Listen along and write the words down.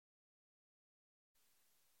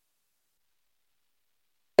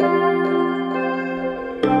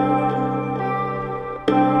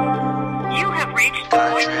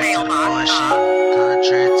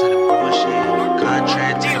Contrary to the bullshit.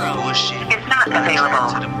 Contrary to the bullshit. It's not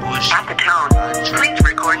available. At the tone, please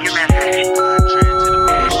record your message.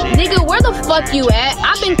 Nigga, where the fuck you at?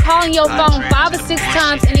 I've been calling your phone 5 or 6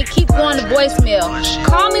 times and it keeps going to voicemail.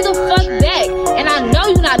 Call me the fuck back. And I know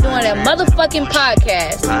you're not doing that motherfucking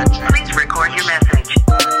podcast. Please record your message.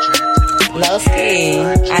 Lowski,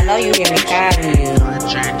 I know you hear me calling you.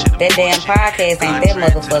 That damn podcast ain't that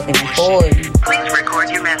motherfucking for you. Please record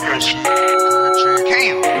your message.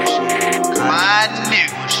 Cam, my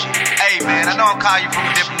nigga. Hey man, I know I'm calling you from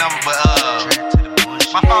a different number, but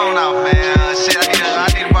my phone off, man. Shit, I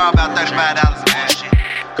need to borrow about $35, man. Shit,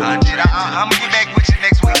 I'm gonna get back with you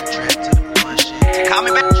next week. Call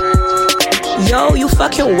me back. Yo, you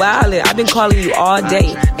fucking wildin'. I've been calling you all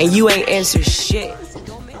day and you ain't answered shit.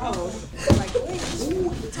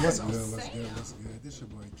 What's good? This your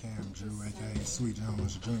boy Cam Drew, aka Sweet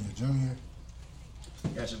Jones Jr.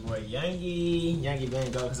 Got your boy Youngie. Youngie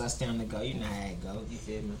been go because I stand to go. You know how it go. You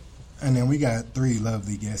feel me? And then we got 3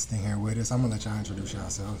 lovely guests in here with us. I'm gonna let y'all introduce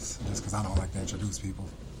yourselves, just because I don't like to introduce people.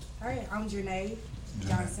 All right, I'm Janae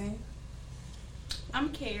Johnson. I'm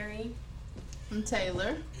Carrie. I'm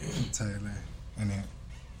Taylor. And then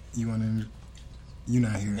you want to? You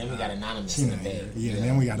not here. And then we got anonymous in the bed. Yeah,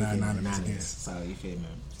 then we got an anonymous guest. So you feel me?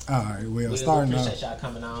 All right, well, we starting off. Appreciate y'all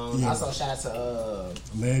coming on. Yeah. Also, shout out to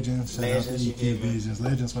Legends. Shout out to you EQ Visions.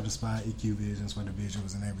 Legends for the spot. EQ Visions for the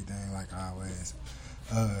visuals and everything, like always.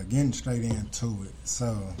 Getting straight into it.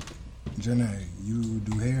 So, Janae, you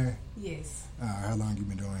do hair? Yes. How long you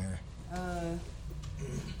been doing hair?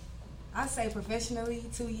 I say professionally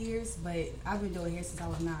 2 years, but I've been doing hair since I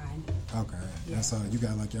was 9. Okay. Yeah. And so you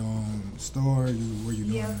got like your own store? Where you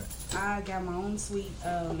doing Yeah, it? I got my own suite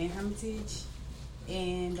in Hermitage,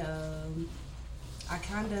 and I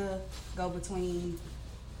kind of go between.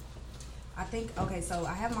 I think so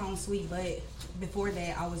I have my own suite, but before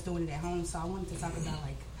that I was doing it at home. So I wanted to talk about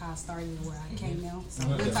like how I started and where I came now. So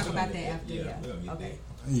we'll talk about that after. Yeah. Okay.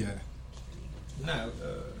 Yeah. No.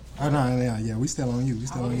 Yeah, we still on you. We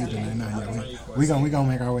still on you, Janae. We gonna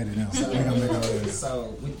make our way to them.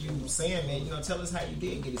 So with you saying that, tell us how you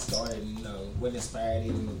did get it started, and, what inspired it,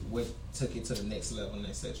 and what took it to the next level, and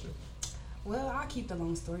etc. Well, I'll keep the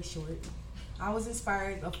long story short. I was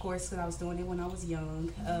inspired, of course, because I was doing it when I was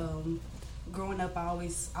young. Growing up, I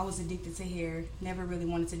was addicted to hair. Never really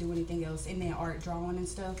wanted to do anything else, and then art, drawing and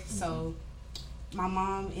stuff. Mm-hmm. So my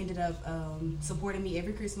mom ended up supporting me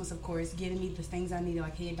every Christmas, of course, getting me the things I needed,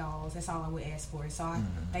 like head dolls. That's all I would ask for. So I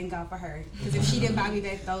thank God for her. Because if she didn't buy me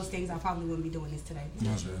those things, I probably wouldn't be doing this today.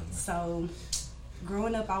 So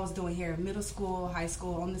growing up, I was doing hair middle school, high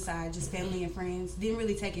school, on the side, just family and friends. Didn't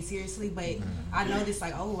really take it seriously, but I noticed I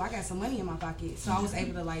got some money in my pocket. So I was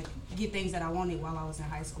able to get things that I wanted while I was in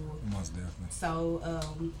high school. Most definitely. So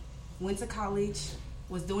went to college.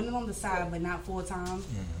 Was doing it on the side, but not full time.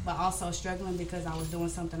 But also struggling because I was doing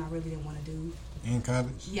something I really didn't want to do. In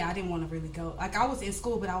college? Yeah, I didn't want to really go. I was in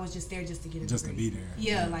school, but I was just there just to get a just degree. To be there.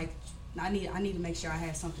 Yeah, I need to make sure I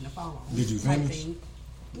had something to follow on. Did you finish?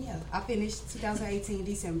 Yeah, I finished 2018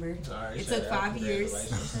 December. Right, it took 5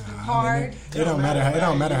 years. Hard. It don't matter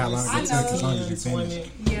how long it takes as long as you finish.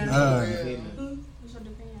 Yeah.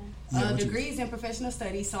 Yeah. Degrees in professional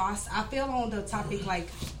studies. So I feel on the topic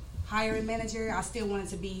hiring manager. I still wanted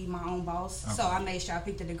to be my own boss. Okay. So I made sure I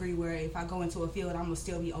picked a degree where if I go into a field, I'm going to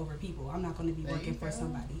still be over people. I'm not going to be working for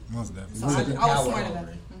somebody. Most definitely. So I was smart about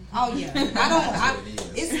it. Oh, yeah.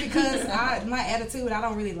 It's because my attitude, I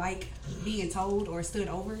don't really like being told or stood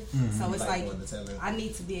over. Mm-hmm. So it's I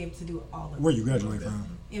need to be able to do all of it. Where you graduate from?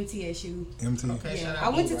 MTSU. Okay, yeah. I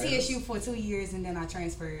went to TSU for 2 years and then I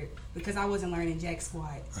transferred because I wasn't learning jack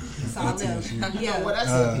squat. So I left. Yeah. What I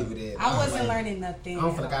tell people that I wasn't learning nothing. I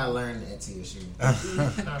don't feel like I learned at TSU.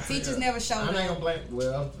 Teachers never showed me. I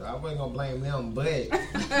wasn't gonna blame them, but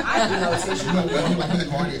TSU was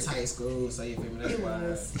party type school, so you feel me? That's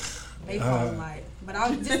why. They fought a lot. But I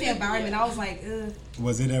was just the environment, I was like, ugh.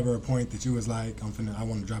 Was it ever a point that you was like, I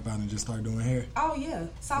want to drop out and just start doing hair? Oh, yeah.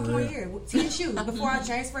 Sophomore year, TSU. Before I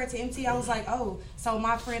transferred to MT, I was like, so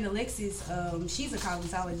my friend Alexis, she's a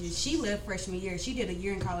cosmetologist. She left freshman year. She did a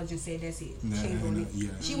year in college and said, that's it.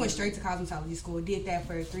 She went straight to cosmetology school, did that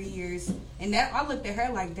for 3 years. And I looked at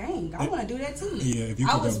her like, dang, I want to do that too. Yeah, if you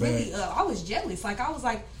could go back. I was jealous. I was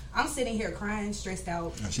like, I'm sitting here crying, stressed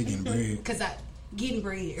out. She getting bread. Because getting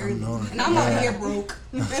bread early. And I'm out here broke.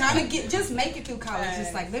 Trying to just make it through college.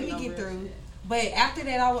 Just let me get through. But after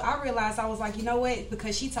that, I realized, I was like, you know what?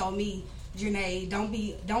 Because she told me, Janae,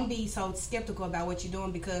 don't be so skeptical about what you're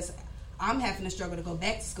doing, because I'm having to struggle to go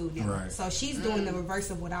back to school now. Right. So she's doing the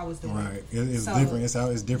reverse of what I was doing. Right. It's different.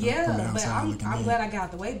 It's different yeah, from the outside but I'm glad I got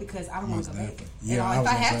out the way because I don't want to go back. Yeah, if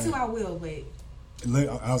I had to, I will. But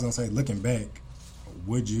I was gonna say, looking back,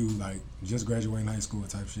 would you like just graduate high school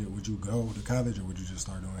type shit? Would you go to college or would you just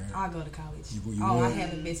start doing hair? I'll go to college. You I would?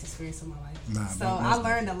 had the best experience of my life. Nah, so I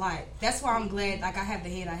learned a lot. That's why I'm glad like I have the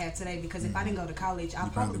head I have today because if I didn't go to college, I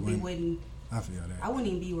probably wouldn't. I feel that. I wouldn't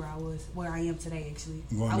even be where I am today. Actually,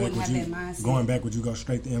 I wouldn't have that mindset. Going back, would you go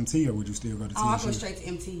straight to MT or would you still go to TSU? I'll go straight to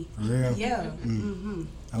MT. For real? Yeah.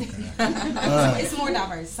 Okay. It's more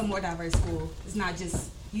diverse. It's a more diverse school. It's not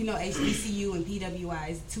just HBCU and PWI.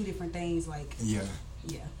 It's two different things. Like yeah.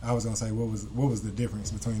 I was gonna say, what was the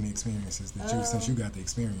difference between the experiences that since you got the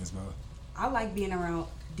experience, both? I like being around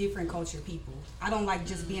different culture people. I don't like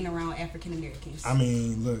just being around African Americans. I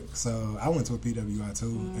mean, look, so I went to a PWI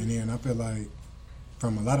too, and then I feel like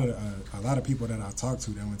from a lot of people that I talked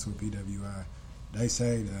to that went to a PWI, they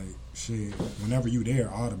say that shit, whenever you there,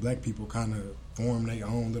 all the black people kind of form their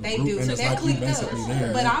own little group, and it's like you basically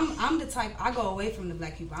there. But I'm the type, I go away from the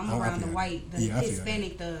black people. I'm around the white, the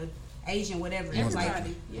Hispanic, the Asian, whatever.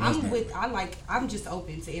 Everybody. I'm just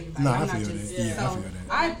open to everybody. No, I'm I not feel just that. Yeah, so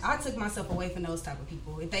I took myself away from those type of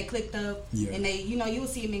people. If they clicked up and they, you will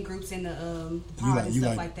see them in groups in the pod and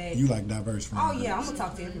stuff like that. You like diverse friends. Oh yeah, I'm gonna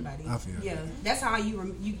talk to everybody. I feel that. That's how you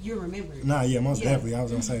remember it. Nah, yeah, most definitely. I was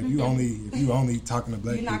gonna say if you only talking to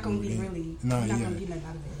black people, you're not gonna be really. Nah, you're not gonna get nothing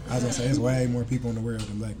out of it. I was gonna say it's way more people in the world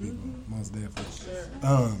than black people. Most definitely.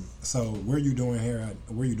 Sure. So where you doing hair at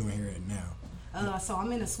now? So I'm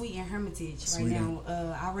in a suite in Hermitage right now.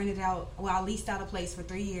 I rented out. Well, I leased out a place for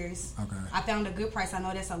 3 years. Okay. I found a good price. I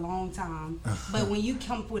know that's a long time, but when you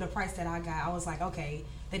come up with a price that I got, I was like, okay.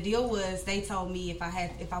 The deal was they told me if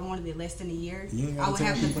I wanted it less than a year, I would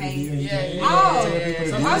have to pay.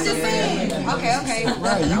 I was just saying. Okay.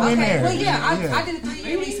 Right, you in there? Well, I did a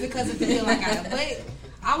 3-year lease because of the deal I got, but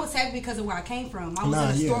I was happy because of where I came from. I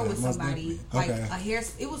was in a store with somebody, like a hair.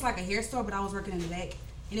 It was like a hair store, but I was working in the back.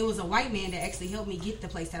 And it was a white man that actually helped me get the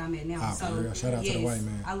place that I'm at now. For real. Shout out to the white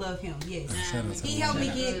man. I love him. Yes, shout out to he helped me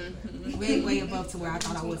get way above to where I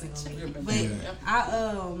thought I wasn't gonna be. But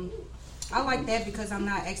I like that because I'm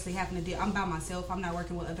not actually having to deal. I'm by myself. I'm not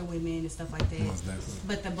working with other women and stuff like that.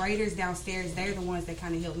 But the braiders downstairs, they're the ones that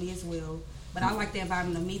kind of help me as well. But I like the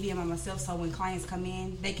environment of me being by myself, so when clients come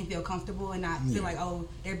in, they can feel comfortable and not feel like, oh,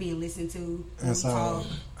 they're being listened to. And so,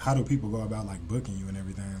 how do people go about like booking you and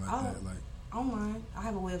everything like that? Like online, I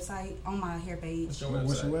have a website on my hair page.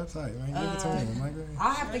 What's your website? Man, give it to me.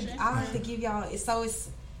 I'll have to give y'all.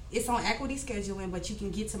 It's on Equity Scheduling, but you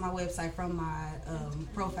can get to my website from my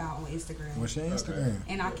profile on Instagram. What's your Instagram?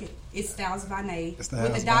 And it's Styles by Nay with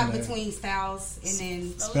a dot between Styles and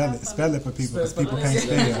then spell it for people because people can't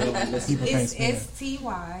spell. It's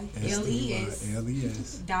STYLES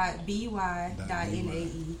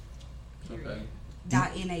 .BY.NAE.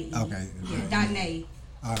 .NAE. Okay. Yeah, .NAE.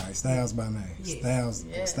 All right, Styles by Nay. Yes.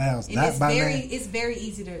 Styles. And it's very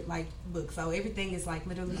easy to like book. So everything is like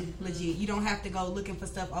literally legit. You don't have to go looking for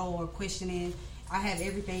stuff or questioning. I have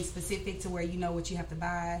everything specific to where you know what you have to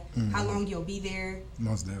buy, how long you'll be there.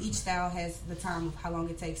 Most definitely. Each style has the time of how long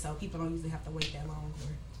it takes, so people don't usually have to wait that long.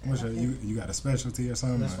 You got a specialty or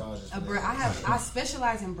something? I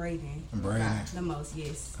specialize in braiding. Braiding the most,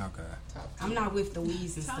 yes. Okay. I'm not with the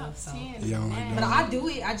weaves and stuff, so. But I do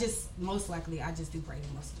it. I just do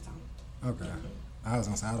braiding most of the time. Okay. I was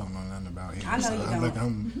gonna say I don't know nothing about hair. I know you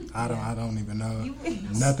don't. I don't even know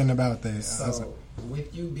nothing about that. So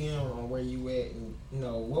with you being on where you at,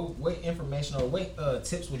 what information or what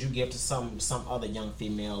tips would you give to some other young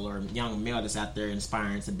female or young male that's out there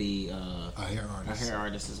inspiring to be a hair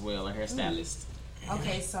artist as well, a hairstylist?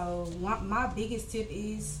 Okay, so my biggest tip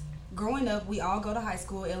is growing up, we all go to high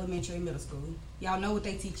school, elementary, middle school. Y'all know what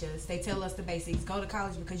they teach us. They tell us the basics. Go to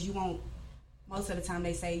college because you won't. Most of the time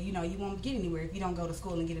they say, you won't get anywhere if you don't go to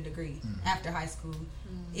school and get a degree after high school.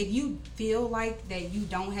 If you feel like that you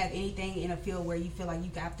don't have anything in a field where you feel like you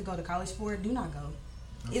have to go to college for it, do not go.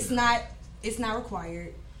 Okay. It's not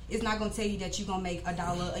required. It's not going to tell you that you're going to make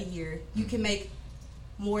 $1 a year. You can make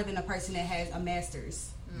more than a person that has a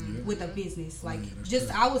master's with a business. Like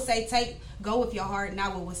I would say go with your heart,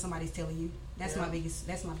 not with what somebody's telling you. That's my biggest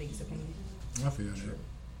opinion. I feel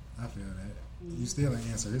that. You still ain't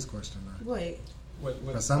answer this question though. What?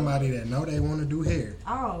 For somebody that know they want to do hair.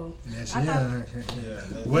 Oh. That's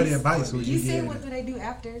what advice would you give? You said what do they do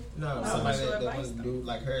after? No, somebody that wants to do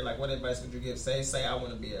like her. Like what advice would you give? Say I want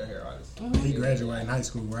to be a hair artist. He graduating high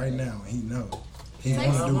school right now. He know. He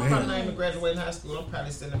want to do I'm hair. probably not even graduating high school. I'm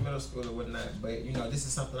probably still in middle school or whatnot. But this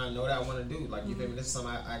is something I know that I want to do. Like you feel me? This is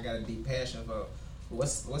something I got a deep passion for.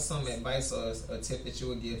 What's some advice or a tip that you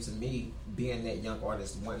would give to me, being that young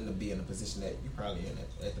artist, wanting to be in a position that you're probably in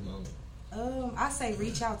at the moment? I say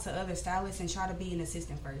reach out to other stylists and try to be an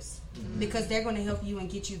assistant first, because they're going to help you and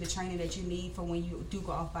get you the training that you need for when you do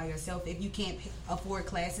go off by yourself. If you can't afford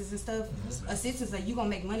classes and stuff, assistants, like, you going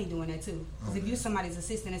to make money doing that too. Because if you're somebody's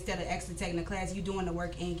assistant, instead of actually taking the class, you doing the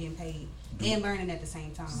work and getting paid and learning at the same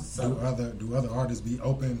time. So, do other artists be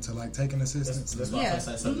open to like taking assistance? That's what I was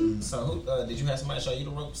going to say. So who, did you have somebody show you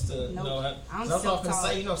the ropes to know how? I'm so I was going to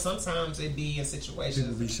say, sometimes it be in situations.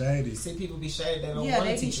 People be shady. See, people be shady. They don't want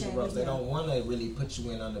to teach you the ropes. They don't want to really put you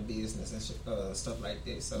in on the business and stuff like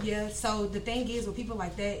this. So so the thing is, with people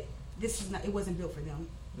like that, it wasn't built for them.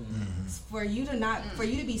 For you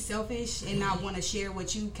to be selfish and not want to share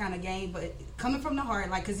what you kind of gain, but coming from the heart,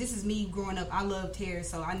 like, because this is me growing up, I loved hair,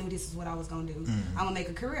 so I knew this is what I was gonna do. I'm gonna make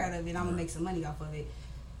a career out of it. I'm gonna make some money off of it.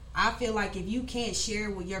 I feel like if you can't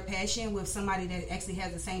share with your passion with somebody that actually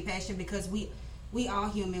has the same passion, because we all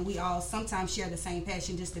human, we all sometimes share the same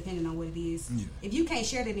passion, just depending on what it is. If you can't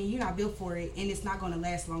share that, then you're not built for it, and it's not going to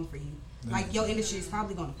last long for you. Like, your industry is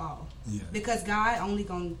probably going to fall. Because God only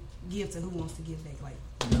going to give to who wants to give back. Like,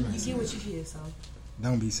 you get what you give, so.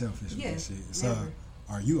 Don't be selfish with that shit. So,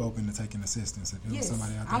 are you open to taking assistance if there's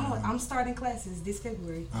somebody out there? I'm starting classes this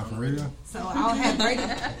February. Oh, for real? So I have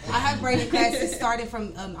braiding classes starting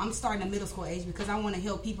from, I'm starting at middle school age, because I want to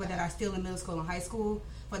help people that are still in middle school and high school.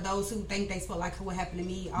 For those who think they felt like what happened to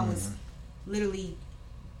me, I was literally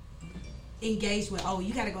engaged with,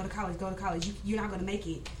 you got to go to college. You're not going to make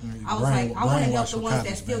it. I was like, I want to help the ones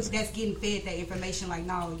that's getting fed that information. Like,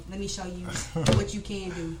 no, let me show you what you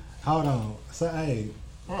can do. Hold on. So, hey,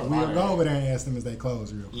 we'll go over there and ask them if they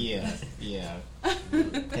close real quick. Yeah.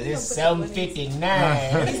 Because it's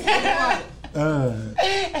 7:59. All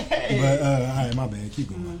right, my bad. Keep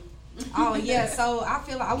going. Oh yeah, so I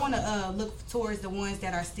feel like I want to look towards the ones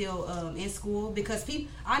that are still in school, because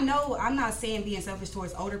I know, I'm not saying being selfish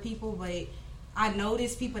towards older people, but I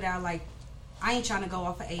notice people that are like, I ain't trying to go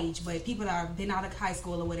off of age, but people that have been out of high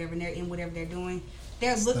school or whatever, and they're in whatever they're doing,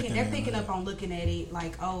 they're picking up on looking at it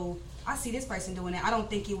like, I see this person doing it. I don't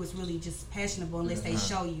think it was really just passionable unless they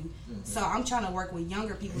show you. So I'm trying to work with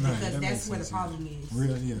younger people, because that's where the problem is.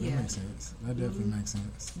 Really? Yeah, that makes sense. That definitely makes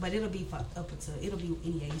sense. But it'll be it'll be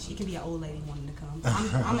any age. It can be an old lady wanting to come.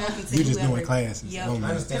 I'm open to you just doing classes. Yeah,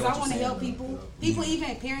 because I want to help people. People,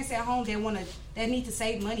 even parents at home, that need to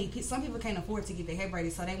save money. Some people can't afford to get their hair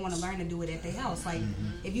braided, so they want to learn to do it at their house. Like,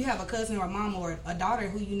 if you have a cousin or a mom or a daughter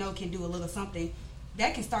who you know can do a little something,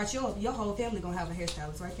 that can start your whole family gonna have a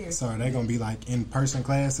hairstylist right there. So are they gonna be like in-person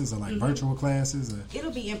classes or like virtual classes? Or?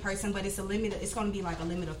 It'll be in person, but it's gonna be like a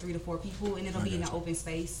limit of 3 to 4 people, and it'll be in an open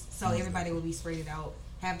space, so everybody will be spread out,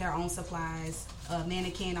 have their own supplies, a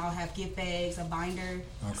mannequin. I'll have gift bags, a binder,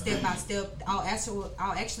 step by step. I'll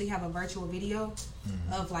actually have a virtual video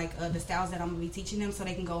of like the styles that I'm gonna be teaching them, so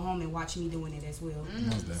they can go home and watch me doing it as well.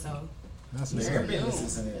 So. That's hair business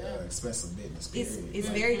is an expensive business. It's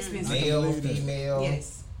very expensive. Male, female.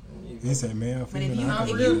 Yes. You say male, female.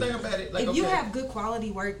 If you have good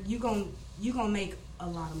quality work, you gonna make a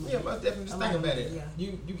lot of money. Yeah, most definitely. Just think about it. Yeah.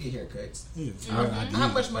 You get haircuts. Yeah. How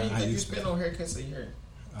much money do you spend on haircuts a year?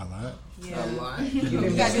 A lot. Yeah. A lot.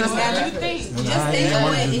 You got to think. Just think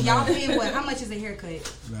of it. Y'all paying what? How much is a haircut?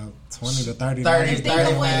 About 20 to 30. Look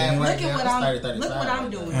at what I'm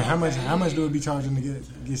doing. And how much do it be charging to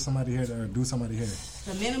get somebody hair or do somebody hair?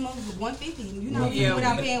 The minimum is $150. You know,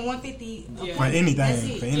 without paying $150 for anything. That's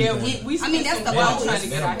it. For anything. I mean, that's the lowest. Trying to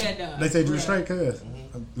get our hair done. They say do straight cuts.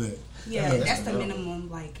 Yeah, that's the minimum.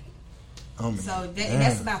 Like. Oh, so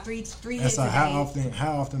that's about three hits so a day.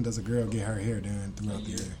 how often does a girl get her hair done throughout the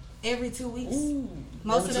year? Every 2 weeks.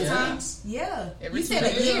 Most of the time. Yeah. You said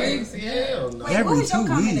a year. Yeah. Wait, every 2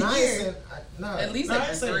 weeks. At least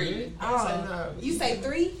every 3. You say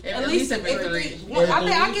 3? At least every 3.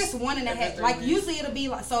 I guess 1.5. Like, usually it'll be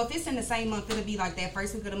like, so if it's in the same month, it'll be like that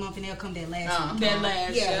first week of the month, and they'll come that last week. That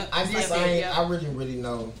last, yeah. I really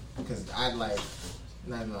know, because I like,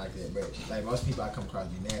 nothing like that, but like most people I come across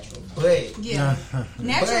be natural. But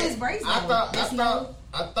natural is braids.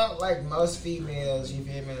 I thought like most females, you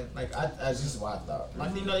feel me? Like I just what I thought.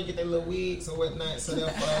 Like you know, you get their little wigs or whatnot, so they'll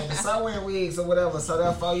they start wearing wigs or whatever. So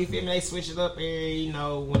therefore, you feel me? They switch it up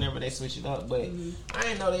whenever they switch it up. But I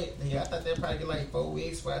didn't know that. Yeah, I thought they'd probably get like 4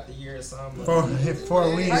 weeks throughout the year or something. 4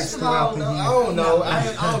 weeks throughout the year. I don't know.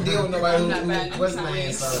 I don't deal with nobody who what's the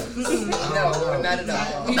name? So no, not at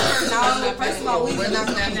all. No, first of all, we're not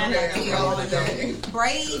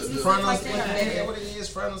braids, frontals, what it is,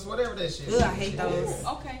 frontals, whatever that shit. Ugh, I hate those.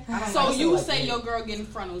 Okay. So you say your girl getting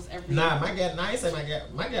frontals every year? Nah, I ain't say my gal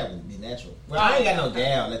would be natural. Well, I ain't got no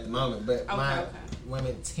gal at the moment, but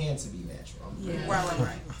women tend to be natural. Yeah.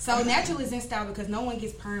 Right. So natural is in style because no one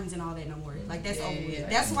gets perms and all that no more. Like that's over with.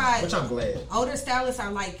 That's why. Which I'm glad. Older stylists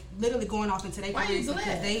are like literally going off into their Why you careers because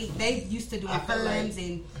glad? they used to doing perms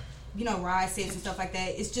and ride sets and stuff like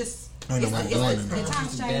that. It's just I know what I'm doing the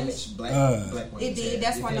times Damage changed. black women. It did.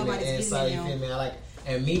 That's why nobody's and getting so, it you now. feel me? Like,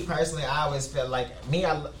 and me personally, I always felt like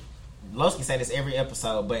Lowski say this every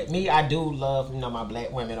episode, but me, I do love my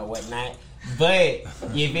black women or whatnot. But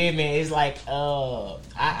you feel me? It's like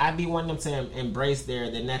I be wanting them to embrace their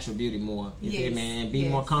natural beauty more. You feel me? And be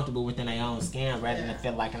more comfortable within their own skin rather than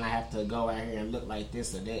feel like I have to go out here and look like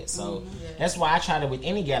this or that. So that's why I try to with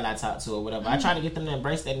any gal I talk to or whatever. I try to get them to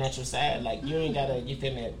embrace that natural side. Like you ain't gotta, you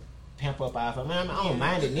feel me? Pimp up off of man. I don't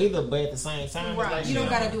mind it neither, but at the same time, Right. like, You don't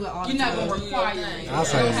gotta do it all the You're time. not gonna require it. I'll It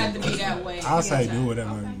say- don't have to be that way. I'll say do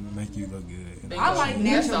whatever make you look good. I like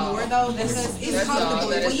natural more though because it's That's all. comfortable.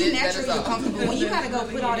 That When is you it. That natural, is you're all. comfortable. When you gotta go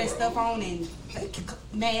put all that stuff on and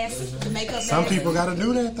mask, the makeup. Some mask. people gotta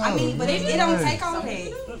do that though. I mean, but it don't take all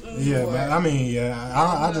that. Yeah, but I mean,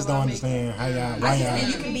 I just don't understand how I just think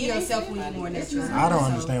you y'all. can be yourself when you're more natural. I don't So,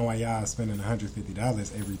 understand why y'all spending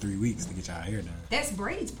 $150 every 3 weeks to get y'all hair done. That's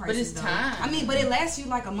braids prices. it's though. time. I mean, but it lasts you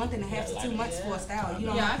like a month and a half to 2 months for a style. You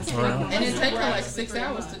don't Yeah, I have to can. spend Right. no And it money. takes her like 6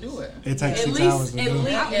 hours to do it. It takes At 6 least- hours to at do.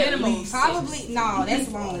 least- minimum. Probably no, that's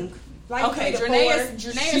long. Like Okay, 3 to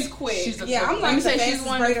Janae 4. is quick. Yeah, I'm Let me like the say she's fastest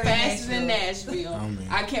one of the braider in fastest in Nashville. Nashville. Oh, man.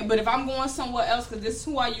 I can't, but if I'm going somewhere else, because this is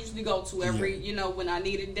who I usually go to every, when I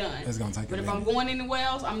need it done. It's gonna take a But if I'm minute. going anywhere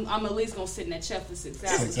else, I'm at least gonna sit in that chair for 6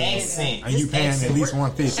 hours. 6 accent. And you paying at least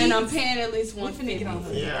 $150. And I'm paying at least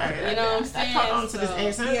 $150. You know what I'm saying? I caught on to this accent.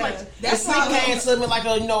 It's Yeah, like that's it's why like I came to me like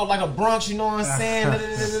a brunch. You know what I'm saying?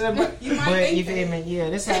 But You might but think you feel me? Yeah,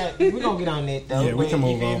 this how we gonna get on that though. Yeah, we But can you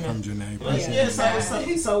move feel on me? from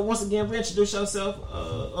Janae. So once again, reintroduce yourself.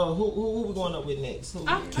 Who we going up with next? Who?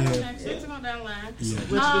 I don't next. Let's go down the line. Yeah.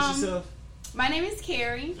 Introduce yourself. My name is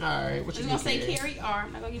Carrie. All right, what you I'm gonna say Carrie? Carrie R.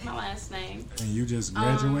 I'm not gonna give my last name. And you just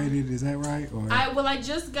graduated, is that right? Or I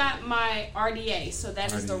just got my RDA, so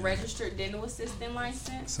that is the RDA. Registered Dental Assistant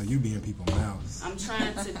license. so you be in people's mouths. I'm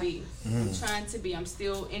trying to be. I'm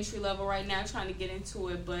still entry level right now, trying to get into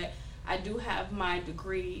it, but I do have my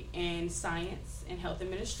degree in science and health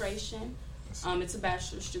administration. It's a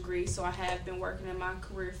bachelor's degree, so I have been working in my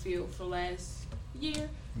career field for the last year,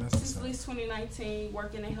 That's since what's at up. least 2019,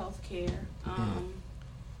 working in healthcare.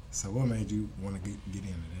 So what made you want to get into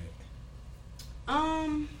that?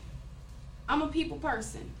 I'm a people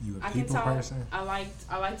person. You a I people can talk. person? I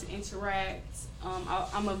like to interact.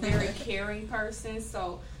 I'm a very caring person,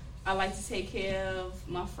 so I like to take care of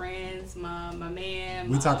my friends, my man.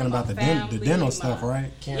 We talking my about the family, dental my- stuff,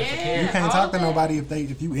 right? Yeah, You can't all talk to that. nobody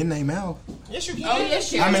if you in their mouth. Yes, you can. Oh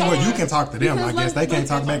yes, you I mean, can. well, you can talk to them. Because I guess they can't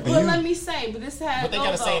talk back to But you. let me say, but this is how But they it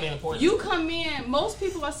gotta goes, say it though. in important. You come in, most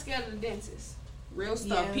people are scared of the dentist. Real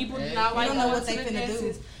stuff. Yeah. People do They not like don't know going what to they the finna do.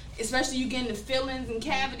 dentist. Especially you getting the fillings and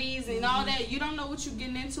cavities and all that. You don't know what you're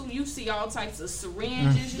getting into. You see all types of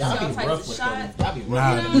syringes. You see all Y'all be types rough of with shots. them. Y'all be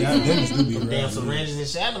Nah, rough. yeah, dentists do be Them damn rough. syringes and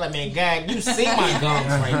shit. I be like, man, God, you see my gums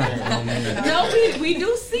right there. Oh, man. No, we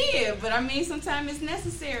do see it, but I mean, sometimes it's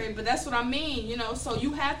necessary. But that's what I mean, So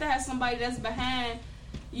you have to have somebody that's behind,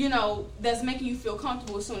 that's making you feel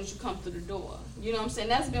comfortable as soon as you come through the door. You know what I'm saying?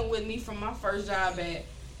 That's been with me from my first job at,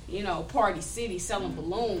 Party City selling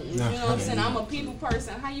balloons. You know what I'm saying? I'm a people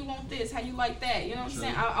person. How you want this? How you like that? You know what I'm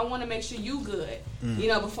saying? I want to make sure you good,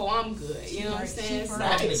 before I'm good. You know what I'm saying? So,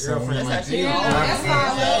 I need a girlfriend like you. Yeah, that's how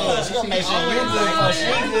I Yeah, she gonna make sure you good before she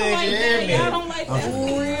Y'all don't good. like You that. hear me? Y'all don't like that for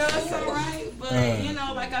real. It's all right.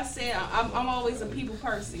 But, like I said, I'm always a people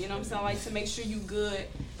person. You know what I'm saying? I like to make sure you good,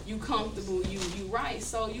 you comfortable, you right.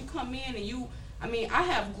 So you come in and I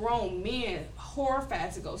have grown men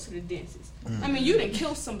horrified to go to the dentist. You didn't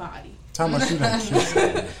kill somebody. Talking about you done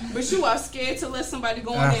shit. But you are scared to let somebody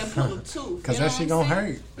go in there and pull a tooth. Cause you know that shit what I'm gonna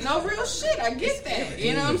saying? hurt. No, real shit. I get that.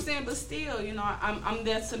 You know what I'm saying? But still, I'm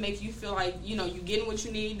there to make you feel like, you getting what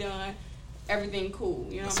you need done, everything cool.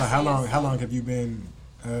 You know what So I'm how saying? long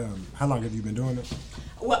have you been doing it?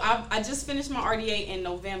 Well, I just finished my RDA in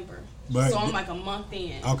November. But- so I'm like a month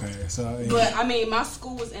in. Okay, so yeah. But my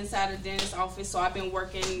school was inside a dentist's office, so I've been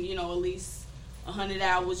working, at least 100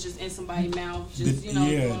 hours just in somebody's mouth, just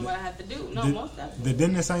doing what I have to do. No, most definitely. The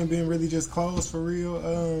dentists ain't been really just closed for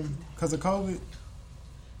real, because of COVID.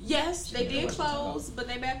 Yes, they did close, but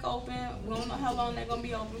they back open. We don't know how long they're gonna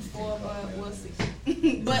be open for, but we'll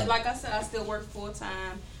see. But like I said, I still work full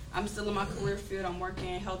time. I'm still in my career field. I'm working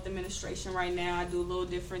in health administration right now. I do little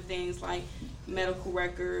different things like medical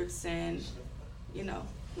records and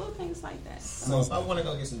little things like that. So if I want to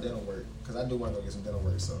go get some dental work, because I do want to go get some dental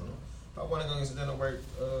work, so if I want to go get some dental work,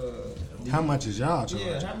 How much is y'all charging?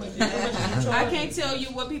 Yeah, how much you charging? I can't tell you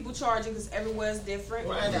what people charging because everywhere is different.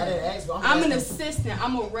 Well, I didn't ask, but I'm an assistant.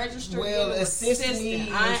 I'm a registered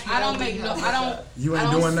assistant. I don't make no. I don't. You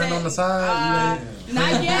ain't doing nothing on the side.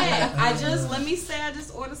 Not yet. I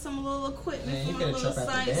just ordered some little equipment for my little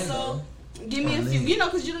site. So give me a few. You know,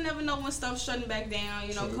 because you don't never know when stuff's shutting back down.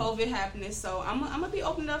 You know, COVID happening. So I'm gonna be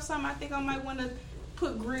opening up something. I think I might want to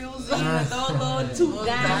put grills in and throw a little tooth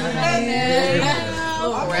down.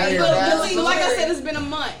 Like I said, it's been a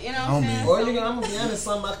month. You know what I'm saying? Or I'm gonna be honest,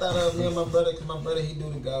 something I thought of me and my brother, because my brother he do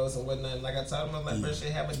the goals and whatnot. Like I told him, I'm like, bro, should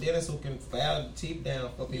have a dentist who can file the teeth down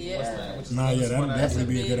for people. Yeah. That'd definitely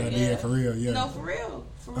be a good idea for real. Yeah. No, for real.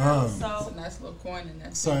 So it's a nice little coin in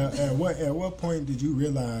there. So at what point did you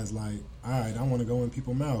realize, like, all right, I want to go in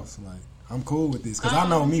people's mouths? Like, I'm cool with this because I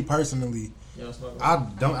know me personally.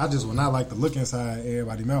 I just would not like to look inside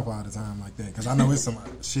everybody's mouth all the time like that because I know it's some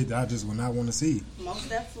shit that I just would not want to see. Most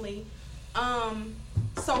definitely.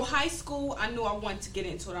 So high school, I knew I wanted to get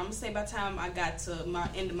into it. I'm gonna say by the time I got to my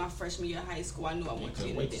end of my freshman year of high school, I knew I wanted to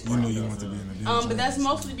get into it. You knew you wanted to be in the dentist. But that's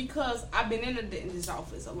mostly because I've been in the dentist's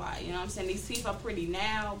office a lot. You know what I'm saying? These teeth are pretty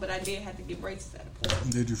now, but I did have to get braces at a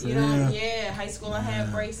point. Did you for real? Yeah, high school I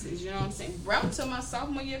had braces. You know what I'm saying? Right up to my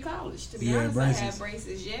sophomore year of college. To be honest, I had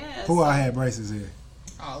braces. Yeah. Who I had braces here?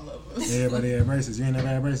 All of us. Everybody had braces. You ain't never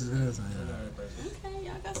had braces for this? Okay,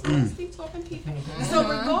 y'all got some Steve talking people. So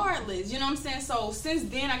regardless, you know what I'm saying? So since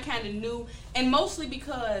then I kind of knew, and mostly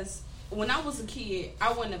because when I was a kid,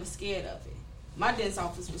 I wasn't ever scared of it. My dentist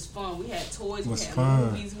office was fun. We had toys, we had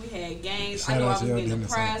movies, we had games. I knew I was getting a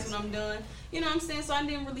prize when I'm done. You know what I'm saying? So I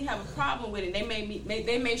didn't really have a problem with it.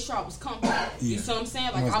 They made sure I was comfortable. You see what I'm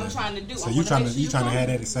saying? Like I'm trying to do. So you trying to have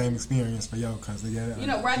that same experience for y'all because they got. You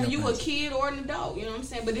know, rather you a kid or an adult. You know what I'm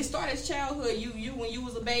saying? But it started as childhood. You when you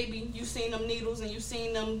was a baby, you seen them needles and you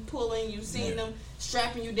seen them pulling, you seen them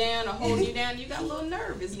strapping you down or holding you down. You got a little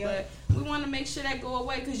nervous, but we want to make sure that go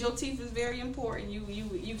away because your teeth is very important.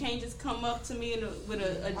 You can't just come up to me with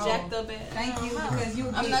a jacked up ass. Thank you because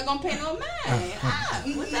I'm not gonna pay no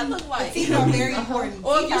mind. What that look like? Very important.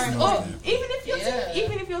 Or even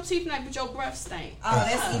if your teeth nice, but your breath stink. Oh,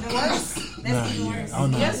 that's even worse. That's even worse. Oh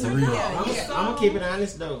no, yes, for real. I'm gonna keep it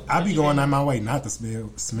honest though. I be going out my way not to smell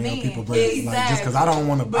people breath, like just because I don't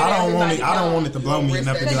want it to blow me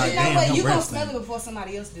enough to be like, damn, you gonna smell it before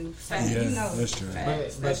somebody else do. So yeah, you know. That's true.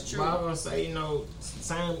 That's true. I was gonna say, you know,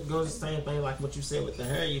 same goes the same thing like what you said with the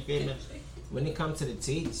hair. You feel me? When it comes to the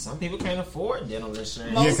teeth, some people can't afford dental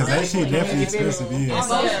insurance. Yeah, because that shit definitely expensive.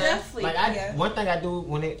 Yeah. One thing I do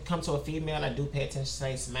when it comes to a female, I do pay attention to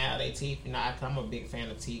say smile their teeth. You know, I'm a big fan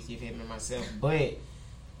of teeth. You feel me myself, but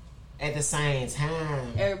at the same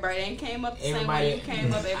time, everybody ain't came up the same way you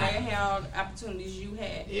came up. Everybody had opportunities you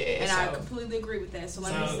had, and I completely agree with that. So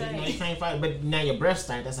let me say, you know, you can't fight. But now your breath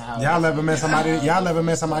stink. That's how. Y'all ever met somebody? Y'all ever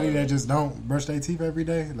met somebody that just don't brush their teeth every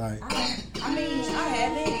day? Like, I mean, I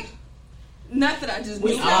haven't. Not that I just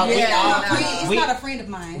it's not a friend of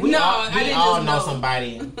mine. We all know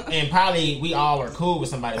somebody, and probably we all are cool with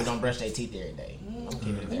somebody who don't brush their teeth every day.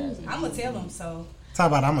 I'm gonna tell them so. Talk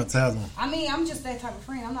about I'm gonna tell them. I mean, I'm just that type of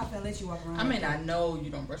friend. I'm not gonna let you walk around. I mean, I know you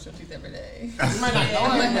don't brush your teeth every day. You might not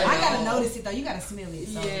know it. I gotta notice it though. You gotta smell it.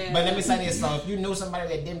 So. Yeah. But let me say this: so if you knew somebody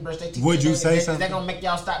that didn't brush their teeth, would you say something? Is that gonna make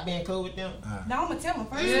y'all stop being cool with them? No, I'm gonna tell them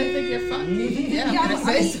first. I think you're funky. Yeah, I'm gonna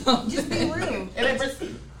say something. Just be real.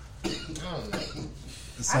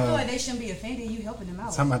 So, I feel like they shouldn't be offended. You helping them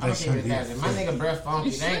out. Somebody that shouldn't be. My nigga breath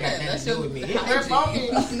funky. They ain't got nothing to do with me. His breath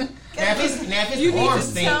funky. Now if it's warm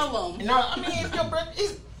stink. No, I mean if your breath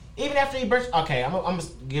is even after you brush. Okay, I'm gonna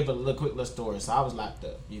give a quick little story. So I was locked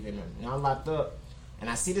up. You feel me? Now I'm locked up, and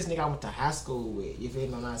I see this nigga I went to high school with. You feel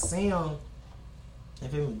me? And I see him.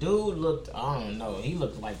 If him dude looked, I don't know, he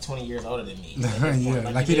looked like 20 years older than me.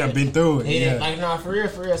 Yeah, like he done been through it. Yeah, like no, for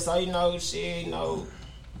real. So you know, shit, you know.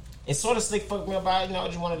 It sort of slick fucked me about, you know, I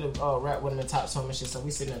just wanted to rap with him and talk to him and shit, so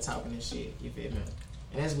we sitting there talking and shit, you feel me?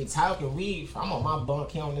 And as we talking, I'm on my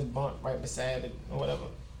bunk, he on this bunk right beside it, or whatever.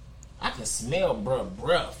 I can smell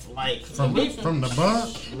breath, like... From the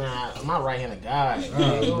bunk? Nah, my right-handed guy.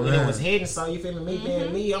 It was hidden, so you feel me? Me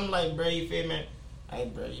being me, I'm like, bro, you feel me? Hey,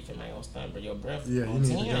 bro, you feel me? I ain't gonna stand, bro. Your breath on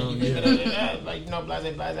 10. Like, you know,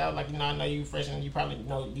 blase out. Like, you know, I know you fresh and you probably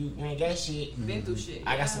know you ain't got shit. Been through shit.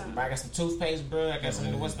 I got some toothpaste, bro. I got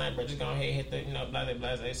some what's name, bro. Just go ahead, hit the, you know,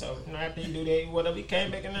 blase. So, you know, after you do that, whatever, he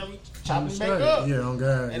came back and then we chop him back up. Yeah, on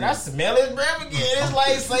God. And I smell his breath again. It's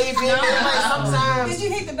like, say, like sometimes. Did you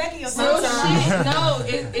hit the back of your sometimes? No,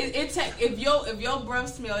 it take if your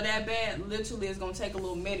breath smell that bad, literally, it's gonna take a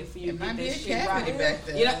little minute for you to get that shit right. Back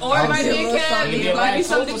there. You know, or it might be a cavity. might be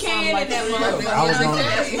something canned in that motherfucker.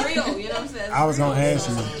 That's real. You know what I'm saying? I was gonna ask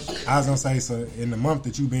you. I was gonna say, so in the month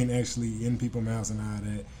that you've been actually in people's mouths and all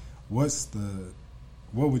that,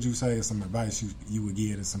 what would you say is some advice you would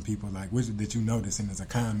give to some people that you notice and is a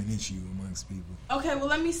common issue amongst people? Okay, well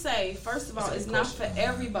let me say, first of all, it's not for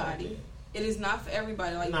everybody. It is not for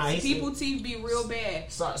everybody. Like people teeth be real bad.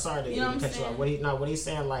 Sorry to cut you off. What he's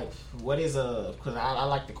saying, like, what is because I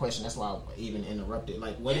like the question. That's why I even interrupted.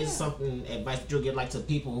 Like, what is something advice that you'll give like to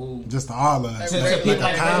people who just to all of us, like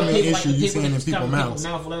a common issue you see in people's mouths.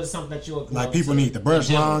 Something that you like people need to brush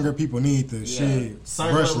longer. People need to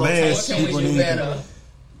brush less. People need to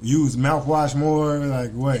use mouthwash more.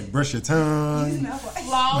 Like what? Brush your tongue.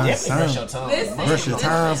 Floss. Brush your tongue. Brush your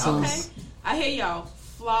tonsils. Okay. I hear y'all.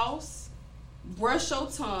 Floss. Brush your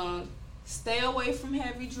tongue. Stay away from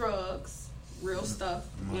heavy drugs. Real stuff.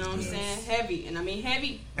 You know what I'm saying? Heavy. And I mean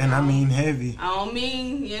heavy. And I mean heavy. I don't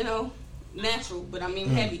mean, natural, but I mean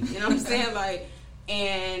heavy. You know what I'm saying? Like,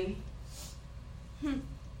 and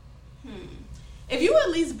if you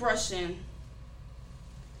at least brushing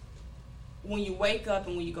when you wake up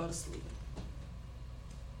and when you go to sleep,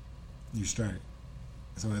 you straight.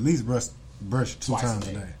 So at least brush 2 times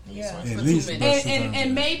a day. Yeah. At least brush 2 times a day.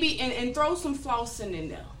 And maybe and throw some flossing in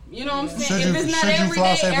there. You know what I'm saying? If it's not every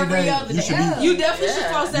day, every other day. You definitely should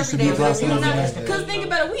floss every day. Because think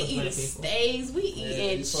about it, we eating steaks, we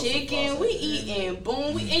eating chicken, we eating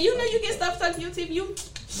boom, and you get stuff stuck in your teeth.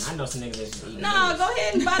 I know some niggas that just eat. No, go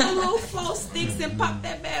ahead and buy the little floss sticks and pop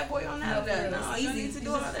that bad boy on out there. No, easy to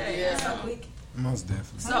do all that. Yeah. Most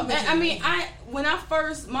definitely. So I mean,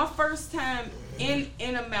 my first time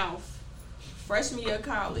in a mouth, freshman year of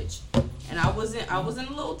college, and I was in a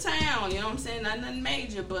little town. You know what I'm saying? Not nothing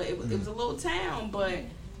major, but it was a little town. But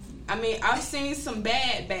I mean, I've seen some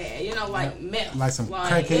bad, like meth, like some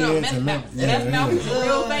crackheads and meth. Meth mouth is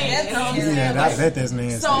real bad. You know what I'm saying? Yeah, I bet that's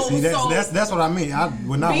nasty. See, that's what I mean. I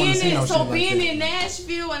would not want to see no shit like that. So being in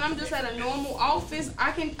Nashville and I'm just at a normal office,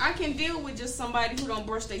 I can deal with just somebody who don't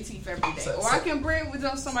brush their teeth every day, or I can bring with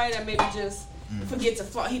somebody that maybe just forget to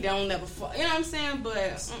floss. He don't never floss. You know what I'm saying?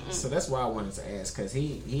 But so that's why I wanted to ask, because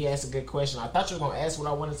he asked a good question. I thought you were gonna ask what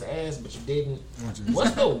I wanted to ask, but you didn't.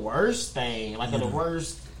 What's the worst thing? Like the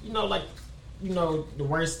worst, the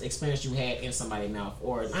worst experience you had in somebody's mouth,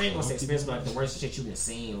 or I ain't gonna say experience, but like the worst shit you been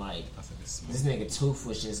seen. Like this nigga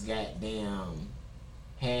toothbrush just goddamn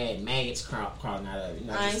had maggots crawling out of it.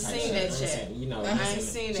 I ain't seen that shit. I ain't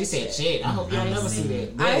seen that. She said shit. I hope y'all never see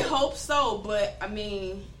that. I hope so, but I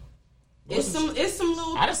mean. It's some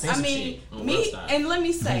little. I mean, me and let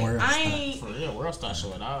me say, I ain't. For real, Worldstar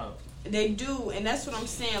show it off. They do, and that's what I'm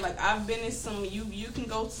saying. Like I've been in some. You can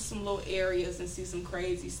go to some little areas and see some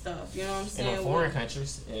crazy stuff. You know what I'm saying? In foreign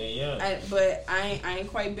countries, but I ain't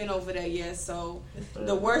quite been over there yet. So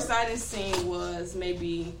the worst I done seen was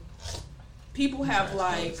maybe people have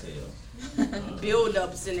like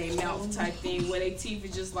build-ups in their mouth type thing, where their teeth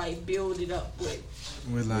is just like builded up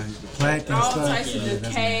with like plaque and all stuff. Types of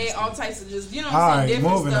decay, all types of just you know what I'm saying,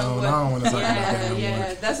 different moving stuff. On. I don't want to talk about that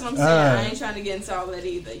yeah, that's what I'm saying. I ain't trying to get into all that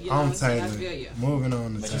either. You know what I'm saying? I feel you. Moving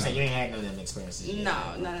on. But you say you ain't had none of them experiences yet.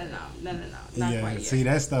 No. Not quite yet. See,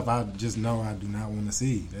 that stuff I just know I do not want to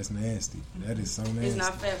see. That's nasty. That is so nasty. It's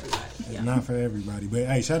not for everybody. It's not for everybody. But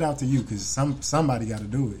hey, shout out to you, because somebody got to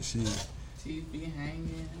do it. Shit. Teeth be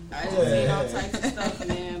hanging. I just seen all types of stuff,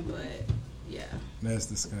 man. But yeah. That's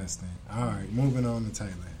disgusting. All right, moving on to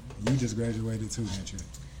Taylor. You just graduated too, didn't you?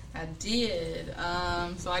 I did.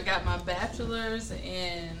 So I got my bachelor's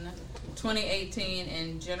in 2018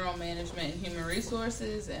 in general management and human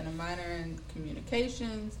resources, and a minor in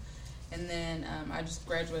communications. And then I just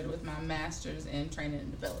graduated with my master's in training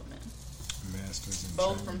and development. Master's in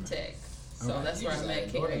both from Tech. So that's where I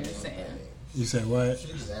met Karen and Sam. You said what?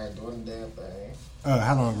 She just ain't doing the damn thing.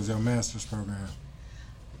 How long was your master's program?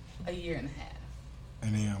 A year and a half.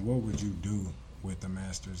 And then what would you do with the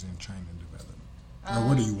master's in training and development? Or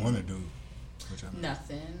what do you want to do?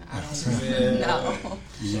 Nothing. I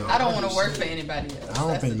don't want to work for anybody else. I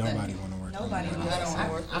don't think nobody want to work for anybody else.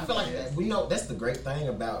 I feel like we know that's the great thing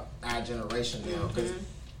about our generation now, because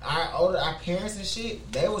our parents and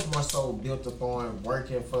shit, they was more so built up on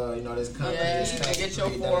working for this company. Yeah, get your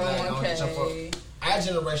 401k. Our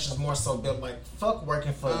generation is more so built like fuck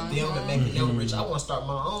working for them and making them rich. I want to start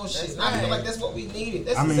my own shit. And I feel like that's what we needed.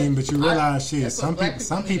 But you realize some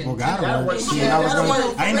people gotta work. Shit,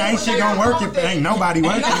 ain't shit gonna work if ain't nobody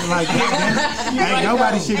working like that. Ain't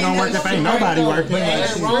nobody shit gonna work if ain't nobody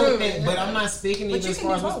working. But I'm not speaking even as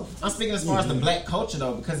far as the black culture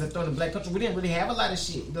though, because if in the black culture we didn't really have a lot of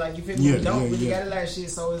shit. Like you feel me? We don't really got a lot of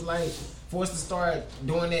shit. So it's like forced to start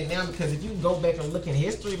doing that now because if you go back and look in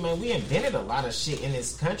history, man, we invented a lot of shit in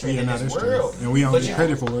this country and in this world. True. And we don't get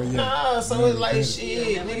credit for it, so it's like,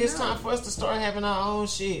 shit, nigga, it's time for us to start having our own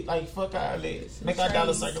shit. Like, fuck all that. Make our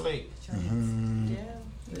dollar circulate. Mm-hmm.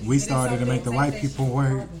 Yeah. We started to make the white people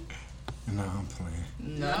work. No, I'm playing.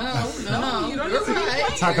 No, you don't even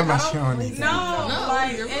right. Talking about your own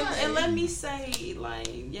like, and let me say, like,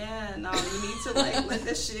 you need to, like, let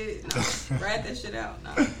that shit, rat that shit out.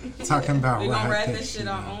 Talking about we're gonna rat that shit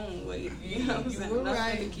our own way. You know what I'm saying? You were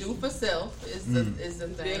right. Do for self is the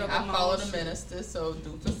thing. I follow the minister, so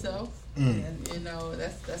do for self. And, you know,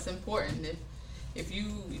 that's important. If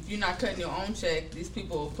you're not cutting your own check, these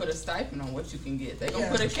people will put a stipend on what you can get. They're gonna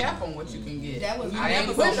put a cap on what you can get. I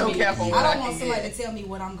ain't put no cap on what I don't want can somebody get. to tell me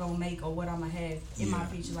what I'm gonna make or what I'm gonna have in my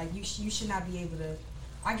future. Like you should not be able to.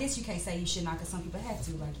 I guess you can't say you should not because some people have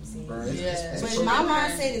to, like you said. But my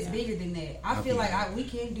mindset is bigger than that. I feel like we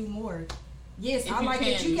can do more. Yes, I like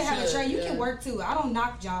that. You can have a trade. You can work too. I don't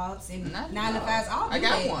knock jobs and 9 to 5s. I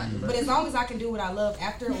got one. But as long as I can do what I love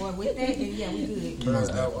after or with that, then we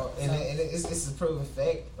good. And it's a proven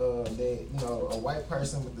fact that a white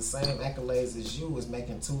person with the same accolades as you is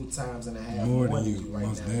making 2.5 times more than you right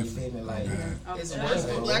now. You feel me? Like it's worse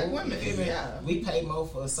for black women. We pay more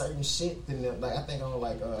for certain shit than them. Like I think on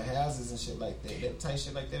like houses and shit like that. That type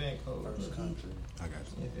shit like that ain't cool. I got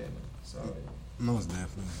you. You feel me? So. Most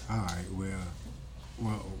definitely. All right.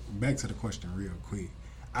 Well, back to the question real quick.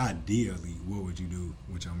 Ideally, what would you do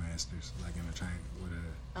with your masters, like in a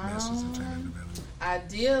masters in training and development?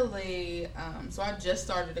 Ideally, so I just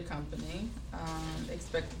started a company,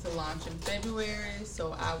 expected to launch in February.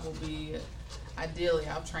 So I will be. Ideally,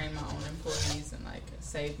 I'll train my own employees and like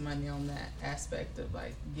save money on that aspect of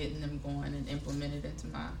like getting them going and implement it into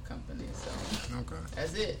my company. So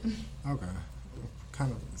that's it. Okay.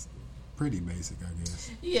 Kind of. Pretty basic, I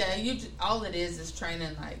guess. Yeah, all it is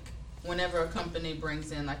training. Like whenever a company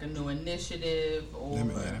brings in like a new initiative or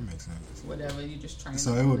that makes sense. Whatever, you just train.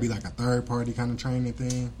 So it would be like a third party kind of training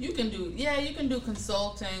thing. You can do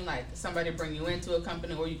consulting, like somebody bring you into a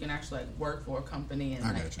company, or you can actually like work for a company and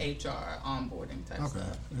like HR onboarding type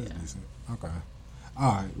stuff. That's decent. Okay.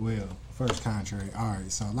 All right. Well, first contrary. All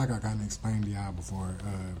right. So like I kind of explained to y'all before,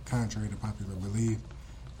 contrary to popular belief.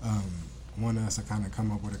 Want us to kind of come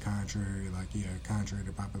up with a contrary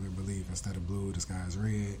to popular belief. Instead of blue, the sky is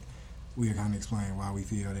red. We kind of explain why we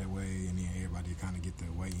feel that way, and then everybody kind of get the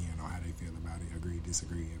weigh in on how they feel about it, agree,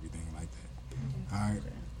 disagree, everything like that. Mm-hmm. All right,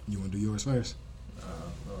 you want to do yours first? You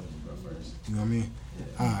go first. You know what I mean?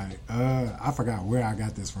 Yeah. All right. I forgot where I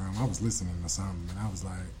got this from. I was listening to something, and I was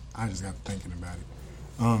like, I just got to thinking about it.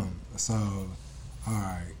 So, all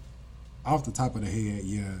right, off the top of the head,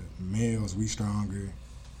 males, we stronger.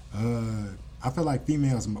 I feel like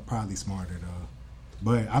females are probably smarter though,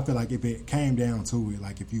 but I feel like if it came down to it,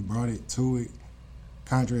 like if you brought it to it,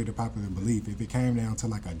 contrary to popular belief, if it came down to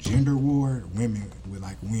like a gender war, women would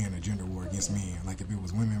like win a gender war against men. Like if it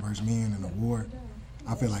was women versus men in a war,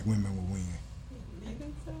 I feel like women would win.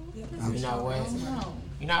 You know what?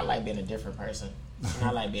 You're not like being a different person. You're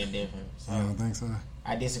not like being different. So you don't think so?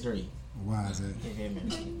 I disagree. Why is that?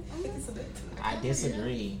 I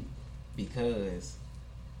disagree because.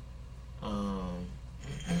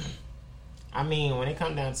 I mean, when it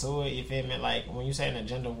comes down to it, you feel me? Like when you say an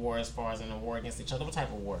agenda war, as far as in a war against each other, what type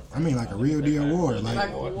of war? I mean, like a real deal war.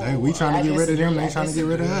 Like we trying to get rid of them, they trying to get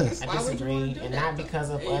rid of us. I disagree, and not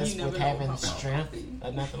because of us with having strength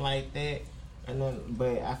or nothing like that.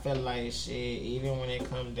 But I feel like shit. Even when it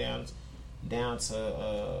comes down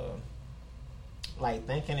to like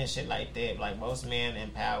thinking and shit like that, like most men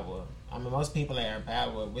in power. I mean, most people that are in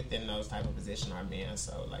power within those type of positions are men.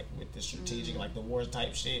 So, like with the strategic, like the war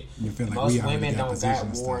type shit, like most women don't got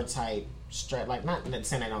war type strap. Like not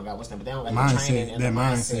saying they don't got what's name, but they don't got the training and the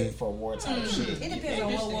mindset for war type shit. It depends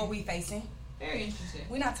on what war we facing. Very interesting.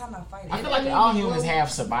 We're not talking about fighting. I feel like all humans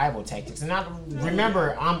have survival tactics, and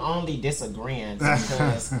remember, I'm only disagreeing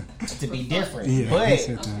because to be different. But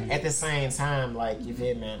at the same time, like you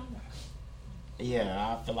feel me.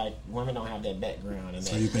 Yeah, I feel like women don't have that background. In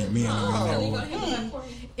so you think men are in that war?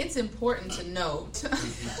 It's important to note.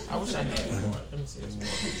 I wish I had more.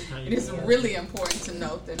 It is really important to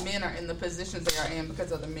note that men are in the positions they are in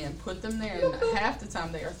because other men put them there, and half the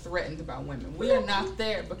time they are threatened by women. We are not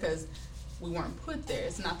there because we weren't put there.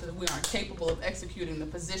 It's not that we aren't capable of executing the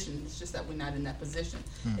position. It's just that we're not in that position.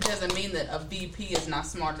 It doesn't mean that a VP is not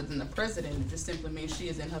smarter than the president. It just simply means she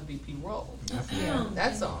is in her VP role.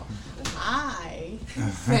 That's all. I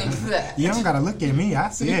think that. You don't gotta look at me. I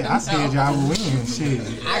said y'all will win. Shit.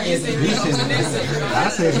 I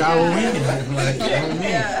said y'all will win.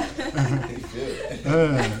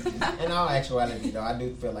 In all actuality, though, I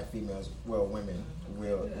do feel like women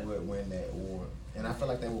would win that war. And I feel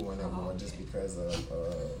like they would win that war just because of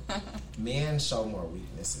men show more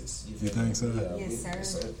weaknesses. You think so? Yeah,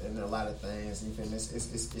 yes, sir. And a lot of things. You feel me?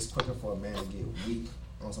 It's quicker for a man to get weak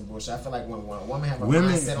on some bullshit. I feel like when a woman have a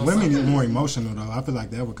mindset on women something, is more emotional though. I feel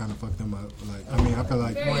like that would kind of fuck them up. Like, I mean, I feel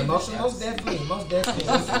like more emotional. Most definitely,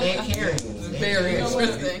 and caring. Very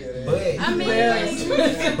interesting. But I feel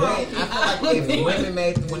like if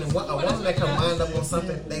women when a woman make her mind up on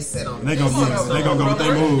something, they sit on it. They gonna go with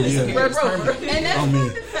their move. Yeah. And that's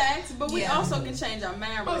not the facts, but we also can change our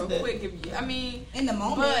mind real quick. In the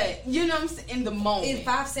moment. But you know what I'm saying? In the moment. In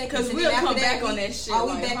 5 seconds. Because we'll come back on that shit. Are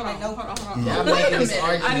we back on no? Hold on. Wait a minute.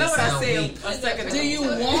 I know what I said a second ago. Do you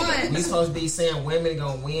want? We supposed to be saying women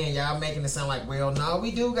gonna win. Y'all making it sound like, well, no,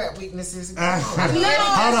 we do got weaknesses. Hold on. All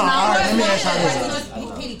right, let me ask y'all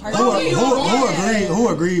this. Who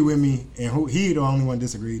agreed with me, and he the only one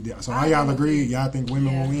disagreed? So all y'all agreed? Y'all think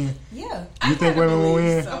women will win? Yeah. You think women will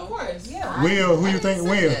win? Of course. Yeah. Will, who you think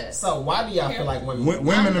will? So why do y'all feel like women?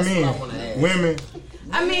 Women or men? Women.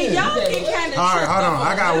 I mean, y'all can kind of. All right, hold on.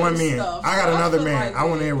 I got one man. I got another man. I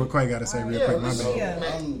want to hear what Quay got to say real quick. My bad.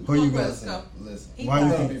 Who you got? Listen. Why you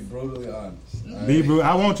think? think? Be brutally honest. Be brutal.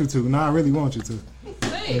 I want you to. No, I really want you to.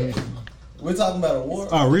 We're talking about a war.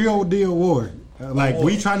 A real deal war. Like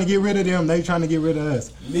we trying to get rid of them, they trying to get rid of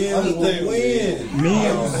us. Men will win.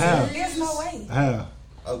 Men how? There's no way. How?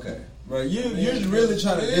 Okay. Bro, you're really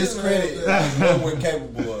trying to discredit what we're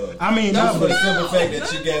capable of. I mean, just for the simple fact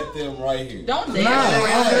that you got them right here. Don't dance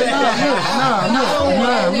around.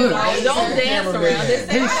 Don't dance around.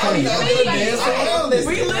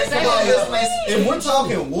 We listen. If we're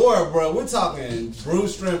talking war, bro, we're talking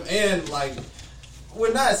Bruce Strim and like.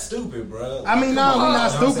 We're not stupid, bro. I mean, no, we're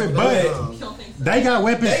not stupid, but they got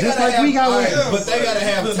weapons just like we got weapons. But they gotta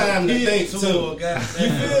have time to think too. You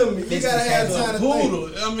feel me? You gotta have time to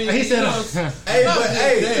think. I mean, he said,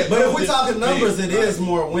 but if we're talking numbers, it is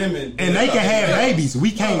more women, and they can have babies.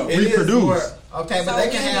 We can't reproduce. Okay, but they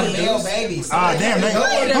can have male babies. Damn, they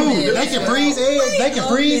can freeze eggs. They can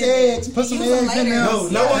freeze eggs. Put some eggs in there.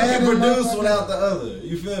 No one can produce without the other.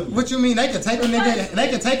 You feel me? What you mean? They can take a nigga. They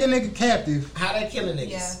can take a nigga captive. How they killing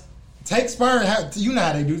niggas? Yeah. Take sperm. You know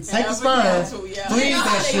how they do. Take the sperm. Freeze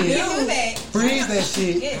that shit. Freeze that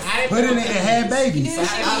shit. Put it in and have babies.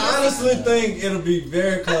 I honestly think it'll be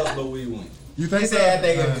very close, but we win. You think so?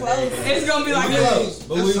 It's gonna be like close,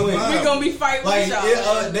 but we win. We're gonna be fighting like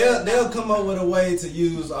with y'all. They'll come up with a way to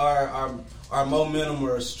use our momentum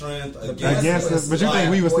or strength against us. But you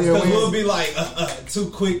think we would still win? We'll be like too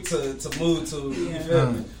quick to move to. You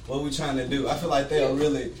feel me? What we trying to do? I feel like they'll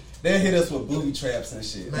hit us with booby traps and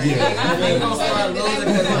shit. Man, they gonna start losing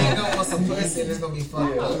because they ain't gonna want some pussy and it's gonna be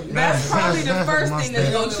fun. That's probably the first thing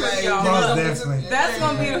that's gonna trip y'all up. Definitely. That's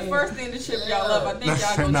gonna be the first thing to trip y'all up. I think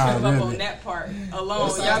y'all gonna trip up on that part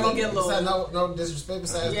alone. Y'all gonna get a little. No disrespect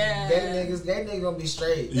besides gay niggas gonna be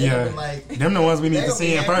straight. Yeah, like them the ones we need to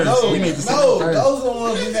see in first. We need to see them first. Those are the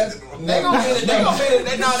ones we have. They gonna be.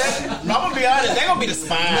 No, I'm gonna be honest. They gonna be the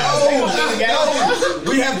spies. No,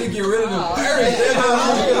 we have to get rid of them first.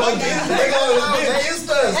 They is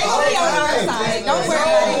us. They gonna be on our side. Don't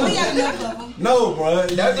worry. We got enough of them. No, bro. No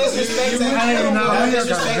disrespect to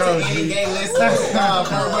any gay listeners.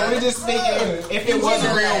 But we just speaking if it was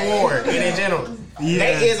a real war in general.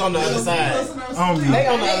 They is on the other side. They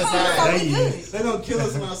on the other side. They gonna kill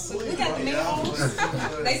us in our sleep. We got the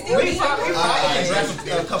niggas. They still we probably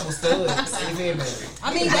a couple studs.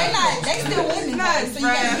 I mean, they still winning. So you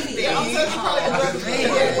gotta get it.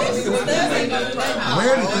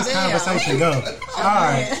 Where did this conversation go? All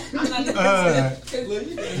right.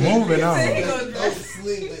 Moving on.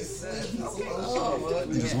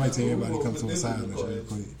 Just wait till everybody comes to a silence real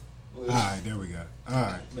quick. All right, there we go. All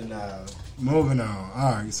right. Moving on.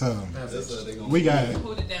 All right, so we got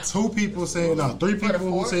 2 people saying, 3 people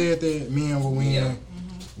who said that men will win.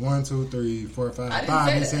 1, 2, 3, 4, 5.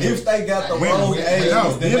 5 said if they got the wrong age,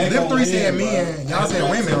 them 3 said men. Y'all said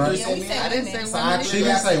women, right? I didn't say women. She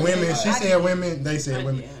didn't say women. She said women. They said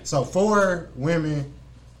women. So 4 women,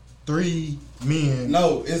 3 men.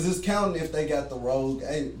 No, is this counting if they got the rogue?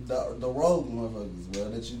 The rogue motherfuckers, well,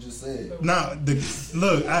 that you just said. No,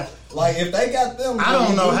 look, like if they got them, I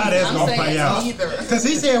don't know how that's gonna play out. Because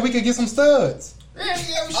he said we could get some studs.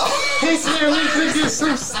 He said we could get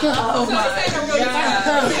some studs. Oh my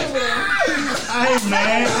god! Hey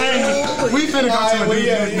man, we finna go to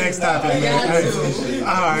the next topic, man. Hey, all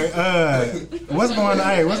right, what's going on?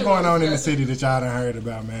 Hey, what's going on in the city that y'all done heard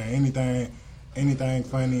about, man? Anything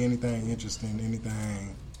funny? Anything interesting?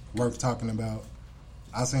 Anything worth talking about?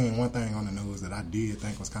 I seen one thing on the news that I did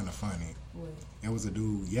think was kind of funny. What? It was a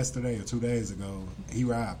dude yesterday or 2 days ago. He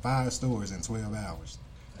robbed 5 stores in 12 hours.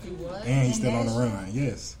 What? And he's still on the run.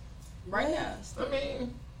 Yes. Right now. I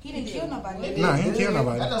mean, he didn't kill nobody. No, he didn't kill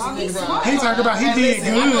nobody. I know some He's niggas smart. He talked about he did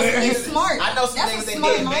good. He's smart. I know some That's niggas a that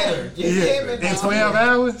smart did mind. better. Yeah, in 12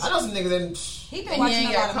 hours. I know some niggas that. He been And watching he a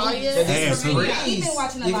ain't lot got of caught movies. yet? He been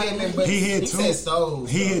watching a lot of movies. He hit two.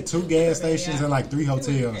 He hit 2 gas stations and like 3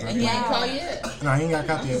 hotels. And he ain't caught yet. No, he ain't got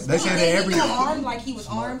caught yet. They said that every. He was armed, like he was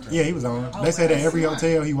armed. Yeah, he was armed. They said that every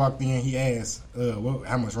hotel he walked in, he asked,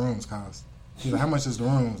 how much rooms cost. He's like, how much is the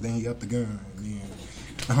rooms? Then he upped the gun. And then,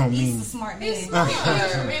 I don't mean. He's a smart man.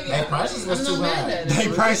 Their prices was too high.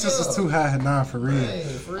 Their prices was too high. Nah, for real. Hey,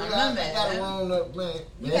 for real, I got a room up, man.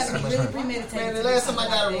 You gotta be really premeditated. Man, the last time I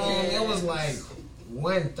got a room, it was like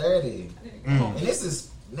 130, and this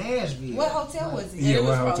is Nashville. What hotel was it? Yeah,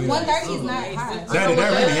 what hotel? 130 is not high. That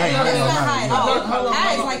really ain't high. That's not High. high.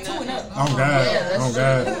 High is like 2 and up. Oh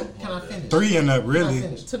God, Can I finish? 3 and up,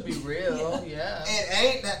 really. To be real, yeah. It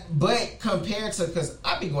ain't that, but compared to, because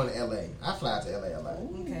I be going to LA. I fly out to LA a lot.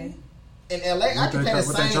 Okay. In LA, I can pay the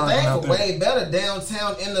same thing for way better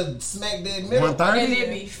downtown in the smack dead middle. 130? And it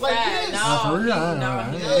be fat. Oh, for real?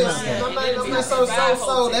 Yes, I'm not so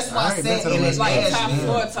that's why I said in like top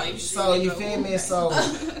floor Nashville. type shit. So you feel me? So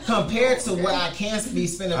compared to what I can be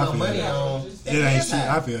spending my money on, It ain't shit.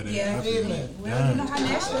 I feel that. Yeah. I feel that. Well, you know how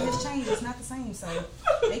Nashville has changed. It's not the same, so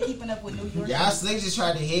they keeping up with New York. y'all slick just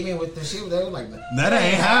tried to hit me with the shit. They were like, That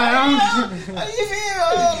ain't high. how you feel?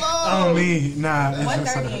 I don't mean, nah.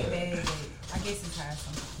 130 ain't bad, but I guess it's high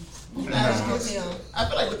sometimes. I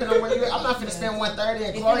feel like depending on where you at, I'm not finna spend 130 in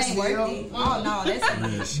If it ain't Clarksville. worth it. Oh no,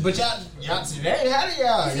 that's But y'all today, how do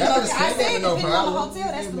y'all finna I spend said that with no depending on the problem?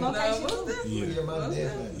 hotel, that's the location too.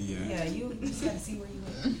 Yeah. Yeah, you just gotta see where you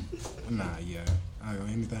at. Nah, yeah.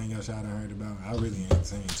 Anything else y'all done heard about? I really ain't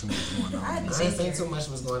seen too much going on. I ain't seen too much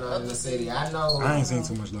what's going on in the city. I know. I ain't seen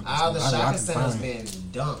too much local all the stuff. I shopping can centers find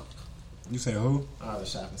been dumped. You say who? All the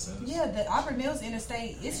shopping centers. Yeah, the Opera Mills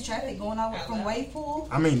Interstate, it's traffic going on from Waypool.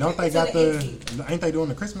 I mean, don't they to got exit. ain't they doing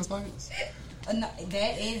the Christmas lights? No, that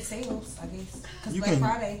and sales, I guess. Because You Black can-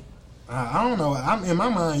 Friday. I don't know. I'm in my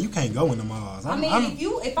mind. You can't go in the malls. I mean,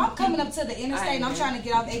 if I'm coming up to the interstate and I'm trying to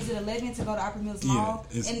get off exit 11 to go to Opera Mills Mall,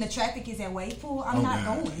 and the traffic is at Waypool, I'm not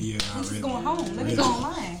going. Yeah, I'm just really. going home. Let me go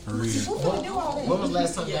online. For real. Who finna do all that? When was the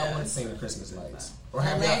last time y'all went to see the Christmas lights? Or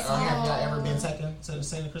have y'all ever been taken to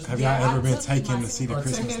see the Christmas lights? Have y'all ever been taken to see the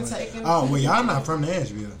Christmas lights? Oh, well, y'all not from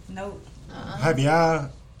Nashville. Nope. Have y'all?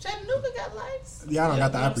 Chattanooga got lights. Y'all don't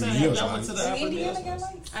got the Opry Mills Y'all went to lights. the Opry Indiana Mills. got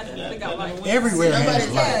lights? I definitely got lights. Everywhere has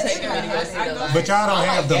Nobody's lights. take them anywhere to see the lights. But y'all don't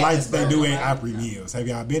have the lights they do at Opry Mills. Have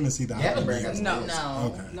y'all been to see the Opry Mills? No.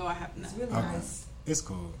 Okay. No, I have not. It's really Okay. nice. It's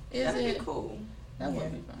cool. That'd be cool. That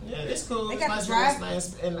would be fun. Yeah, it's cool. They It's got nice the to drive-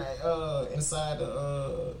 nice inside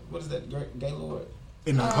the what is that? Gaylord.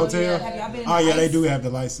 In the Oh, hotel? yeah. Have y'all been in Oh, the yeah, they ice? do have the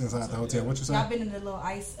lights inside the hotel. What you say? Y'all been in the little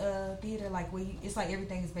ice theater, like where it's like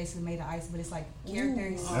everything is basically made of ice, but it's like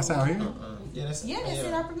characters. That's out here? Yeah, that's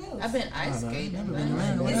in Opera Mills. I've been ice skating.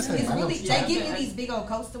 It's really, they give you these big old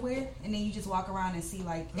coats to wear, and then you just walk around and see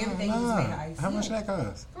like everything is made of ice. How much that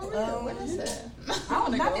cost? What is that? I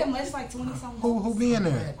don't, not that much, like 20 something. Who be in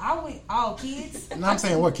there? I went all kids. No, I'm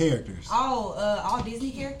saying what characters? All Disney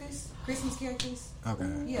characters, Christmas characters. Okay.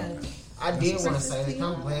 Yeah. I did want to say that.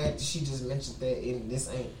 I'm glad she just mentioned that. And this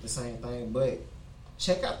ain't the same thing, but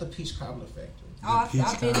check out the Peach Cobbler Factory. Oh,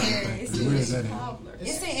 I've been there. It's Where is that at?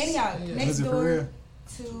 It's in Antioch, next Is it for door real?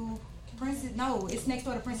 to Princess. No, it's next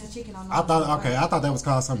door to Princess Chicken on. I thought that was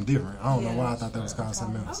called something different. I don't know why I thought that was called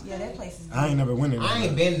something else. Yeah, that place is. I ain't never went in there. I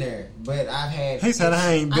ain't been there, but I've had. He said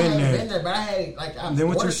I ain't been there. been there, but I had like. I Then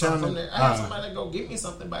what you ordered something shouting- from there. I had somebody to go get me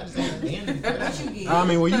something, but I just ain't been there. I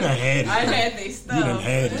mean, well, you done had it. I had these stuff. You done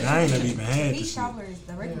had it. I ain't never even had Peach this shit. cobbler is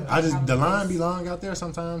the regular. I just peach the cobbler line is- be long out there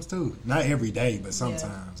sometimes too. Not every day, but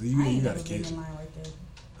sometimes. I You ain't gotta never been catch in it. line right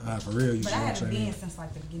there. For real, you But should I haven't check been it. since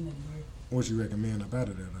like the beginning of the year. What you recommend up out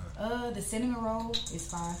of there? The cinnamon roll is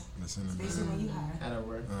fine. The cinnamon Especially when you high. Out of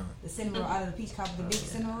work. The cinnamon roll out of the peach cobbler, the big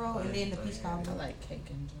cinnamon roll, and then the peach cobbler. I like cake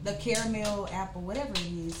and The caramel apple, whatever it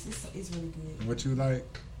is, it's really good. What you like?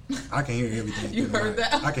 I can hear everything. You through the heard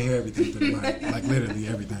mic. that? I can hear everything through the mic. Like literally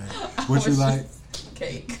everything. What you like?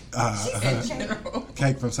 Cake. Uh,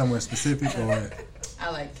 cake from somewhere specific or? I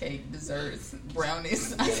like cake, desserts,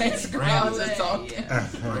 brownies. I can't brownies and talk.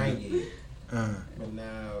 Brownie. But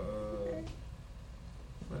now,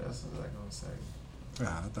 what else was I gonna say?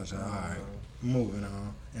 I thought y'all alright. Moving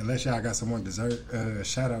on. Unless y'all got some more dessert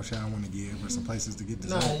shout outs y'all want to give or some places to get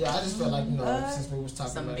dessert. Nah, yeah, I just felt like, since we was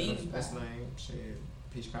talking some about bean Christmas name, shit.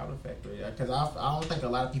 Peach Cobbler Factory. Because I don't think a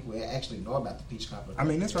lot of people actually know about the Peach Cobbler Factory. I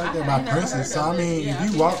mean, it's right there by Princess. So I mean,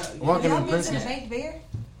 if you walking in Princess, the Baked Bear.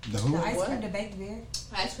 The who? The ice cream, the Baked Bear.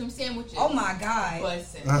 Ice cream sandwiches. Oh my god!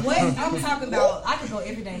 Bussin'. What I'm talking about? I could go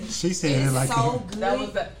every day. She said it's it like so that. good. That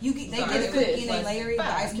was the, they get a cookie and they layer it, the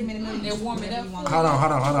ice cream in the middle. They warm it up. Hold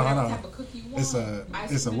on.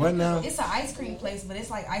 It's a what now? It's an ice cream place, but it's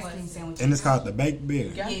like ice cream sandwiches. And it's called the Baked Bear.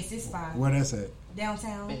 Yes, it's fine. Where that's at?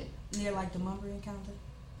 Downtown, near like the Mumbering counter.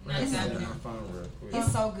 It's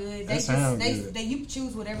It's so good. They good. You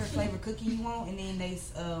choose whatever flavor cookie you want, and then they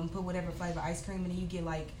put whatever flavor ice cream, and then you get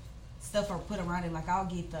like stuff or put around it. Like I'll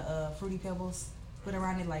get the Fruity Pebbles put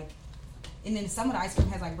around it, like, and then some of the ice cream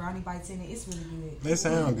has like brownie bites in it. It's really good. They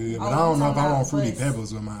sound good, but I don't know if I want Fruity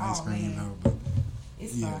Pebbles with my ice cream though. But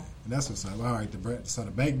it's yeah, fine. That's what's up. All right, so the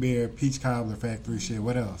Baked Bear, Peach Cobbler Factory, shit.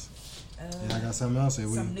 What else? I got something else here.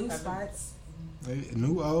 Some new spots.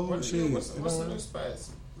 New old shit. What's the new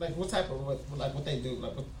spots? Like what type of what they do?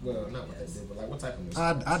 Like not what they do, but like what type of new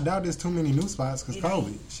spots? I doubt there's too many new spots because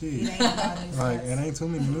COVID. Shit, it ain't too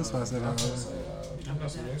many new spots that I know. I know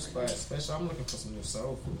some new spots. Especially, I'm looking for some new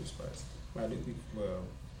soul food spots. But I do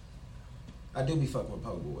be fucking with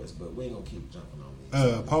po' boys, but we ain't gonna keep jumping on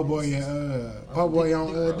me. Po' boy, po' boy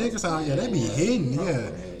on Dickerson, yeah, they be hitting, yeah.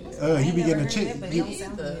 You be getting a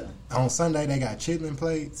chitlin. On Sunday they got chitlin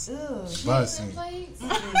plates, bussin'.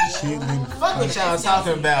 Chitlin. Fuck what y'all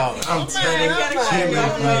talking about. I'm telling you, chitlin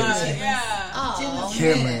plates.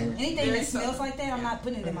 Killing. Anything that smells like that, I'm not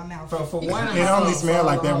putting it in my mouth. For one, it only smell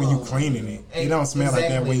like that when you cleaning it. It don't smell like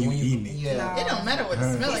that when you eating it. Yeah. It don't matter what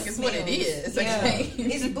it smells like. It's what it is. Okay.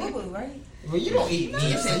 It's boo boo, right? Well, you don't eat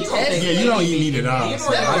meat. You don't eat meat at all.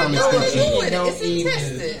 So I don't expect you.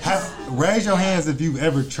 It's Raise your hands if you've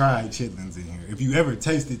ever tried chitlins in here. If you ever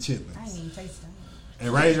tasted chitlins. I ain't even tasted them. And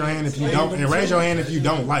raise your hand if you don't. And raise your hand if you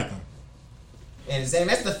don't like them. And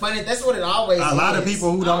that's the funny. That's what it always is. A lot of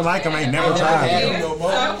people who don't like them ain't never tried them.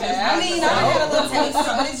 I mean, I had a little taste,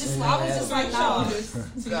 but it's just I was just like,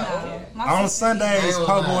 no. On Sundays,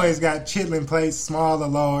 po' boys got chitlin plates, small or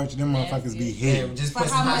large. Them motherfuckers be hitting. Just put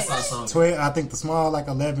some hot sauce on it. 12. I think the small like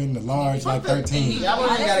 11, the large like 13. Y'all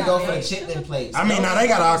only gotta go for the chitlin plates. I mean, now they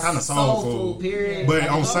got all kind of soul food, period. but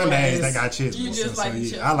on Sundays they got chitlins. You just like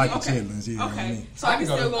so, I like the chitlins. Yeah, okay. So I can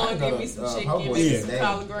still go and give me some chicken, maybe some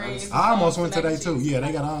collard greens. I almost went today too. Yeah,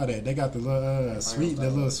 they got all that. They got the little sweet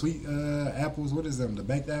apples. What is them? The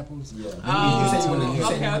baked apples. Yeah.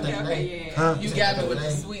 Okay. Huh? You got me with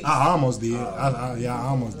the sweet. I almost did. I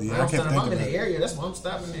almost did. I kept thinking. I'm in the about area. That's why I'm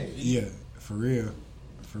stopping at. Yeah, for real.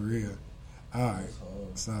 All right.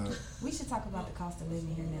 So we should talk about the cost of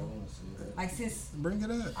living here now. Like since bring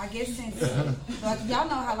it up. I guess since like y'all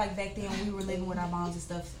know how like back then when we were living with our moms and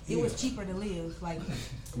stuff, it was cheaper to live. Like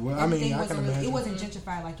well, I mean, I can imagine. It wasn't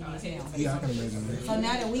gentrified like it is now. Yeah, I can imagine that. So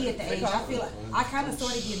now that we at the age, I feel like I kind of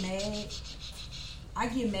sort of get mad. I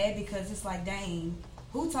get mad because it's like, dang,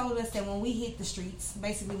 who told us that when we hit the streets,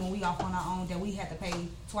 basically when we off on our own, that we had to pay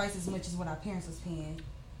twice as much as what our parents was paying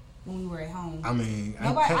when we were at home? I mean,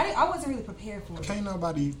 I wasn't really prepared for it. Can't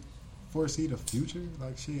nobody foresee the future?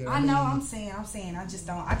 Like shit. I know. I'm saying. I just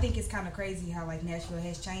don't. I think it's kind of crazy how like Nashville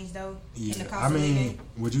has changed though. Yeah. In the cost of living.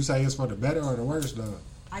 Would you say it's for the better or the worse though?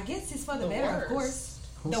 I guess it's for the better, worst. of course.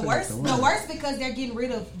 Who The said worst because they're getting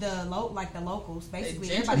rid of the locals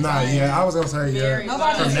basically. I was gonna say yeah.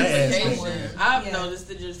 Nobody's I've noticed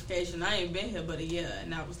the gentrification. I ain't been here but a year,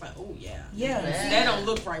 and I was like, oh yeah, that don't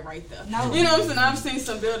look right there. No. You know what I'm saying? I've seen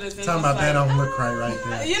some buildings. And talking about that don't look right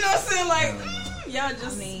there. You know what I'm saying? Like y'all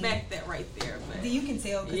just smacked that right there. But you can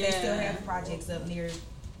tell because they still have projects up near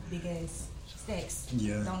big ass stacks.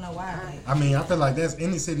 Yeah, don't know why. I mean, I feel like that's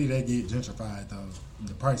any city that get gentrified though.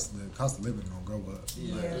 The cost of living gonna go up.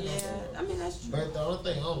 Yeah. I mean that's true. But the only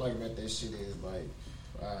thing I don't like about that shit is like,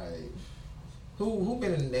 who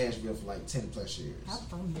been in Nashville for like 10 plus years? I'm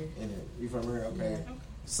from here. You from here? Okay. Yeah.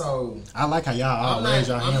 So I like how y'all all raise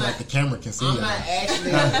your hand like the camera can see y'all.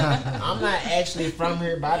 I'm not actually from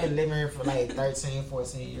here, but I've been living here for like 13,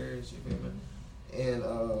 14 years. You feel me? And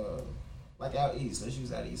like out east, let's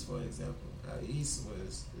use out east for example. Out east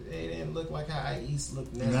it didn't look like how out east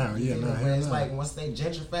look now. It's like once they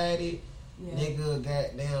gentrified it, nigga,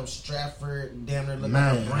 goddamn Stratford, damn near looking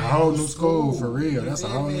like a whole new school for real. That's a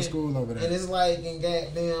whole new school over there. And it's like in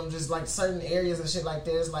goddamn just like certain areas and shit like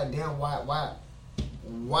that. It's like damn why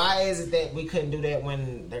why is it that we couldn't do that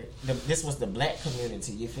when this was the black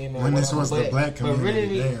community? You feel me? When this was the black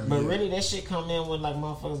community, really, that shit come in when like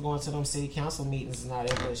motherfuckers going to them city council meetings and all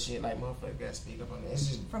that other shit. Like motherfuckers got to speak up on that. It's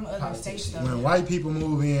just from other states. When white people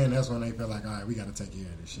move in, that's when they feel like, all right, we got to take care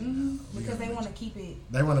of this shit. Because they want to keep it.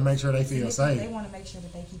 They want to make sure they feel safe. They want to make sure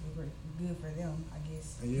that they keep it good for them. I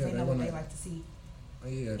guess. Yeah, they know what they like to see.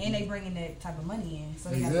 Yeah, and they bringing that type of money in, so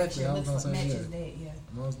they exactly. got to make sure it looks like matches that. Yeah,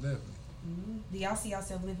 most definitely. Do y'all see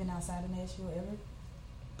yourself living outside of Nashville ever?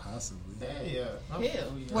 Possibly. Yeah. Hell yeah.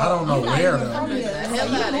 I don't know where though.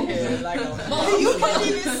 Hell out of here. You can't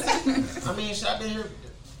even. I mean, shit, I've been here.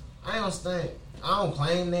 I don't think. I don't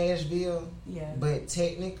claim Nashville. Yeah. But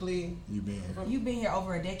technically, you've been here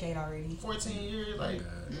over a decade already. 14 years, like.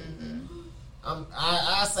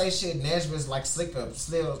 I say shit. Nashville's like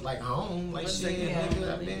still like home. Like shit. Yeah.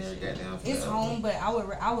 Nigga, I've been here goddamn. It's home, but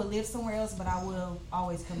I would live somewhere else. But I will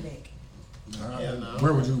always come back.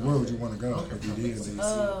 Where would you want to go if you did?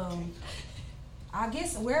 I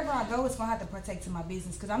guess wherever I go, it's gonna have to partake to my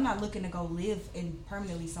business because I'm not looking to go live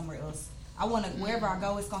permanently somewhere else. I want to wherever I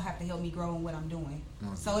go, it's gonna have to help me grow in what I'm doing.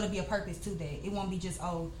 So it'll be a purpose to that. It won't be just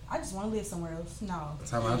I just want to live somewhere else. No.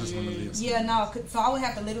 That's how I just want to live. Yeah, no. So I would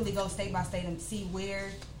have to literally go state by state and see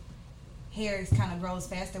where hair kind of grows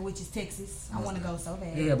faster, which is Texas. I want to go so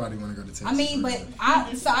bad. Everybody want to go to Texas. I mean, but I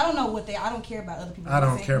don't know I don't care about other people. I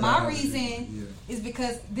don't care about my reason is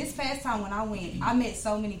because this past time when I went, I met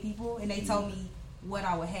so many people and they told me what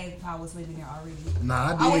I would have if I was living there already.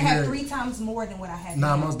 Nah, I would have 3 times more than what I had.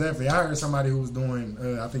 Nah, most definitely. I heard somebody who was doing,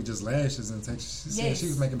 I think just lashes in Texas. She said she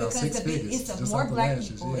was making about 6 figures. It's more black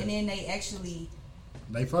people, and then they actually.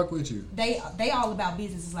 They fuck with you. They all about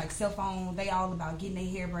businesses like cell phone. They all about getting their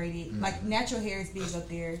hair braided. Like natural hair is big up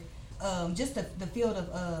there. Just the field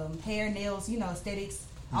of hair, nails, aesthetics.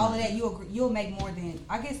 All of that you'll make more than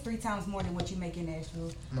 3 times more than what you make in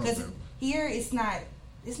Nashville. Because here it's not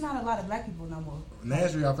a lot of black people no more.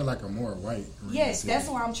 Nashville, I feel like a more white. Yes, that's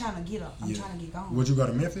where I'm trying to get up. I'm trying to get going. Would you go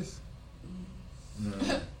to Memphis?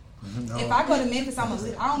 No. If I go to Memphis, I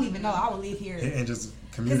don't even know. I would live here and just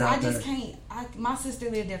commute out there. Because I just can't. My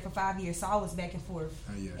sister lived there for 5 years, so I was back and forth.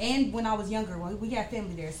 And when I was younger, we got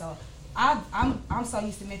family there, so I'm so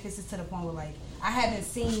used to Memphis to the point where like I haven't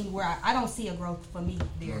seen where I don't see a growth for me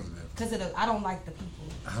there because I don't like the people.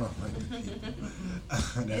 I don't like the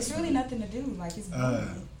people. It's really nothing to do. Like it's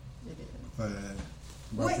boring. But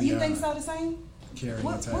what you think so the same?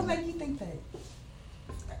 What make you think that?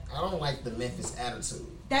 I don't like the Memphis attitude.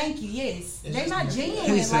 Thank you. Yes, they're not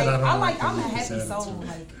genuine. Like I'm a happy soul.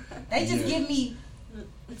 Like they just give me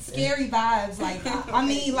scary vibes. Like I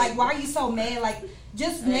mean, like why are you so mad? Like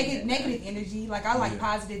just negative energy. Like I like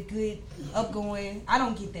positive, good, upgoing. I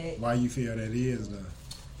don't get that. Why you feel that is though?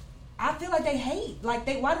 I feel like they hate. Like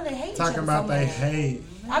why do they hate each other? Talking about they hate.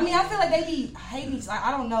 I mean, I feel like they be hating each. Like,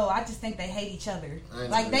 I don't know. I just think they hate each other.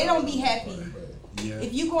 Like they don't be happy. Yeah.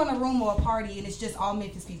 If you go in a room or a party and it's just all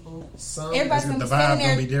Memphis people, everybody's gonna be standing there. The vibe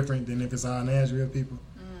gonna be different than if it's all Nashville people.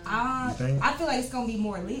 I feel like it's gonna be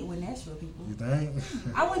more lit with Nashville people. You think?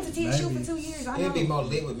 I went to TSU for 2 years. I know. It'd be more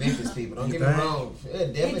lit with Memphis people. Don't get me wrong.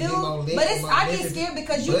 It'd definitely be more lit. But I get scared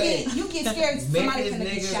because you get scared. Somebody gonna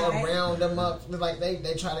get shot at. Around them up, like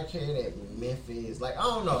they try to carry that Memphis. Like I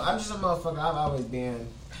don't know. I'm just a motherfucker. I've always been.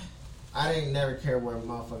 I didn't never care where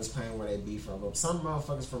motherfuckers claim where they be from. But some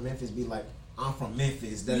motherfuckers from Memphis be like, I'm from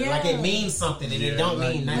Memphis. Like it means something and it don't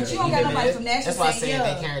mean nothing. But you don't got nobody from Nashville. That's why I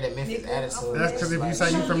said they carry that Memphis attitude. That's because if you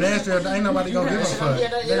say you from Nashville, ain't nobody gonna give a fuck. They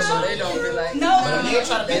don't be like no. But a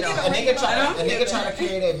nigga try to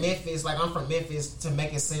carry that Memphis like I'm from Memphis to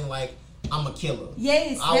make it seem like I'm a killer.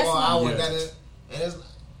 Yes, and it's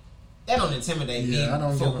that don't intimidate me.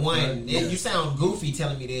 For one, you sound goofy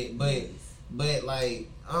telling me that, but like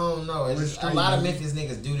I don't know. It's a lot of Memphis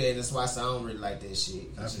niggas do that, and that's why I say I don't really like that shit.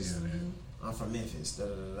 I feel that. I'm from Memphis.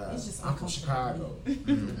 I'm from Chicago.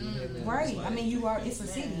 Right. I mean, you are. It's a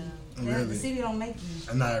city. Really? The city don't make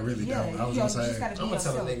you. No, it really don't. I was gonna say. I'm gonna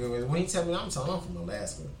tell a nigga when he tell me I'm from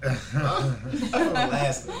Alaska. I'm from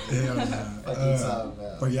Alaska. Hell nah. What you talking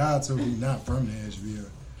about? For y'all two who not from Nashville,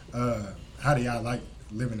 how do y'all like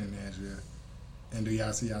living in Nashville? And do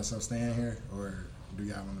y'all see yourself staying here, or do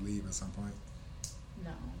y'all want to leave at some point?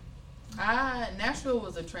 No. Nashville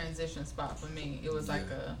was a transition spot for me. It was like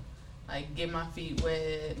get my feet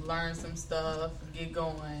wet, learn some stuff, get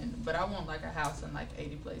going. But I want like a house in like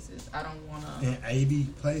 80 places. I don't want to. In 80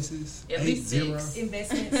 places? At least 6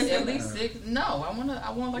 investments. At least 6. No, I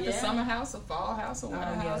want like a summer house, a fall house, a winter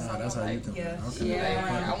house. That's how you come.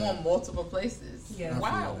 I want multiple places. Yeah.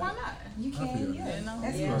 Why not? You can.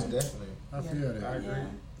 Most definitely. I feel that. I agree.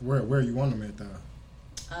 Where you want them at though?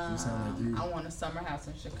 You sound like you. I want a summer house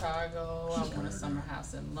in Chicago. I want a summer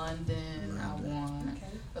house in London. I want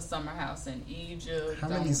a summer house in Egypt. How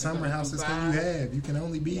many summer houses can you have? You can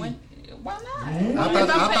only be. Why not? I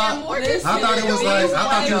thought it was like I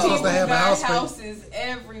thought you were supposed to have a house for houses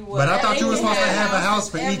everywhere. But I thought you were supposed to have a house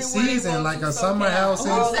for each season, like a summer house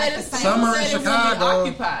in summer in Chicago.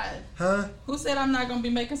 Occupied. Huh? Who said I'm not gonna be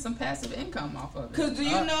making some passive income off of it? Cause do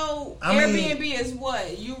you know Airbnb is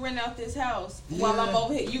what? You rent out this house while I'm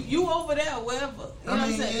over here. You over there, wherever. You know what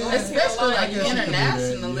I'm saying? Especially like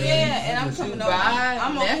internationally. Yeah, and I'm coming over.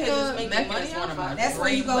 I'm over here just making Mecca money is one of my That's where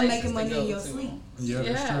you go making money in your sleep. Yeah,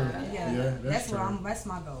 that's true. Yeah, that's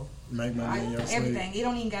my goal. Make money in your sleep. Everything. It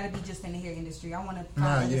don't even gotta be just in the hair industry. I want to.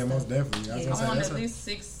 Most definitely. I want at least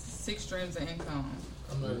six streams of income.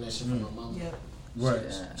 I'm learning that shit from my mom. Yep. What?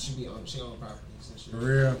 She own properties and shit. For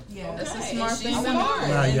real? Yeah. That's a smart thing.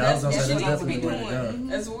 I was gonna say that's definitely the way to go.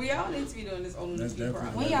 That's what we all need to be doing. This owning these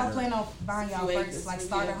properties. When y'all plan on buying y'all first, like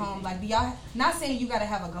starter home, like do y'all? Not saying you gotta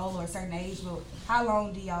have a goal or a certain age, but how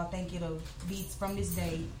long do y'all think it'll be from this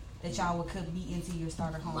day that y'all could be into your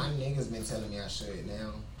starter home? My niggas been telling me I should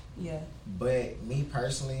now. Yeah. But me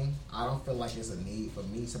personally, I don't feel like it's a need for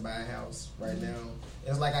me to buy a house right now.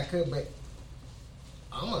 It's like I could, but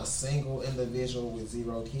I'm a single individual with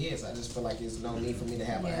 0 kids. I just feel like there's no need for me to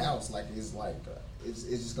have a house. Like it's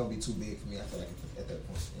just gonna be too big for me. I feel like at that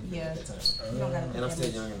point. Yeah. At that time. And I'm still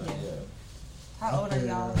young enough. Yeah. How old are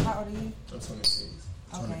y'all? How old are you? I'm 26.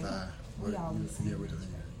 25. We all the same. Yeah, we just.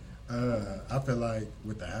 I feel like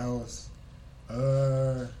with the house,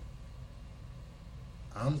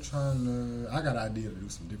 I'm trying to. I got an idea to do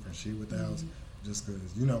some different shit with the house, just because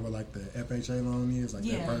you know what like the FHA loan is, like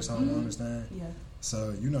that first home owner's. Yeah.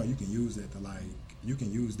 So you know you can use it to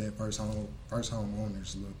that first home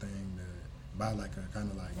owner's little thing to buy like a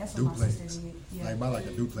kind of like duplex, like buy like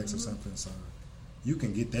a duplex or something. So you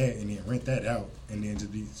can get that and then rent that out and then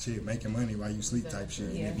just be making money while you sleep type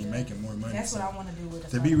shit and be making more money. That's what I want to do with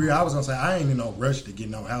it. To be real, I was gonna say I ain't in no rush to get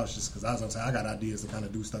no house just because I was gonna say I got ideas to kind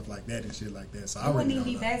of do stuff like that and shit like that. So I wouldn't even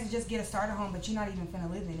be bad to just get a starter home, but you're not even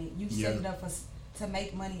finna live in it. You set it up to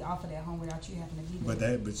make money off of that home without you having to be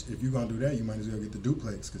there. But if you're gonna do that, you might as well get the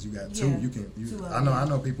duplex because you got two. I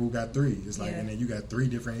know people who got 3. It's like and then you got 3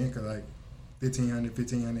 different income like.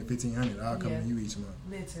 $1,500 all coming to you each month.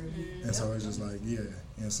 Literally. And so it's just like,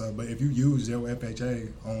 and so, but if you use your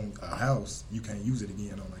FHA on a house, you can't use it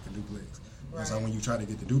again on like a duplex. Right. And so when you try to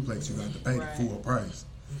get the duplex, you have to pay the full price.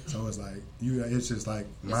 So it's like, it's just like,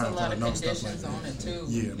 there's a lot of conditions on it too.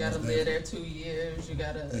 Yeah, you gotta live there 2 years, you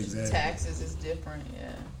gotta, taxes is different,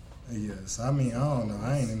 Yeah, so I mean, I don't know,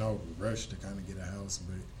 I ain't in no rush to kind of get a house,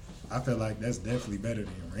 but I feel like that's definitely better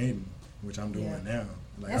than renting, which I'm doing now.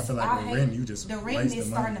 Like I feel like with rent, you just the rent is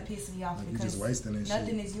starting to piss me off like because you just wasting that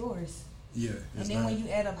nothing shit. Is yours. Yeah, and then when you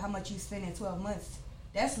add up how much you spend in 12 months,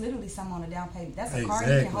 that's literally something on a down payment. That's a car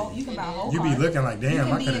you can hold. You can buy a whole car. You be looking like,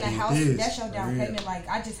 damn, I could have have did this. That's your down payment. Like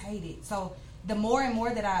I just hate it. So the more and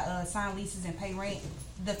more that I sign leases and pay rent,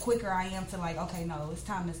 the quicker I am to like, okay, no, it's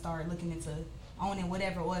time to start looking into owning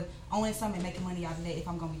whatever or owning something and making money out of that if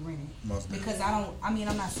I'm gonna be renting. Because I'm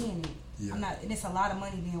not seeing it. Yeah. I'm not, and it's a lot of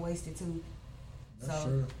money being wasted too. That's so,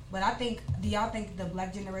 true. But do y'all think the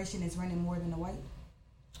black generation is renting more than the white?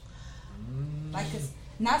 Like, cause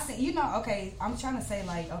not saying, okay, I'm trying to say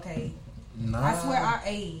like, okay, I swear our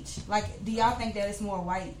age, like, do y'all think that it's more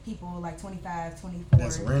white people like 25, 24?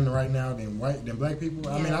 That's renting right now than black people?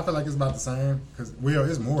 Yeah. I mean, I feel like it's about the same because,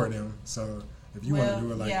 it's more of them. So if you want to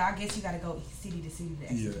do it like... I guess you got to go city to city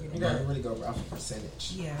to you got to really go off a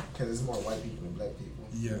percentage. Yeah. Because it's more white people than black people.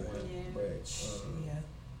 Yeah. But,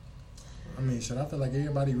 I mean, I feel like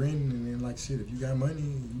everybody renting and then like shit. If you got money,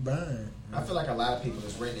 you buying. I feel like a lot of people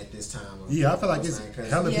is renting at this time. I feel like it's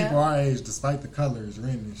hella people our age, despite the color, is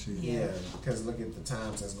renting and shit. Yeah, because look at the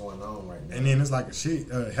times that's going on right now. And then it's like a shit.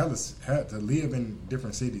 To live in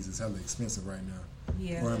different cities is hella expensive right now.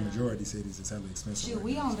 Yeah. Or in majority cities, it's hella expensive. Shit,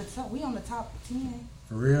 we on the top 10.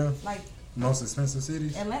 For real? Like most expensive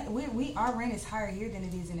cities. Atlanta, our rent is higher here than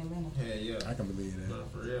it is in Atlanta. Yeah. I can believe that. No,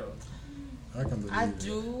 for real. I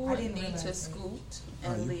need to scoot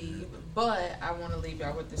and leave, but I want to leave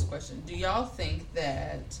y'all with this question. Do y'all think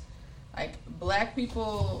that, like, black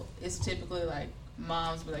people is typically like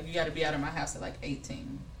moms be like, you got to be out of my house at like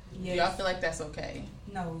 18? Yes. Do y'all feel like that's okay?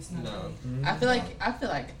 No, it's not. No. Okay. I feel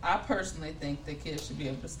like I personally think the kids should be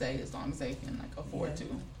able to stay as long as they can like afford to.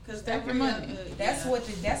 Because stack your money. That's what's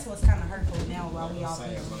kind of hurtful now while we all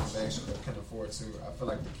say as long as they actually can afford to. I feel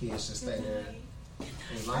like the kids should stay there.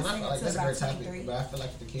 That's a great topic, but I feel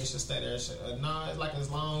like the kids should stay there. Like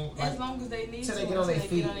as long as they need till they get on their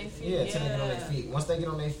feet. Yeah, till they get on their feet. Once they get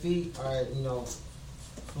on their feet, all right,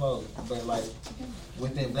 flow. But like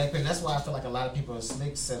within Black Panther, that's why I feel like a lot of people are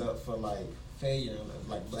slick set up for like failure,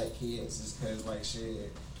 like black kids, is because like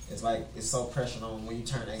shit, it's like it's so pressured on when you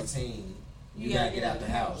turn 18. You gotta get out the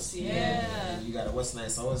house. Yeah. You gotta what's name?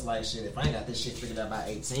 So it's like shit. If I ain't got this shit figured out by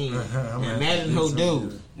 18, imagine who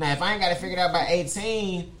do. Now if I ain't got it figured out by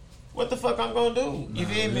 18, what the fuck I'm gonna do? You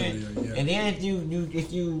feel me? Yeah. And then if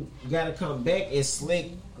you gotta come back, it's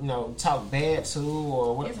slick. You know, talk bad too,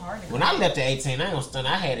 or what? It's hard to when I left at 18, I ain't gonna stun.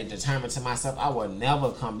 I had it determined to myself I would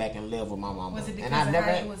never come back and live with my mama. Was it because and I of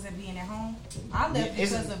never, how it was being at home? I left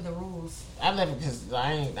because of the rules. I left because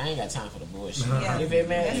I ain't got time for the bullshit. Yeah. You feel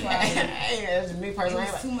me? That's why. That's me personally.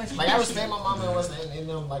 It was too much like I bullshit. respect my mama and what's and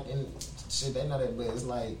them like and shit. They know that, but it's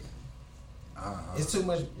like it's too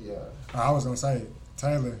much. Yeah. I was gonna say,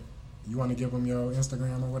 Taylor, you want to give them your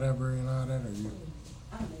Instagram or whatever and all that, or you?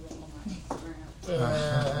 I don't even know my Instagram.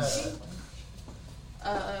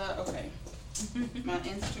 Okay. My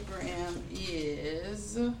Instagram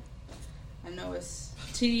is, I know it's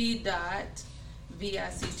t.victoria_.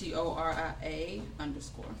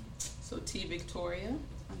 So T Victoria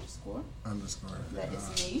 _. That is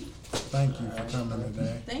me. Thank you for coming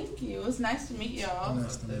today. Thank you. It's nice to meet y'all.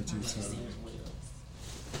 Nice to meet you too.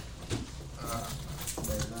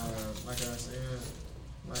 Like I said,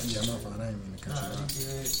 Yeah, my fault. I ain't mean to cut you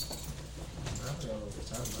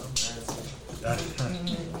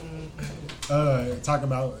off. Talk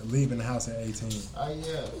about leaving the house at 18. Oh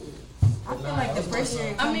yeah. I feel like the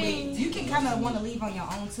pressure. I mean, you can kind of want to leave on your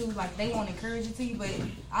own too. Like they won't encourage you to, but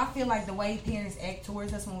I feel like the way parents act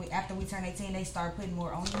towards us after we turn 18, they start putting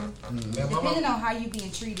more on you. Depending on how you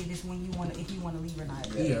being treated is when you want to, if you want to leave or not.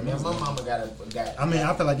 Yeah, man. My mama got. I mean,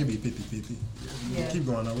 I feel like it'd be 50-50. Yeah. Keep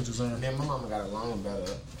going on. What you saying? Man, my mama got along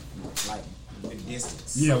better, like with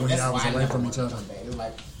distance. Yeah, so when that's y'all was why I away never from went each other. to come back. It's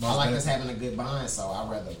like I like us having a good bond, so I'd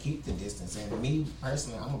rather keep the distance. And me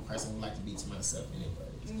personally, I'm a person who like to be to myself anyway.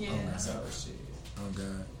 Yeah. So shit. Oh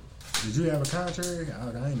God. Did you have a contrary? I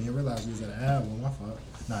didn't even realize you was at an album. My fault.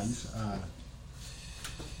 Nah, you.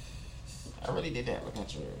 I really did have a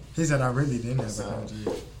contrary. He said I really didn't have So, a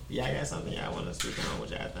contrary. Yeah, I got something y'all want to speak on, what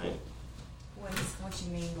y'all think? What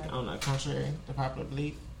you mean? Like, I don't know, contrary to popular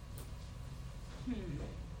belief.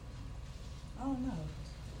 I don't know.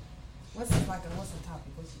 What's the topic?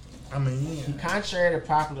 What you think? I mean, yeah. Contrary to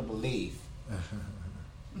popular belief,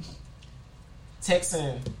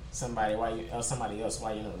 texting somebody or somebody else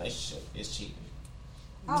while you're in a relationship is cheating.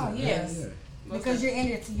 Oh yes, because you're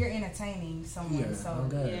entertaining someone. Yeah, So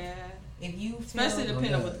okay. Yeah. if you feel, Especially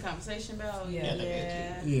depending on what the conversation about.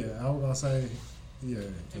 Yeah. Yeah, I was gonna say, yeah.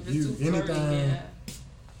 If If you it's too flirty,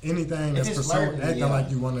 anything that's If it's pursuing, flirty, acting yeah. like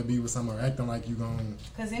you want to be with someone, acting like you gonna.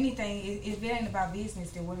 because anything, if it ain't about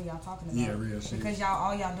business, then what are y'all talking about? Yeah, real shit. Because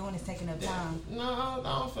all y'all doing is taking up time. No,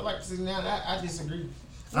 I don't feel like. See, now I disagree.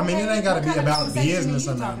 I mean, it ain't got to be about business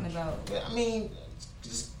or talking nothing. about? I mean,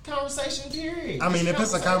 just conversation period. I mean, Just if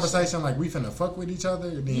it's a conversation like we finna fuck with each other,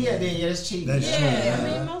 then yeah, that's cheating. That's Yeah, cheating.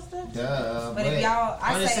 I mean, most of Duh. But if y'all,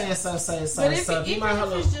 I I'm just say, saying, so But if, if you even my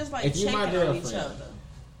if it's just like if you checking my on girlfriend, each other.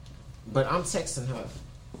 but I'm texting her.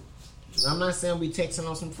 I'm not saying we texting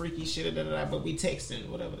on some freaky shit, but we texting,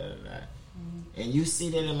 whatever, and you see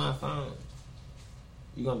that in my phone,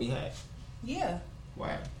 you gonna be hot. yeah.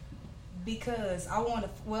 Why? Because I want to.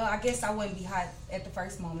 Well, I guess I wouldn't be hot at the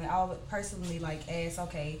first moment. I would personally like ask,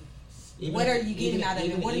 okay, what are you getting out of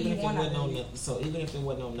it? What do you want out of it? So even if it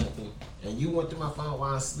wasn't on nothing, and you went through my phone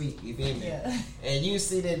while I'm asleep, you feel me? Yeah. And you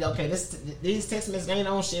see that these text messages ain't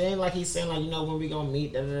on shit. Ain't like he's saying like when we gonna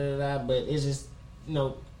meet, but it's just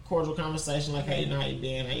cordial conversation like, hey, how you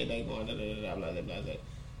been? How your day going? Blah blah blah blah.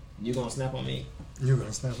 You gonna snap on me? You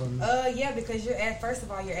gonna snap on me? Yeah, because first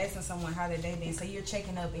of all, you're asking someone how their day been, so you're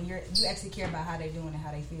checking up and you actually care about how they're doing and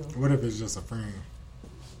how they feel. What if it's just a friend?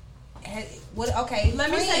 Okay,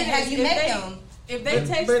 Let me say have this, you met them? If they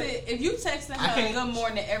texted, if you texting her good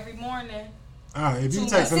morning every morning. If you Too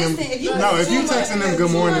texting them, consistent. If you if you too texting much, them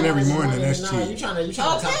good morning every morning, that's No, cheap. you trying to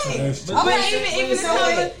talk to them. That's cheap. But Even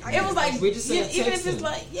it was like we just saying even if texting. it's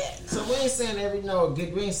like So we ain't saying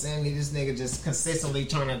we ain't saying that this nigga just consistently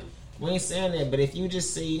trying to. We ain't saying that, but if you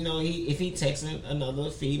just see, if he texting another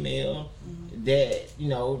female that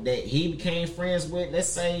that he became friends with, let's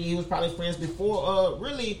say he was probably friends before,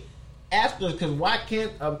 really after, because why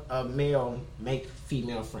can't a male make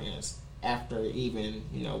female friends after even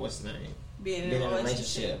what's the name being in a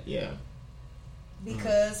relationship? Yeah,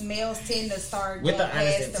 because males tend to start with going the past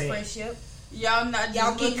honest the intent. friendship. Y'all not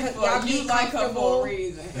Y'all just get looking for y'all you get like her comfortable for a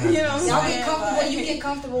reason. You know what I'm Y'all saying? get comfortable. Like- You get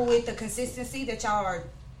comfortable with the consistency that y'all are,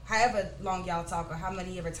 however long y'all talk or how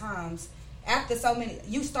many ever times, after so many,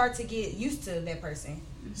 you start to get used to that person.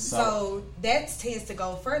 So that tends to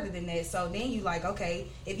go further than that. So then you like, okay,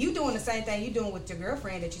 if you doing the same thing you doing with your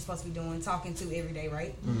girlfriend that you're supposed to be doing, talking to every day,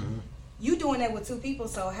 right? Mm-hmm. You doing that with two people.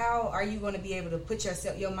 So how are you going to be able to put your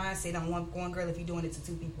mindset on one girl if you're doing it to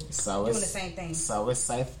two people? So doing the same thing. So it's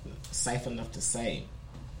safe enough to say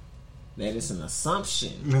that it's an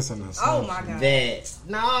assumption. It's an assumption. Oh my God. That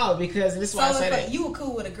no, because this is why I say that you were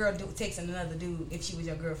cool with a girl texting another dude if she was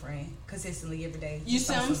your girlfriend consistently every day. You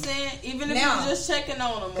see what I'm saying? Even if you're just checking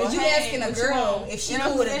on them. Because you asking a girl if she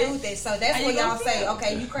cool with a dude that. So that's what y'all say.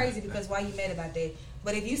 Okay, you crazy because why you mad about that?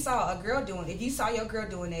 But if you saw your girl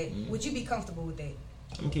doing that, would you be comfortable with that?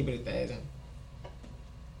 I'm keeping it 1,000.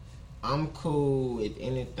 I'm cool with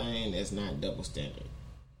anything that's not double standard.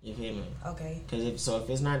 You feel me? Okay. Because if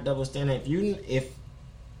it's not double standard, if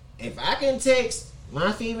I can text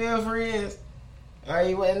my female friends, or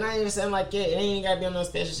you not even saying like it ain't gotta be on no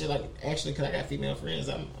special shit. Like actually, because I got female friends,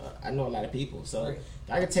 I know a lot of people, so if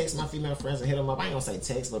I can text my female friends and hit them up. I ain't gonna say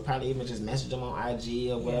text, but probably even just message them on IG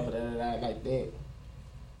or whatever, like that.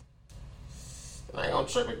 I ain't gonna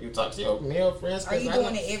trip if you talk to your male friends. Are you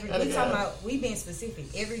doing it every day? We talking about we being specific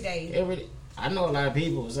every day. I know a lot of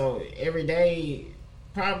people, so every day.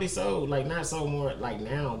 Probably so, like not so more like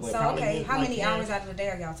now, but so probably okay. How many hours out of the day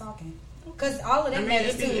are y'all talking? Because all of that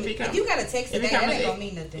matters too. If you got a text today, that ain't gonna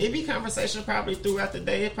mean nothing. It be conversation probably throughout the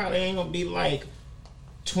day. It probably ain't gonna be like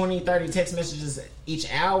 20, 30 text messages each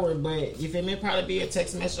hour, but you feel me? It probably be a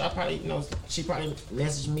text message. I probably, she probably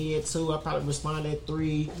messaged me at 2. I probably respond at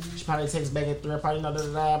 3. She probably text back at 3. I probably know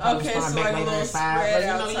that I probably respond back later at 5.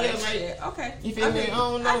 Okay. You feel me? I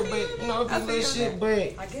don't know, but it's a little shit.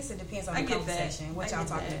 But I guess it depends on the conversation. What y'all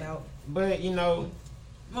talking about? But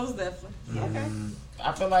most definitely. Okay.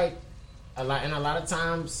 I feel like a lot of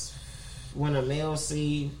times when a male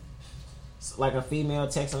see. Like a female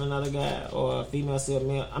texting another guy, or a female see a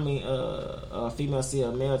male. A female see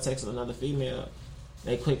a male texting another female.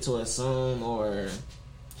 They quick to assume or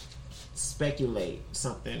speculate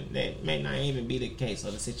something that may not even be the case or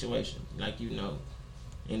the situation.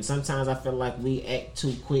 And sometimes I feel like we act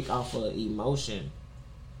too quick off of emotion,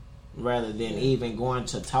 rather than even going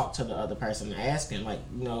to talk to the other person and asking,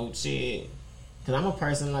 shit. Because I'm a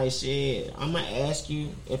person like shit. I'm gonna ask you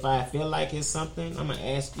if I feel like it's something. I'm gonna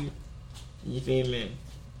ask you. You feel me?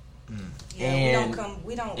 Yeah,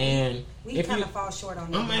 we kind of fall short on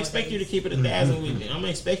that. I'm gonna expect you to keep it 1,000 with me. I'm gonna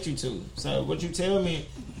expect you to. So what you tell me,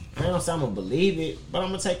 I ain't gonna say I'm gonna believe it, but I'm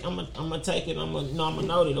gonna take it. I'm gonna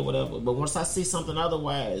note it or whatever. But once I see something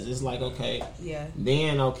otherwise, it's like okay. Yeah.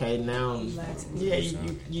 Then okay, now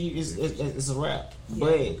it's a wrap. Yeah.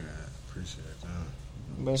 But appreciate that.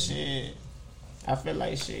 But shit, I feel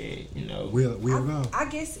like shit. We'll go. I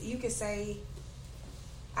guess you could say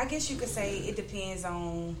it depends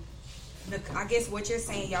on I guess what you're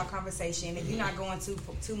saying, y'all conversation. If you're not going too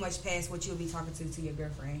much past what you'll be talking to your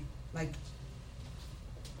girlfriend, like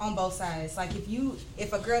on both sides. Like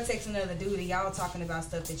if a girl texts another dude and y'all talking about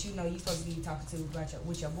stuff that you're supposed to be talking to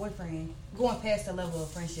with your boyfriend, going past the level of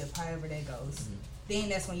friendship, however that goes, then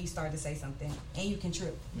that's when you start to say something and you can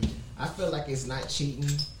trip. I feel like it's not cheating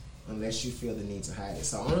unless you feel the need to hide it.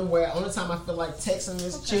 So only time I feel like texting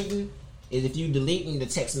is cheating is if you deleting the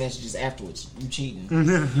text messages afterwards. You cheating.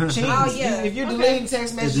 You cheating. Oh yeah. If you're deleting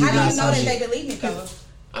text messages, how do you know that they deleting it though?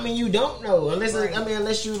 You don't know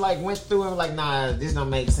unless you went through and nah, this don't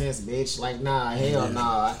make sense, bitch. Nah, hell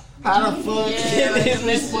nah. How the fuck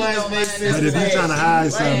this was make sense? But if you're trying to hide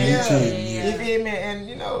something, you cheating. You feel me? And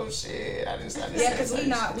shit. I didn't yeah, because we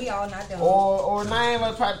all not done. Or not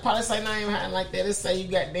even probably say not even hiding like that. Let's say you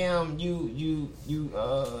goddamn you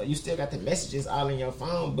still got the messages all in your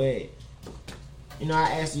phone, but.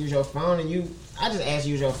 I asked you to use your phone, and I just asked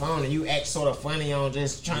you to use your phone, and you act sort of funny on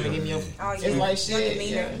just trying to give me your. Oh, it's like shit.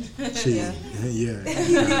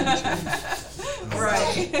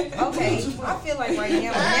 Right. Okay. I feel like right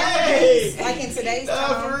now, like in today's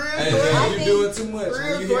time, you're doing too much.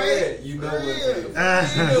 When you hear that, you know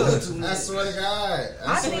what to do. I swear to God.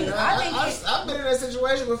 I've been in that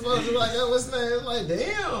situation before. It's like, what's that? It's like,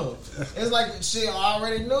 damn. It's like shit. I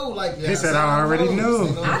already knew. He said, I already knew.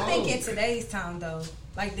 I think in today's time, though,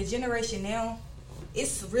 like the generation now,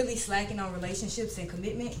 it's really slacking on relationships and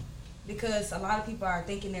commitment. Because a lot of people are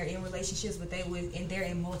thinking they're in relationships, but they're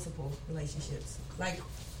in multiple relationships. Like,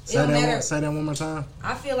 say that one more time.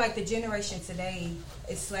 I feel like the generation today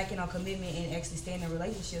is slacking on commitment and actually staying in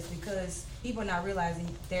relationships because people are not realizing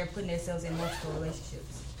they're putting themselves in multiple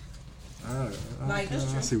relationships. I see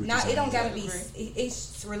what you're saying. It don't gotta be.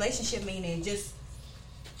 It's relationship meaning just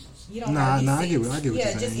You don't Nah, gotta be I get sex. what you're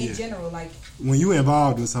saying. Just Yeah. in general, like when you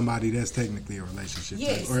involved with somebody, that's technically a relationship.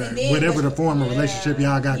 Yes, or and then whatever but- the form of relationship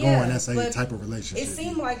y'all got Yeah, going, that's a but type of relationship. It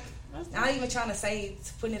seemed like I'm not even trying to say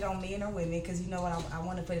putting it on men or women because you know what I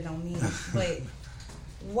want to put it on men, but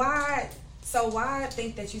why? So why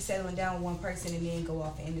think that you settling down with one person and then go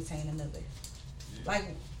off and entertain another? Like,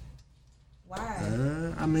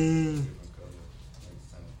 why? I mean,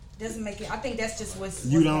 doesn't make it. I think that's just what's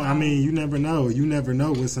you don't. going I on. mean, you never know. You never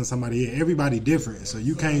know what's in somebody. Everybody different, so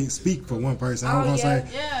you can't speak for one person. I'm gonna say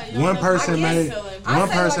one person may. One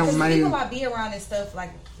person may. People I be around and stuff like.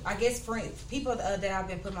 I guess friends, people that I've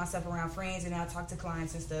been putting myself around, friends, and I talk to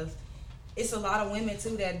clients and stuff. It's a lot of women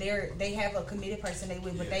too that they have a committed person they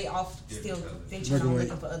with, but they off still venturing on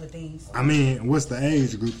looking for other things. I mean, what's the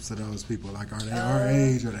age groups of those people? Like, are they our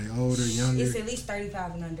age? Are they older, younger? It's at least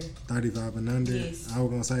 35 and under. 35 and under. Yes. I was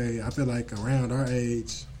gonna say, I feel like around our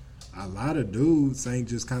age, a lot of dudes ain't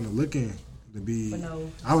just kind of looking to be.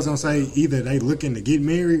 I was gonna say either they looking to get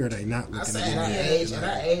married or they not looking to get married. At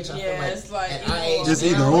our age, I feel like it's like at our age, just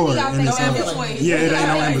either or. Yeah, it ain't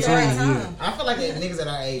no in between. Yeah. I feel like that niggas at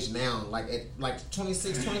our age now, like at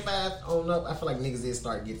 26, 25 on up, I feel like niggas did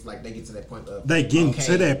start get they get to that point of They getting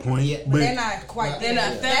to that point, but they're not quite there.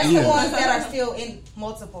 That's the ones that are still in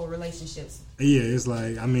multiple relationships. Yeah, it's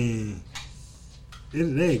like, I mean,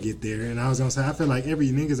 they get there, and I was gonna say, I feel like every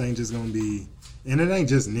niggas ain't just gonna be. And it ain't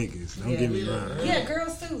just niggas. Don't get me wrong. Yeah,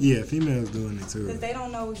 girls too. Yeah, females doing it too. Because they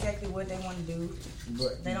don't know exactly what they want to do.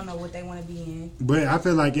 But they don't know what they want to be in. But I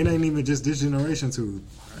feel like it ain't even just this generation too.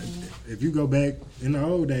 If you go back in the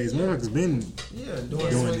old days, motherfuckers been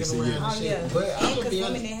doing this shit. Oh yeah, But I'm because be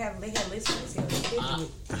women honest, they had listeners.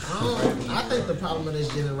 I think the problem with this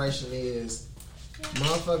generation is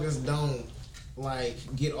motherfuckers don't like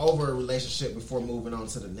get over a relationship before moving on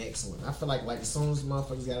to the next one. I feel like as soon as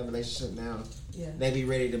motherfuckers got a relationship now, they be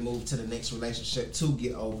ready to move to the next relationship to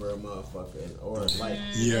get over a motherfucker or like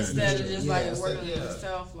instead of just like working on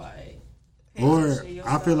yourself, like. Or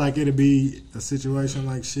I feel like it'll be a situation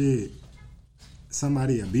like shit.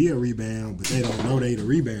 Somebody will be a rebound, but they don't know they the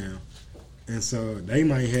rebound, and so they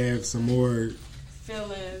might have some more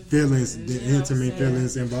feelings, intimate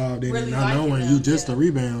feelings involved in it, not knowing you just a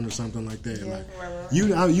rebound or something like that. Like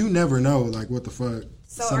you never know, like what the fuck.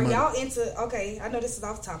 So are y'all into? Okay, I know this is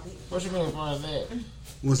off topic. What you mean as far as that?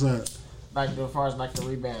 What's up? Like as far as like the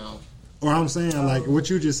rebound. Or I'm saying like what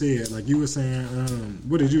you just said. Like you were saying,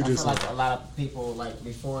 what did you just say? I feel like a lot of people like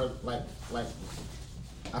before, like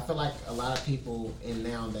I feel like a lot of people in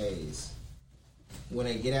nowadays when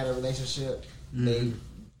they get out of a relationship, they.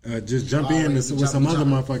 Just jump in with some other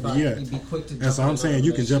motherfucker, yeah. And so I'm saying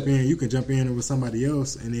you can jump in with somebody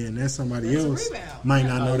else, and then that somebody else might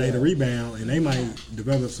not know they the rebound, and they might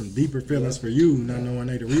develop some deeper feelings for you, not knowing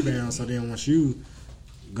they the rebound. So then once you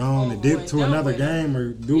go on and dip to another game or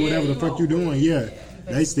do whatever the fuck you doing,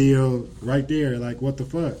 they still right there, like what the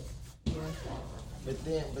fuck. But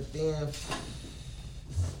then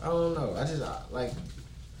I don't know. I just like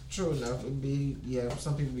true enough. It'd be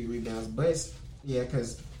some people be rebounds, but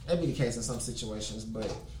because. That'd be the case in some situations,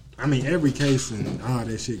 but I mean, every case and all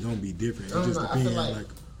that shit gonna be different. It just depends like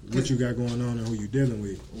what you got going on and who you dealing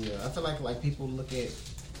with. Yeah, I feel like people look at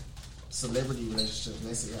celebrity relationships and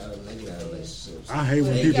they see how they get out of relationships. I hate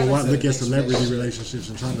when people look at celebrity relationships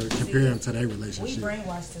and trying to compare them to their relationship. We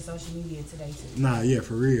brainwashed to social media today too. Nah, yeah,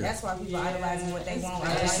 for real. That's why people idolizing what they want.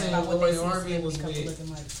 I was saying Lori Harvey was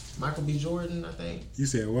with Michael B. Jordan, I think. You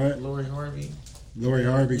said what? Lori Harvey. Lori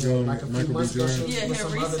Harvey going like Michael B. Jordan. Yeah, here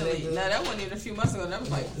recently. No, that wasn't even a few months ago. That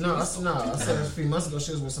was like I said a few months ago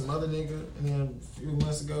she was with some other nigga, and then a few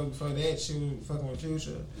months ago before that she was fucking with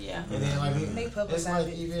Future. Yeah, and then like they publicize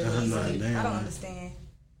it. I don't understand.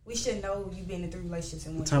 We should know you've been in 3 relationships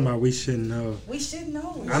in one. Talking about we shouldn't know. We should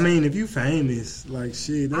know. I mean, if you famous, like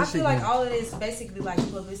shit, that I shit feel like all of this basically like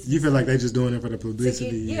publicity. You feel like they just doing it for the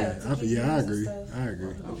publicity? I agree.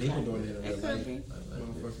 People doing it in real life.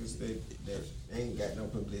 Motherfuckers that ain't got no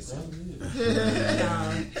publicity.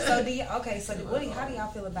 So how do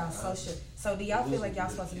y'all feel about social? So do y'all feel like y'all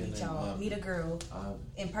supposed to meet a girl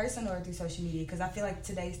in person or through social media? Because I feel like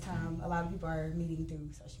today's time, a lot of people are meeting through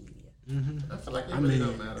social media. I feel like it really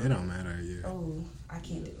don't matter. It don't matter, Oh, I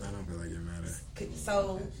can't do it. I don't feel like it matters.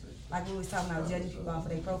 So, like we was talking about judging people off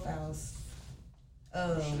of their profiles.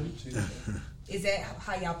 Is that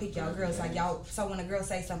how y'all pick y'all girls? Like y'all, so when a girl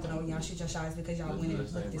say something, oh y'all shoot your shots because y'all went and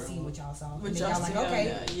looked to see what y'all saw. And then y'all like,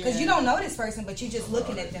 okay, because you don't know this person, but you just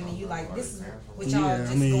looking at them and you like, this is what y'all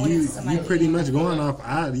just going into somebody. You pretty much going off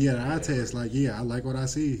eye test. Like, I like what I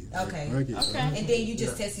see. Okay. And then you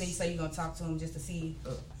just testing it, so you gonna talk to them just to see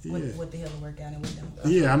what the hell will work out and what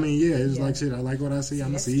don't. Yeah, I mean, it's like shit. I like what I see. I'm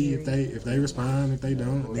gonna see if they respond. If they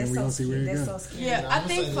don't, then we gonna see where it goes. So yeah, I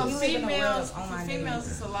think for females,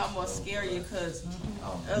 it's a lot more scary because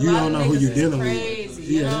you don't know who you're dealing with.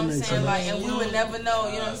 You know what I'm saying? Like, and we would never know.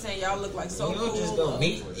 You know what I'm saying? Y'all look like so cool. You don't just go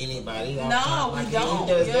meet anybody. No, we don't. You know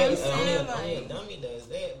what I'm saying? Like, dummy does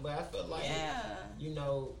that, but I feel like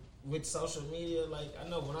with social media, like I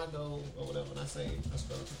know when I go or whatever, when I say I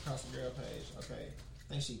scroll across the girl page, okay, I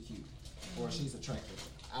think she cute or she's attractive.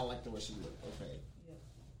 I like the way she look. Okay.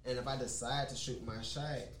 And if I decide to shoot my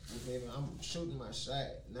shot, I'm shooting my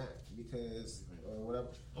shot not because or whatever.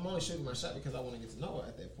 I'm only shooting my shot because I want to get to know her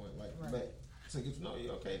at that point. Like, but to get to know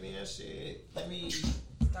you, okay, then shit. Let me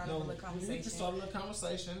start a little conversation. Start a little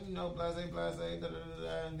conversation. Blase,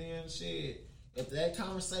 and then shit. If that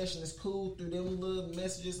conversation is cool through them little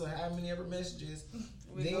messages or how many ever messages,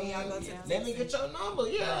 then let me get your number.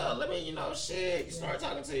 Yeah, let me, start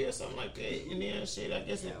talking to you or something like that. And then shit, I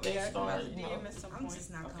guess if they start, and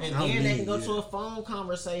then they can go to a phone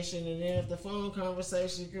conversation. And then if the phone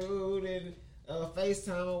conversation cool, then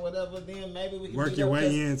FaceTime or whatever, then maybe we can work your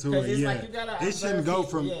way into it. Yeah, like it shouldn't go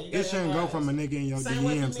from a nigga in your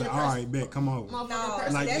DMs to all right, bet come over. No,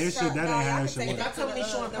 like this shit that ain't how it should work.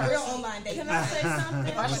 The real online dating. Can I say something?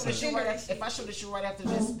 If I shoot the shoot right after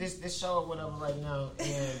this show or whatever right now,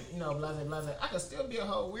 and blase, I could still be a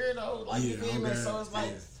whole weirdo. Like you feel me? So it's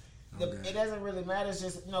like it doesn't really matter. It's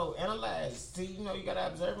just analyze. See, you gotta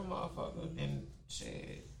observe a motherfucker and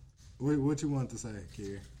shit. What you want to say,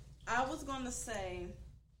 Kier? I was going to say,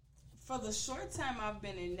 for the short time I've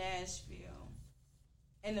been in Nashville,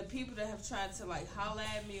 and the people that have tried to, like, holler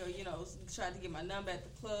at me or, tried to get my number at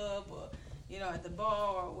the club or, at the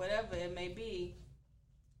bar or whatever it may be,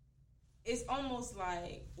 it's almost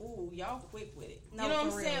like, ooh, y'all quick with it. No, you know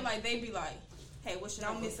what I'm saying? Like, they be like, hey, what's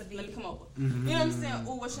your number? Let me come over. Mm-hmm. You know what I'm saying?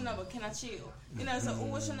 Ooh, what's your number? Can I chill? So, ooh,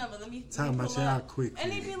 what's your number? Let me talking about y'all quick.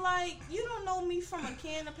 And they be like, you don't know me from a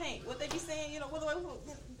can of paint. What they be saying, you don't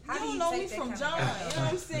know me from John. You know what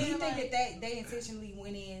I'm saying? Do you think that they intentionally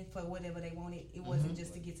went in for whatever they wanted? It wasn't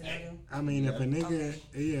just to get to know them? I mean, if a nigga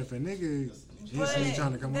instantly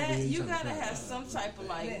trying to come over here, you gotta have some type of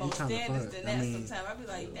more standards than that. Sometimes I be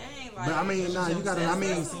like, dang, like. But I mean, you gotta. I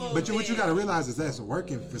mean, but what you gotta realize is that's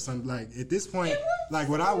working for some. Like at this point, like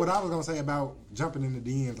what I was gonna say about jumping in the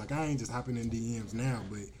DMs. Like I ain't just hopping in DMs now,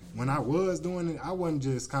 but when I was doing it, I wasn't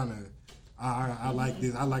just kind of. I like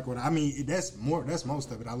this. I like what I mean. That's most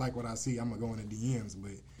of it. I like what I see. I'm gonna go in the DMs,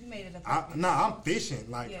 but you made it I'm fishing.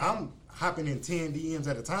 Like I'm hopping in 10 DMs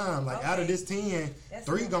at a time. Like out of this 10,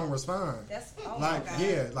 3 gonna respond. That's like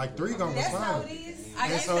like 3 gonna respond. That's how it is. I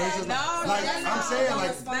guess I'm saying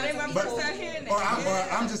like,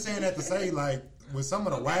 I'm just saying that to say like with some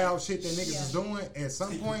of the wild shit that niggas is doing at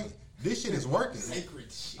some point. This shit is working.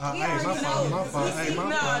 Sacred shit. My fault. Hey,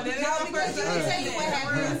 my fault. No, because let me tell you what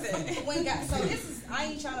happens when guys. So this is I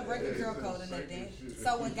ain't trying to break a girl code or nothing.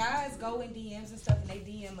 So when guys go in DMs and stuff and they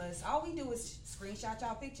DM us, all we do is screenshot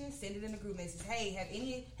y'all pictures, send it in the group message. Hey,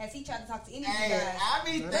 has he tried to talk to any of you guys? Let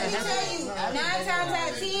me tell you, 9 times out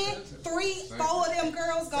of 10, 3, 4 of them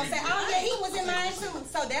girls gonna say, "Oh yeah, he was in mine too."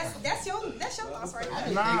 So that's your loss right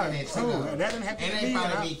there. Nah, that didn't happen to me.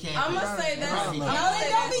 I'm gonna say that. No, they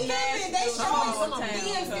don't be camping. They show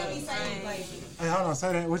DMs that be saying like. Hey, hold on,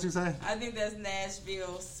 say that. What you say? I think that's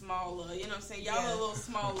Nashville smaller. You know what I'm saying? Y'all are a little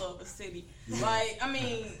smaller of a city. Like, I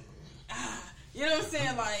mean, you know what I'm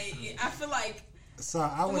saying? Like, I feel like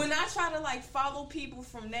when I try to like follow people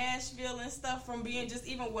from Nashville and stuff, from being just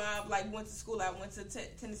even where I like went to school, I went to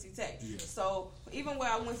Tennessee Tech. Yeah. So even where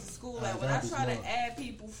I went to school at, when I try to add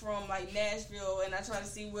people from like Nashville and I try to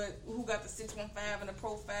see who got the 615 in the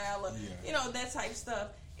profile or that type of stuff.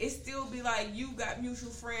 It still be like you got mutual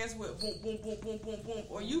friends with boom, boom, boom, boom, boom, boom,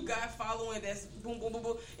 or you got following that's boom, boom, boom,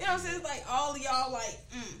 boom. You know what I'm saying? It's like all of y'all like,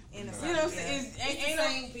 you know what I'm saying? Ain't no.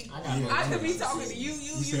 I could be talking to you,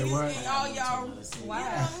 and all y'all.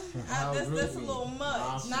 Wow, that's a little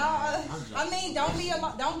much. No, I mean don't be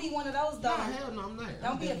one of those though. No, hell no, I'm not.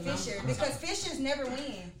 Don't be a fisher because fishers never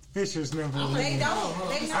win. Fisher's never. They don't.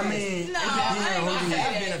 I mean,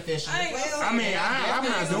 beneficial. I mean, I'm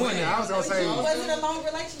not doing it. I was gonna say. Was it a long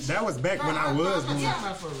relationship? That was back when I was doing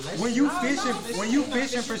it. When you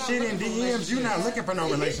fishing for shit in DMs, you're not looking for no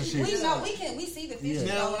relationship. We know we see the fishing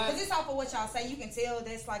because it's off of what y'all say. You can tell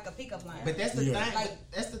that's like a pickup line. But that's the thing.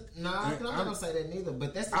 Like that's the I'm not gonna say that neither.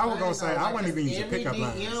 But that's the I was gonna say I wasn't even using pickup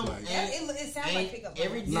lines. It sounds like pickup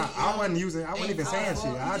lines. Nah, I wasn't even saying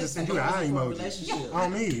shit. I just sent you the eye emoji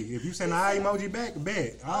on me. If you send the eye emoji back,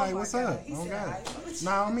 bet. All right, what's up? Oh God.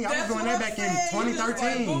 Nah, on me. I was doing that back in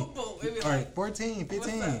 2013. All right, 14,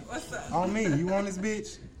 15. What's up? On me. You want this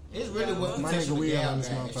bitch? It's really what my potential nigga the gal on this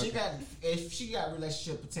got. motherfucker. If she got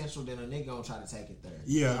relationship potential, then a nigga gonna try to take it there.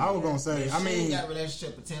 Yeah, I was gonna say. If I she mean, ain't got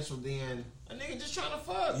relationship potential, then a nigga just trying to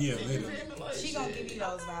fuck. Yeah, like, she gonna give you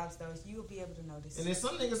those vibes though. You'll be able to notice. And then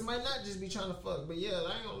some niggas might not just be trying to fuck, but yeah,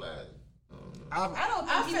 I ain't gonna lie. I don't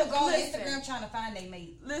think people go on Instagram trying to find their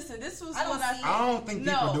mate. Listen, this was I don't think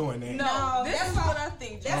people doing that. No, this is what I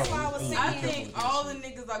think. That's why I was saying. I think all the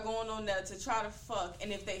niggas are going on there to try to fuck,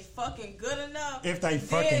 and if they fucking good enough, or if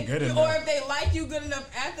they like you good enough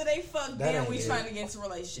after they fuck, then we trying to get into a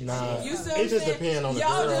relationship. Nah, you see what I'm it just saying? depends on the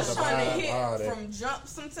Y'all girl, just the trying vibe, to all hit that. from jump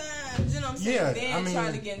sometimes. You know what I'm saying? Yeah, then I mean,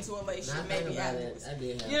 trying to get into a relationship, maybe afterwards.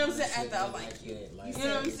 You know what I'm saying? After I like you. You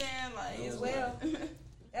know what I'm saying? Like as well.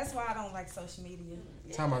 That's why I don't like social media.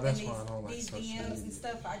 Talking about that's why I don't like these social DMs media. and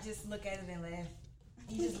stuff. I just look at it and laugh.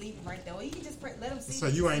 You just leave it right there. Or you can just let them see. So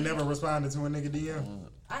you ain't never responded to a nigga DM?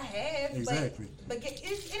 I have. Exactly. But it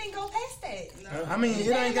didn't go past that. I mean, it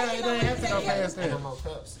ain't have to go past that. More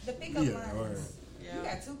cups. The pickup Yeah, lines. You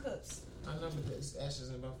got 2 cups. I know, but there's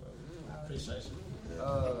ashes in both of them. Appreciate you.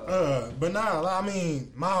 But nah, I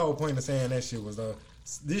mean, my whole point of saying that shit was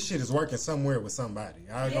this shit is working somewhere with somebody.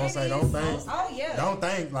 I was gonna say, don't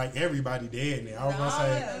think like everybody dead now. I was gonna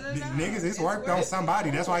say, niggas, it's worked on somebody.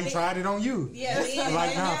 That's why you tried it on you. Yeah,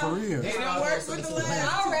 like nah, for real. It don't work with the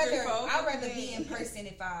last. I'd rather be in person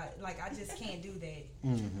if I just can't do that.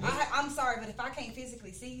 Mm-hmm. I'm sorry, but if I can't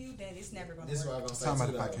physically see you, then it's never gonna work. This is what I'm gonna say.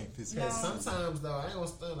 Talking about if I can't physically. Because sometimes though, I ain't gonna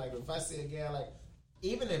stun. Like if I see a gal like.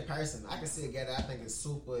 Even in person, I can see a guy that I think is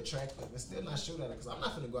super attractive and still not shoot at her because I'm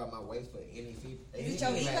not gonna go out my way for any female. Is it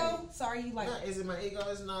your ego? Sorry, you like? No, is it my ego?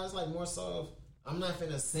 It's like more so of I'm not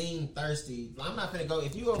finna seem thirsty. I'm not finna go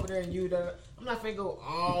if you over there and you there. I'm not finna go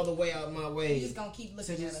all the way out my way. You just gonna keep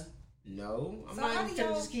looking at her. No, I'm not even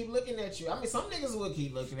gonna just keep looking at you. I mean, some niggas will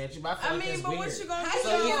keep looking at you, but I feel like that's but weird. what you gonna do? How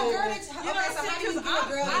you get a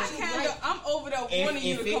girl that I'm over there wanting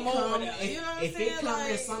you to come over there. You know what I'm saying? If it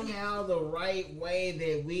comes somehow the right way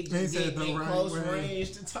that we just get in close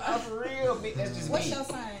range to talk for real, that's just What's me. your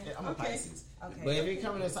sign? I'm a Pisces. Okay. But if it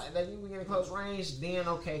coming inside that we get in close range, then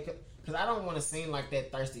okay. Because I don't want to seem like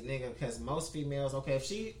that thirsty nigga. Because most females, okay, if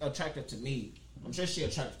she attractive to me, I'm sure she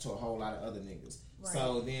attracted to a whole lot of other niggas. Right.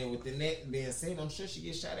 So then with the net being seen, I'm sure she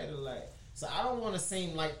gets shot at a lot. So I don't want to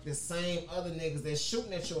seem like the same other niggas that's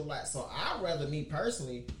shooting at you a lot. So I'd rather me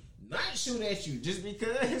personally not shoot at you just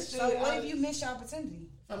because. So what if you miss your opportunity?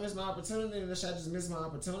 If I miss my opportunity, then I just miss my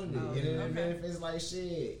opportunity. And then if it's like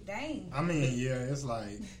shit. Dang. I mean, yeah, it's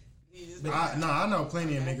like. I know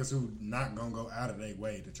plenty of niggas who not gonna go out of their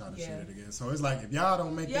way to try to shoot it again. So it's like if y'all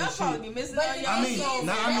don't make that shit, probably missing out.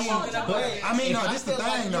 This the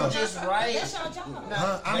thing though. Just right. That's your job.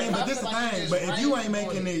 But this the thing. But if you ain't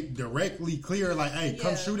making it directly clear, like, hey,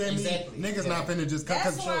 come shoot at me, niggas not finna just come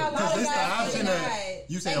shoot. Because this the option that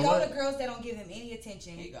you say they what? go to girls that don't give them any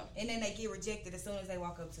attention, and then they get rejected as soon as they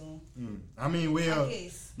walk up to them. I mean, but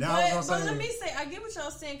let me say, I get what y'all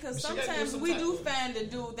saying because sometimes we do find a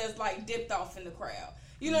dude that's like dipped off in the crowd.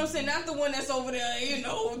 You know what I'm saying? Not the one that's over there, doing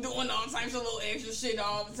all types of little extra shit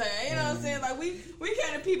all the time. You know what I'm saying? Like we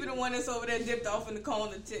kind of people the one that's over there dipped off in the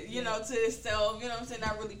corner to himself. You know what I'm saying?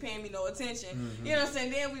 Not really paying me no attention. You know what I'm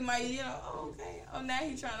saying? Then we might, okay. Oh, now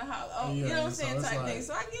he trying to holler. You know what I'm saying? Type thing.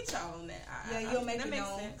 So I get y'all on that. You'll make it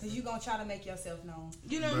known because you gonna try to make yourself known.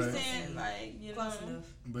 You know what I'm saying? Like close enough.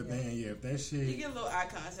 But then if that shit, you get a little eye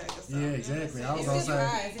contact or something. Yeah, exactly. I was gonna say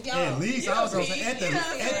at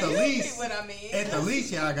least at the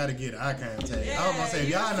least. Y'all gotta get eye contact. I was gonna say if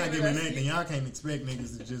y'all not giving anything, y'all can't expect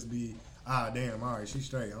niggas to just be damn, all right, she's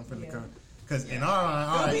straight. I'm finna come. Cause in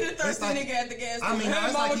our don't be the thirsty nigga at the gas station. I mean,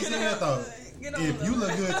 it's like you said though. If you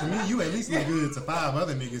look good to me, you at least look good to 5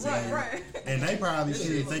 other niggas in here, and they probably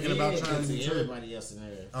shit thinking about trying to be everybody else in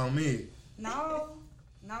there. On me. No.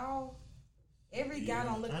 Every guy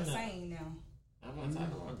don't look the same now. I'm not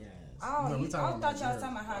talking about guys. I thought y'all was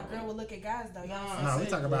talking about how a girl would look at guys though. No, we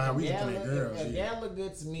talking about how we looking at girls. If a gal look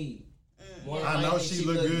good to me, I know she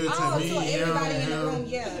look good to me. So everybody in the room,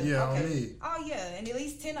 yeah, on me. Oh yeah, and at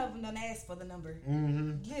least 10 of them done asked for the number.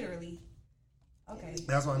 Mm-hmm. Literally. Okay.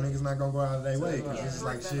 That's why niggas not gonna go out of their way because it's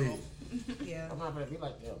like shit. Yeah. I'm not gonna be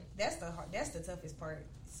like them. That's the toughest part. It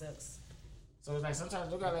sucks. So it's like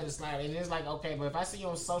sometimes you gotta let it slide, and it's like okay, but if I see you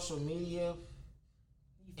on social media.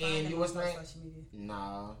 And you was like,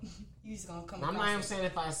 nah. You just gonna come. I'm not even saying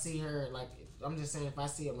if I see her, like, I'm just saying if I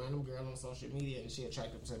see a random girl on social media and she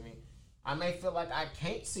attractive to me, I may feel like I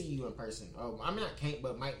can't see you in person. Or I mean, I can't,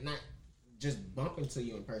 but might not just bump into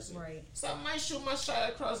you in person. Right. So I might shoot my shot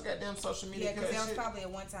across goddamn social media. Yeah, because there was probably a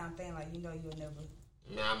one-time thing, like, you'll never.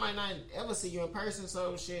 Man, I might not ever see you in person,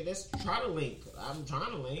 so shit, let's try to link. I'm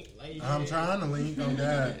trying to link. Like, I'm trying to link on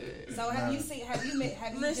God. So have you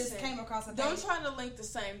just came across a Don't try to link the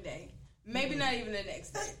same day. Maybe not even the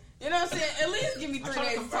next day. You know what I'm saying? At least give me 3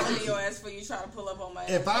 days to talk to your ass for you try to pull up on my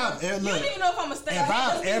ass. If I've ever, you don't even know if I'm gonna stay. If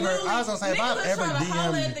I've ever, I was gonna say, if I've ever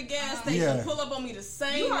DM'd at the gas station, pull up on me the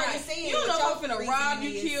same night. You don't know if I'm finna rob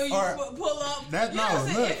you, kill you, pull up. That's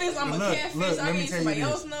no. Look, if I'm a catfish, I need somebody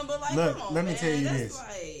else's number. Like, come on, let me tell you man. this.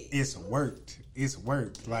 It's worked. It's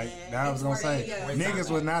worked. Like I was gonna say,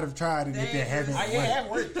 niggas would not have tried it if it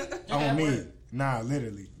hadn't worked on me. Nah,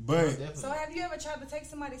 literally. But so have you ever tried to take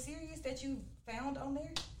somebody serious that you found on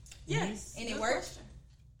there? Yes. And it worked?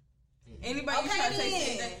 Anybody try to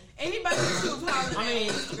take anybody that you've hollered on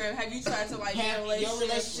Instagram, have you tried to like have your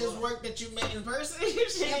relationships work that you met in person?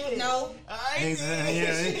 No.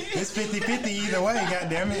 It's 50-50 either way,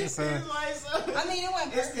 goddammit. So I mean it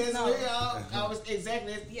wasn't perfect. I was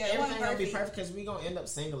exactly everything gonna be perfect because we gonna end up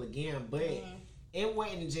single again, but it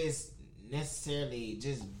wasn't just necessarily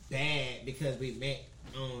just bad because we met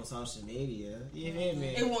on social media. You hear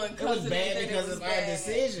me? It was bad because of our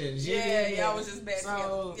decisions. Yeah, I was just bad.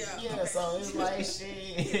 So so it's like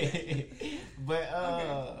shit. But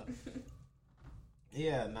I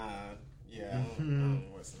don't know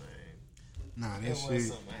what's the name. Nah, that it shit. Was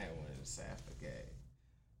something I had wanted to say. I forget.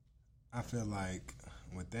 I feel like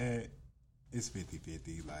with that, it's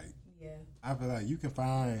 50-50. Like, yeah, I feel like you could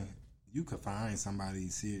find somebody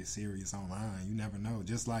serious online. You never know.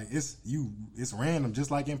 Just like it's random.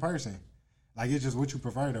 Just like in person. Like it's just what you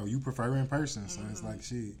prefer though. You prefer in person, so it's like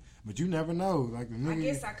shit. But you never know. Like the nigga, I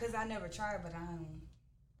guess because I never tried, but I don't.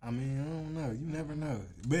 I mean, I don't know. You never know.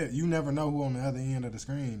 But you never know who on the other end of the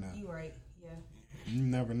screen though. You right. Yeah. You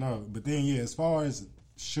never know. But then as far as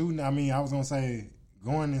shooting, I mean, I was gonna say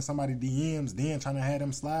going in somebody's DMs, then trying to have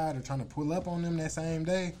them slide or trying to pull up on them that same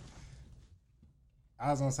day. I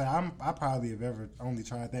was gonna say I probably have ever only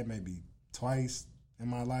tried that maybe twice in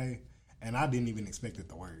my life, and I didn't even expect it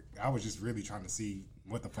to work. I was just really trying to see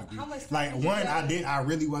what the fuck. I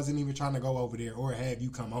really wasn't even trying to go over there or have you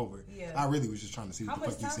come over. Yeah. I really was just trying to see what the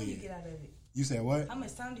fuck you said. How much time did you get out of it? You said what? How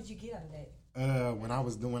much time did you get out of that?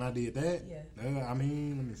 When I did that. Yeah. I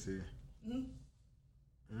mean, let me see.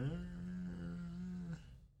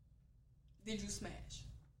 Did you smash?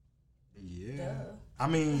 Yeah. Duh. I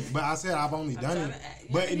mean, but I said I've only done it.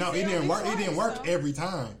 But no, it didn't work. It didn't work every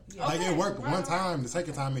time. Yeah. Like it worked one time. The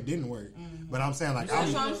second time it didn't work. But I'm saying like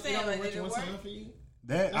that's what I'm saying. Like, did it work for you?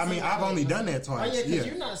 That I mean, I've only done that twice. Oh yeah, because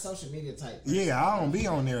you're not a social media type person. Yeah, I don't be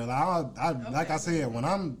on there. Like I said, when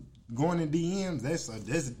I'm going in DMs, that's a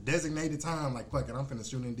designated time. Like fuck it, I'm finna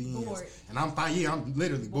shoot in DMs, bored. And I'm fine. Yeah, I'm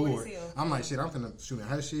literally bored. I'm like shit. I'm finna shoot in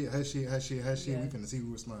her shit. We finna see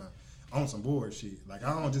who respond. On some board shit. Like,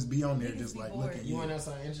 I don't just be on there just like looking. You want to know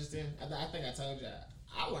something interesting? I think I told you.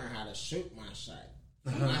 I learned how to shoot my shot.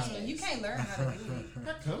 You can't learn how to do it.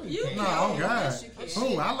 How come you can't? No, oh God.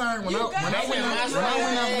 Who? I learned when I went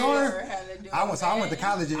up north. I went to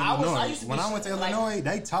college in Illinois. When I went to Illinois,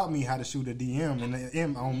 they taught me how to shoot a DM and the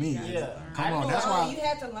M on me. Yeah. Come on, that's why. You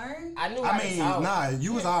had to learn? I mean,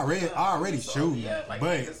 you was already shooting.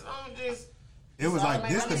 But it was like,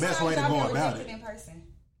 this the best way to go about it. In person.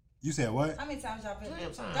 You said what? How many times y'all been?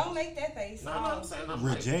 Don't make that face. No, I'm saying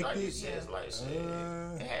rejected. It's like shit.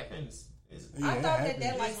 It happens. I thought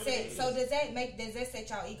that like set. So does that set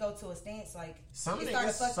y'all ego to a stance? Like some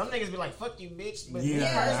niggas be like, "Fuck you, bitch." But we telling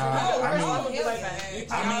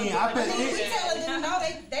them no,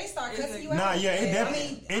 they start cussing you out. Nah, yeah,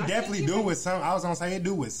 it definitely do with some. I was gonna say it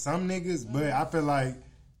do with some niggas, but I feel like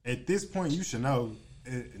at this point you should know.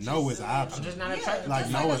 No is an option. I'm just not attracted. Like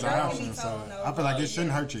no is an option, so I feel like it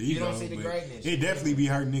shouldn't hurt your ego. You don't see the greatness. It definitely be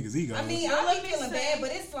hurting niggas' ego. I mean, I be feeling bad, but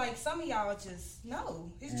it's like some of y'all just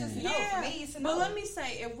no. It's just no for me. It's a no. But let me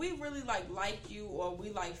say, if we really like you, or we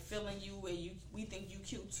like feeling you, and we think you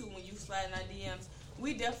cute too when you slide in our DMs,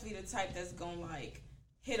 we definitely the type that's gonna like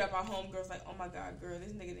hit up our homegirls like, oh my god, girl,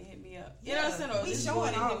 this nigga didn't hit me up. You know what I'm saying? Or We this showing boy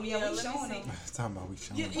didn't hit them. me Yeah, up. we Let me showing see. them. Talking about we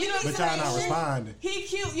showing. You know what I'm But saying? y'all not responding. He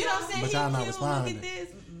cute. You know what I'm saying? But y'all he not cute. responding. Look at this.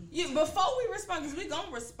 Before we respond, because we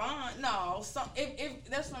gonna respond. No, if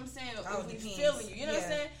that's what I'm saying. If we feeling you, you know what I'm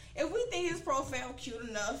saying. If we think his profile cute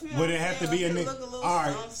enough, you know Would what it I'm have to saying? be a Like, nigga? look little All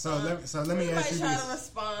right, something, so let me we ask you might try this. to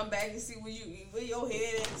respond back and see where your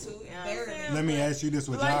head into. You know what I'm saying? Let me ask you this: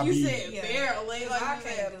 would like y'all you be? said, barely like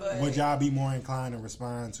that, but Would y'all be more inclined to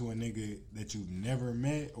respond to a nigga that you've never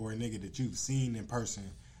met or a nigga that you've seen in person,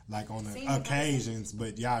 like on occasions,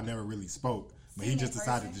 but y'all never really spoke? But he just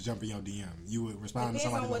decided to jump in your DM. You would respond Depends to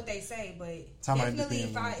somebody on what like, they say, but Somebody definitely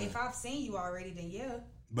depends if I've seen you already, then yeah.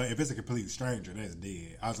 but if it's a complete stranger, that's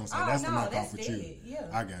dead. I was gonna say Oh, that's the no, knock that's off with dead. you. Yeah.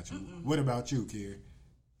 I got you. What about you, Kier?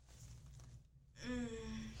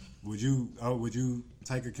 Would you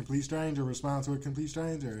take a complete stranger, respond to a complete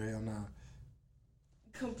stranger, or hell no?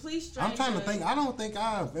 Complete stranger. I'm trying to think. I don't think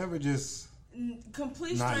I've ever just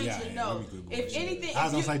complete Nah, stranger. yeah, No, let me Google if that shit. anything, I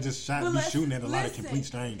was if gonna you- say just but be let's- shooting at a lot of listen, complete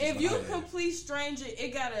strangers. If but you I- complete stranger,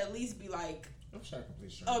 it gotta at least be like I'm shot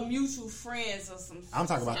complete stranger. a mutual friends or some. I'm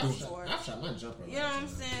talking about some through- sort. I've shot my jumper. You know what I'm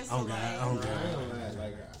saying? So Oh, God. like, I ain't gonna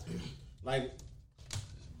lie, like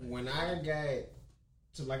when I got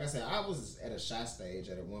to, like I said, I was at a shot stage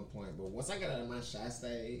at one point, but once I got out of my shot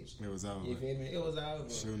stage, it was over. You feel me? It was over.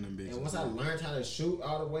 Shooting them bitches. And once I learned how to shoot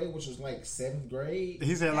all the way, which was like 7th grade.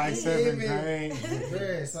 He said like you 7th feel me? grade.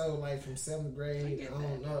 Yeah, so like from 7th grade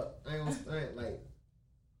on up, I ain't gonna stunt, like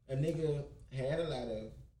a nigga had a lot of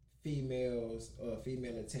females or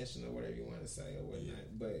female attention or whatever you want to say or whatnot. Yeah.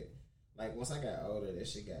 But like once I got older, that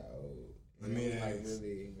shit got old. And it was like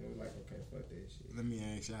really, it was like, okay, fuck that shit. Let me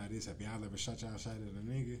ask y'all this: have y'all ever shot y'all shot at a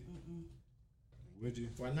nigga? Would you?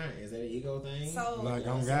 Why not? Is that an ego thing? So like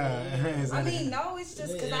on God. I mean, no, it's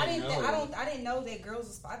just because I didn't. No. I didn't know that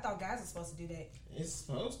girls. I thought guys were supposed to do that. It's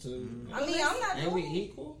supposed to. I mean, I'm not. Ain't we doing it.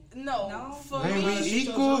 equal? No, for Ain't me, we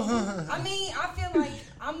equal? I mean, I feel like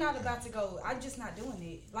I'm not about to go. I'm just not doing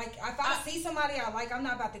it. Like if I see somebody I like, I'm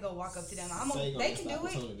not about to go walk up to them. They can do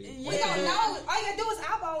it. We don't know. All you gotta do is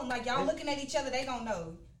eyeball them. Like y'all looking at each other, they gonna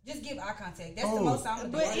know. Just give eye contact. That's the most I'm gonna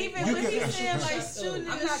do. But even You when can- he said like shooting,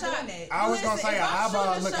 I'm not doing that. I was gonna say an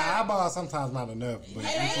eyeball. Look, an eyeball. eyeball sometimes not enough. But you know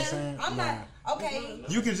what I'm saying? I'm not okay.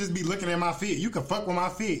 You could just be looking at my feet. You could fuck with my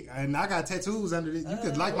feet, and I got tattoos under this. You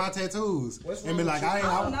could like my tattoos and be like,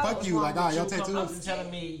 I'll fuck you. Like, your Come up and tattoos. telling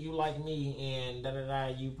me you like me and da da da.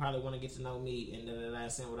 You probably want to get to know me and da da da.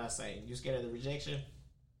 Saying what I say. You scared of the rejection?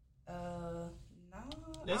 No.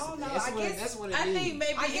 I That's- don't know. that's I what- guess that's what it I is. think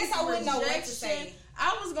maybe I guess it's I wouldn't know what to rejection. say.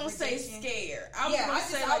 I was gonna say Rejection. scared. I was Yeah, gonna I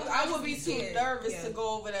just- say I like would I just would be be too scared. nervous Yeah. to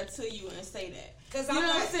go over there to you and say that. Because You know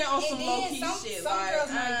what I'm saying? On some low key some, shit. Some like, girls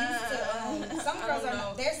are used to. Some I girls don't are.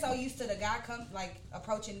 know. They're so used to the guy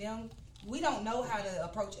approaching them. We don't know how to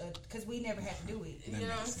approach because we never had to do it. You know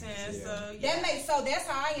what I'm saying? Yeah. So yeah. That makes that's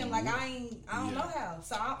how I am. Like I don't know how.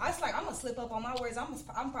 So I it's like I'm gonna slip up on my words.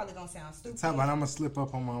 I'm probably gonna sound stupid. Talk about I'm gonna slip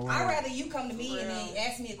up on my word. I'd rather you come to me and then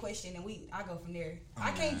ask me a question and I go from there.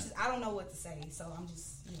 I can't. I don't know what to say, so I'm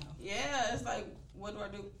just Yeah, it's like, what do I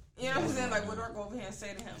do? You know what I'm saying? Like, what do I go over here and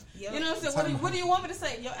say to him? Yep. You know what I'm saying? What do you want me to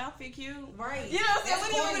say? Your outfit cute, right? You know what I'm saying? What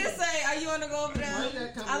do you want me to say? Are you want to go over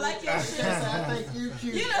there? I like your shit. I think you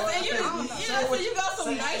cute. You know what I'm saying? You got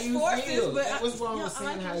some nice forces, but what's wrong with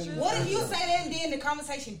saying how you? What if you say that and then the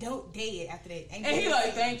conversation dead after that? And he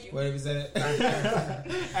like, thank you. What if he said?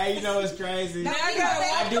 Hey, you know what's crazy? Now I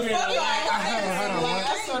gotta walk the fuck off.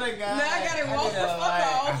 I swear to God. Now I gotta walk the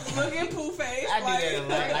fuck off, looking poo face. I do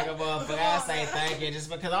that like a motherfucker. I say thank you just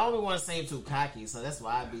because I don't want to seem too cocky, so that's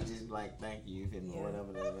why I be just like thank you, if or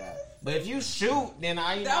whatever. But if you shoot, then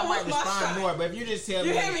I might respond more. But if you just tell me,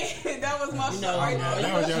 you hear me? That was my shot right there.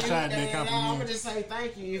 That was your shot. That I'm compliment. gonna just say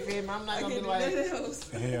thank you. You feel me? I'm not gonna be like,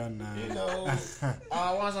 hell no. You know,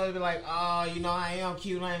 I want somebody to be like, oh, you know, I am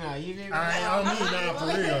cute, ain't I? You feel me? I ain't on me now, for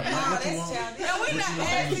real. What you want? And we not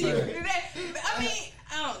asking you to do that. I mean,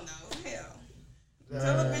 I don't know. Hell.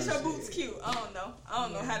 Tell a bitch her boots cute. I don't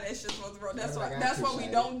know how that shit's supposed to roll. That's why we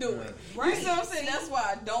don't do it. Right. You see what I'm saying? That's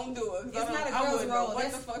why I don't do it. It's not a girl's role.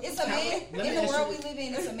 It's a man. Let me In the ask world you- we live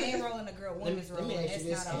in, it's a man role and a woman's role. Let me ask you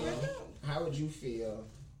That's this, not Kim. all. How would you feel,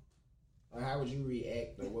 or how would you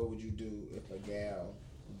react, or what would you do if a gal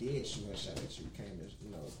did shoot her shot at you? Came to,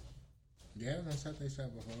 you know. Gals done shot they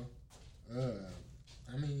shot before.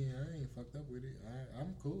 I mean, I ain't fucked up with it.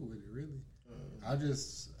 I'm cool with it, really. I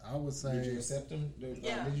would say. Did you accept them?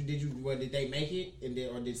 Yeah. Did they make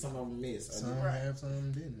it, or did some of them miss? Some have,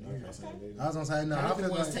 some didn't. Okay. I was gonna say no. How I did the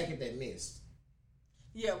feel ones like take it that missed?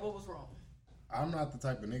 Yeah, what was wrong? I'm not the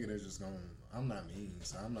type of nigga that's just gonna. I'm not mean,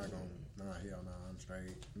 so I'm not gonna. Nah, hell no, I'm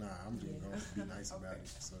straight. Nah, I'm just gonna be nice about it.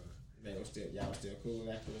 So y'all still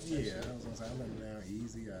cool after the yeah, I was gonna say I let them down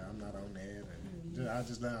easy. I'm not on that. And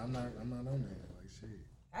I'm not on that. Like shit.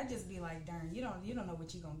 I just be like, darn, you don't know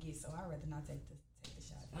what you gonna get, so I'd rather not take the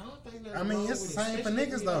shot. I don't think that. I mean, it's the same for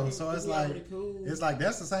niggas though. So it's like cool. it's like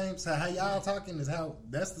that's the same. So how y'all talking is how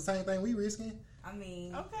that's the same thing we risking. I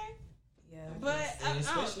mean, okay. Yeah, but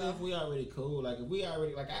especially if we already cool, like if we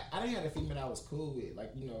already like I didn't have a female I was cool with,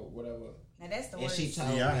 like whatever. Now that's the and worst. she told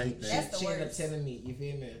me, I hate that. That's she the ended up worst. telling me, you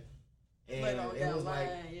feel me? And but it was like,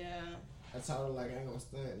 yeah. I told her like I ain't gonna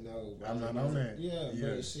stunt, no. I'm not on that. Yeah,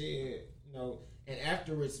 but shit, and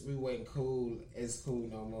afterwards we wasn't cool as cool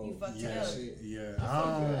no more. You fucked yeah, up. Yeah,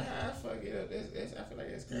 I fuck it up. I feel like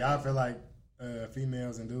that's crazy. Yeah, I feel like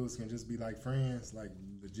females and dudes can just be like friends, like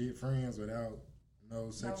legit friends without no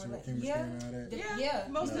sexual chemistry and all that. Yeah,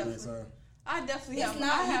 most definitely. So, I definitely it's have. Not,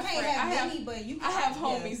 I have you can't friends. have many, but you. Can I have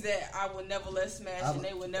homies that I would never let smash, and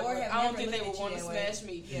they would never. I don't think they would want to smash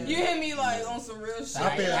me. Yeah. You hear me like on some real shit?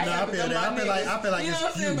 I feel that. I feel like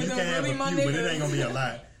it's few. You can have a few, but it ain't gonna be a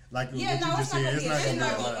lot. Like what you just said, it's not gonna be a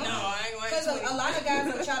lot. No, I ain't going to. Because a lot of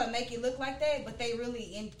guys will try to make it look like that, but they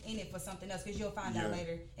really in it for something else. Because you'll find out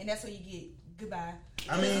later, and that's where you get goodbye.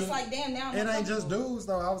 I mean, it's like damn. Now it ain't just dudes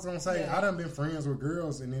though. I was gonna say I done been friends with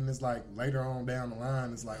girls, and then it's like later on down the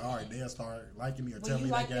line, it's like all right, they'll start liking me or tell me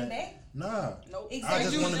like they got. Back? Nah, nope. I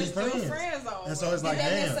just want to be friends. And so it's like did that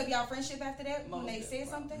damn. mess up y'all friendship after that when they said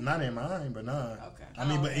something? Not in mine, but nah. Okay. I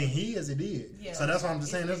mean, but in his it did. Yeah. So that's why I'm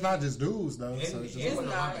just saying it's not just dudes though. So It's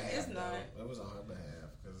not. It's not. It was on her behalf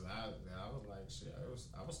because I was like shit.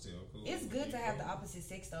 I was still cool. It's good to have the opposite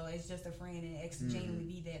sex though. It's just a friend and genuinely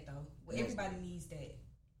be that though. Well, everybody needs that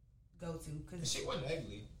go to because she wasn't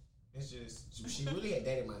ugly. It's just she really had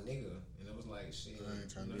dated my nigga, and it was like shit. I ain't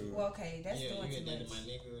trying to do it. Well, okay, that's yeah, doing you too dated much. my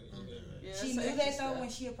nigga. Yeah, she knew that though when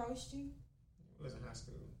she approached you. It was in high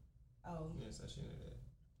school. Oh. Yeah, so she knew that.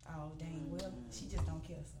 Oh dang. Well, she just don't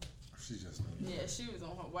care. So. She just. Yeah, she was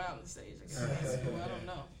on her wilding stage. I guess. I don't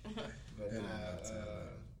know. But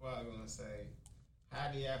what I was gonna say, how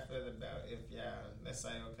do y'all feel about if y'all, let's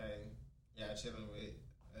say, okay, y'all chilling with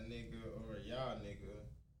a nigga or y'all nigga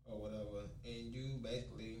or whatever, and you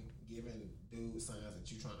basically giving dude signs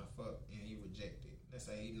that you trying to fuck and he rejected. Let's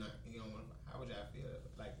say he don't want to. How would y'all feel?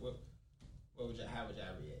 Like how would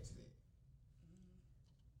y'all react to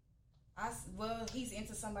that? Well, he's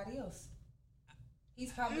into somebody else.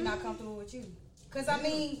 He's probably not comfortable with you. Cause I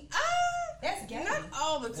mean, that's gay. Not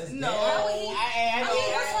all the time. No,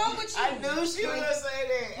 what's wrong with you? I knew she was gonna say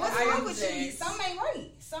that. What's wrong with you? Some ain't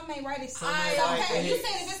right. Some ain't right. Okay, you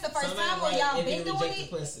saying if it's the first time or y'all been doing it?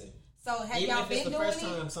 So have y'all been doing it? Even if it's the first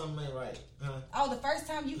time, something ain't right. Oh, the first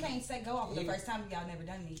time you can't say go off the first time y'all never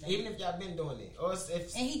done anything. Even if y'all been doing it, or if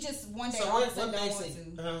and he just one day all of a sudden don't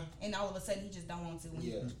want to, and all of a sudden he just don't want to.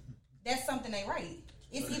 Yeah, that's something ain't right.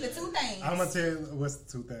 It's either two things. I'm gonna tell you what's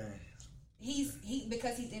the two things.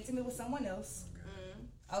 Because he's intimate with someone else.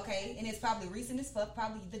 Okay, and it's probably recent as fuck,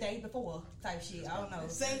 probably the day before type shit. I don't know.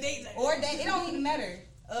 Same day. Or that it don't even matter.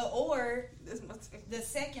 Or the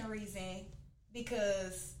second reason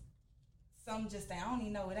because some just think I don't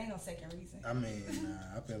even know. It ain't no second reason. I mean,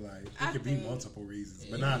 I feel like it could be multiple reasons,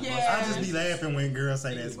 but not. I just be laughing when girls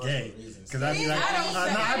say that's gay because I be like,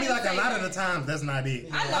 I be like a lot of the times that's not it.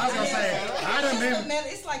 I was gonna say I done been.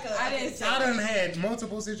 It's like I done had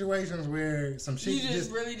multiple situations where some shit just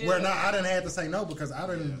really did. Where I done had to say no because I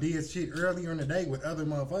done did shit earlier in the day with other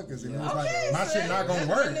motherfuckers and it was like my shit not gonna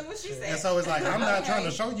work. And so it's like I'm not trying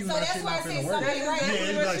to show you my shit not gonna work. Yeah,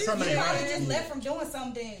 it's like something ain't right. Just left from doing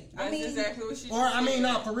something. I mean. Or I mean,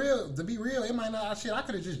 no, for real. To be real, it might not. Shit, I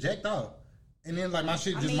could have just jacked off, and then like my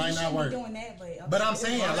shit just might not work. Doing that, but I'm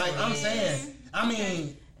saying,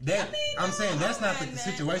 I'm saying that's not the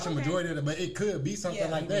situation. Majority of it, but it could be something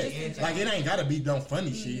like that. Like it ain't gotta be no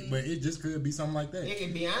funny shit, but it just could be something like that. It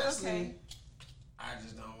can be honestly. I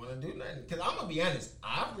just don't want to do nothing because I'm gonna be honest.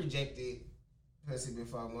 I've rejected pussy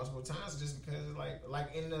before multiple times just because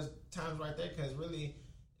like in those times right there because really.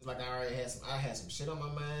 It's like I already had some shit on my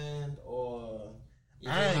mind, or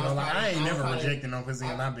I ain't gonna lie, I ain't never rejecting no pussy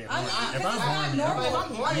and I've been horny. If I'm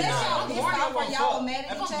horny, y'all mad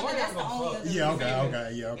at each other. That's the only other.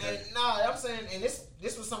 Yeah, okay. And, no, I'm saying, and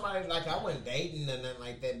this was somebody like I wasn't dating or nothing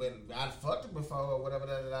like that, but I'd fucked her before or whatever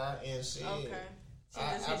and shit. Okay.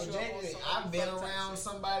 I rejected it. I've been around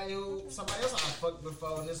somebody else I fucked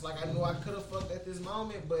before, and it's like I knew I could have fucked at this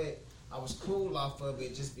moment, but I was cool off of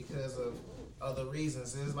it just because of other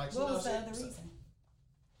reasons. It was like what was the other reason?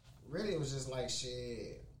 Really, it was just like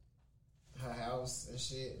shit. Her house and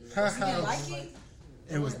shit. You didn't like it?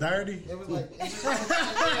 It was dirty. It was like it's like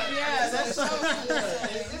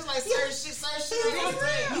certain shit.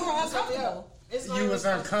 You were uncomfortable. It's like, you was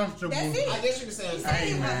uncomfortable. That's it. I guess you could say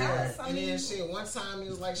Hey, and then shit. One time it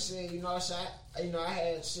was like shit. I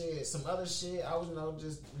had shit. Some other shit. I was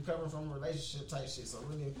just recovering from a relationship type shit. So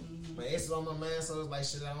really, my ex was on my mind. So it's like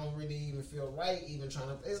shit. I don't really even feel right. Even trying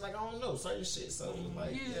to. It's like I don't know certain shit. So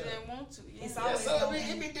like you just didn't want to. Yeah. It's always so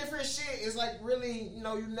it be different shit. It's like really, you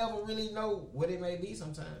never really know what it may be.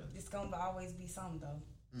 Sometimes it's gonna always be something though.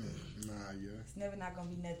 Nah, yeah. It's never not gonna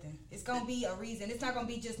be nothing. It's gonna be a reason. It's not gonna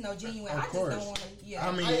be just no genuine. Of I just course. don't want to. Yeah.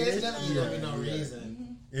 I mean, it's definitely gonna be no reason.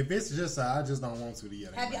 Mm-hmm. If it's just I just don't want to.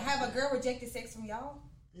 Yeah. Have a girl rejected sex from y'all?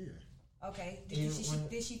 Yeah. Okay.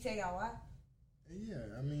 Did she tell y'all why? Yeah,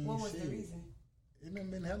 I mean, what was the reason? It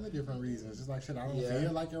done been hella different reasons. It's like shit. I don't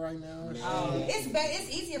feel like it right now.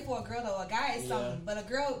 It's easier for a girl though. A guy is something, but a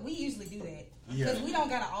girl we usually do that because we don't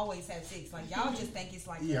gotta always have sex. Like y'all just think it's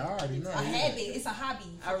like I already know. A habit. It's a hobby.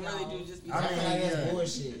 I really do just be. I feel like that's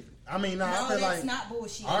bullshit. I mean, no, I feel that's like not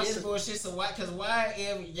bullshit. It is bullshit. So why? Because why?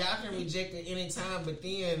 If y'all can reject it anytime, but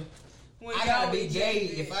then. When I gotta be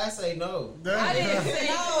gay if I say no. I didn't say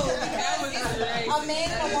no. A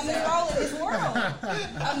man and a woman's role in this world.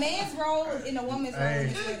 A man's role in a woman's role in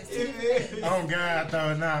this world is two different things. Oh God,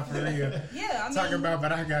 though, nah, for real. Yeah, I mean, talking about,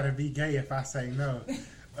 but I gotta be gay if I say no.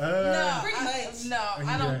 No, pretty much. No,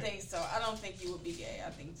 I don't think so. I don't think you would be gay.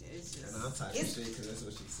 I think it's just. And I'm talking shit because that's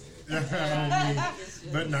what she said.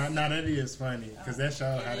 But no, that is funny because that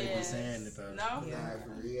shows how they be saying it though. No, nah,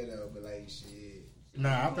 for real though, but like shit. No,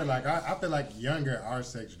 I feel like younger our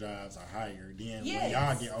sex drives are higher. Then when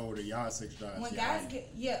y'all get older, y'all sex drives. When guys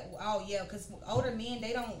get because older men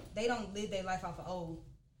they don't live their life off of old.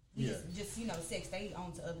 Just sex. They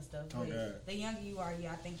on to other stuff. But the younger you are,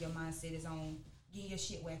 I think your mindset is on getting your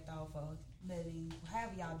shit whacked off or nutting.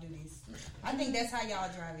 However y'all do this, I think that's how y'all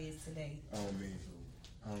drive is today. Oh me,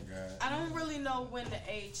 oh God. I don't really know when the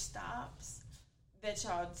age stops that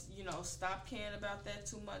y'all stop caring about that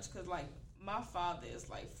too much because like. My father is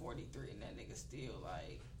like 43 and that nigga still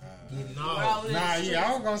like getting off. I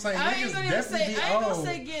was gonna say I ain't gonna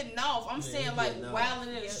say getting off. I'm saying like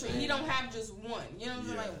wilding in the street. He don't have just one. You know what I'm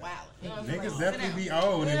saying? Like wilding. You know what I'm niggas saying? definitely be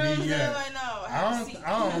old you know and be Like,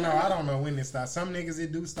 no, I don't know when it stops. Some niggas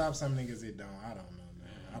it do stop, some niggas it don't. I don't know, man.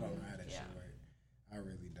 I don't know how that shit work. I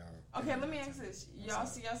really don't. Okay, let me ask this. Y'all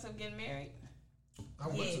see yourself getting married? I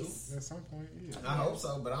want to. At some point, yeah. I hope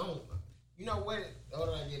so, but I don't. You know what? The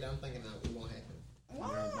older I get, I'm thinking that it won't happen.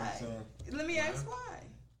 Why? Let me ask why.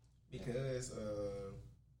 Because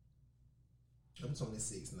I'm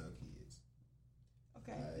 26, no kids.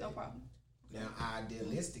 Okay, no problem. Now,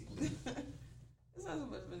 idealistically, it's not so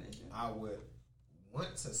much of an issue. I would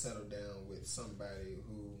want to settle down with somebody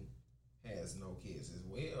who has no kids as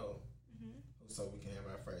well, so we can have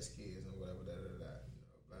our first kids and whatever, blah,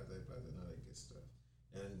 all that good stuff.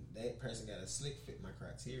 And that person got to slick fit my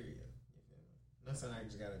criteria. Not saying I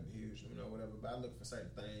just gotta be huge, whatever. But I look for certain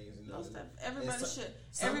things, Everybody should.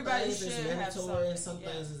 Everybody should have mandatory, and some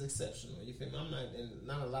things is exceptional. You feel me? I'm not, and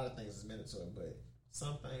not a lot of things is mandatory, but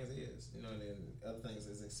some things is. And then other things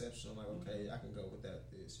is exceptional. Like, okay, I can go without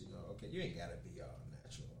this. Okay, you ain't gotta be all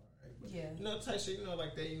natural, all right? But, type shit,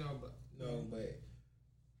 like that. But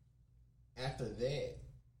after that,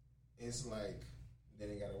 it's like then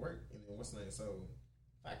it gotta work. And then what's the name? So.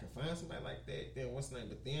 If I can find somebody like that, then what's the name?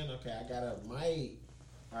 But then, okay,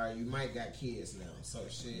 you might got kids now. So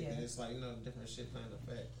shit, then it's like, different shit playing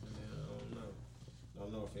effect. I don't know.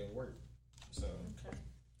 Don't know if it'll work. So,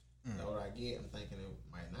 the older I get, I'm thinking it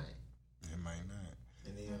might not. It might not.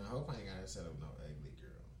 And then I hope I ain't got to set up no ugly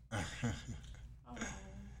girl.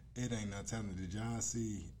 It ain't no telling. Did y'all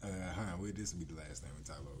see, this will be the last thing we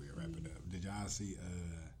talk about. We'll wrap it up. Did y'all see,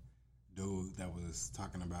 dude that was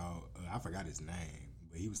talking about, I forgot his name.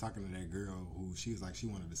 But he was talking to that girl who she was like she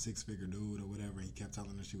wanted a 6-figure dude or whatever. And he kept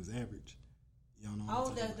telling her she was average. You don't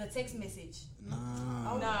know? The text message. No,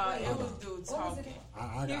 it was dude talking.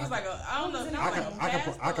 He was like I don't know.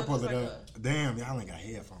 I can pull it up. Damn, y'all ain't got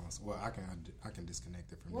headphones. Well, I can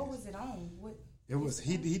disconnect it from. What was it on? What? It was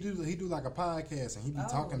he do like a podcast and he be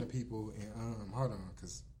talking to people and hold on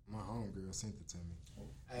because my homegirl sent it to me.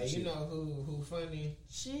 Hey, you know who funny?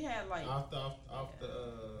 She had like off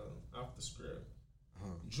the script.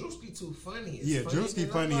 Drewski too funny. Drewski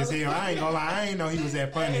funny as hell. I ain't gonna lie. I ain't know he was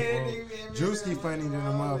that funny, bro. Drewski funny than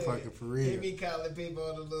a motherfucker, for real. He be calling people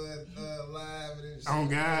on the little live and shit. Oh,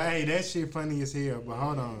 God. Hey, that shit funny as hell. But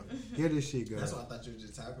hold on. Here this shit go. That's what I thought you were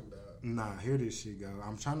just talking about. Nah, here this shit go.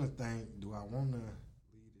 I'm trying to think, do I want to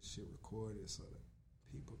leave this shit recorded so that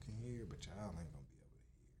people can hear? But y'all ain't gonna be able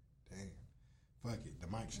to hear. Damn. Fuck it, the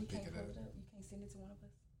mic should pick it up. You can't send it to one of us.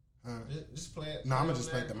 Just play it. No, I'm gonna just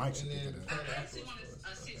play the mic should pick it up. I actually want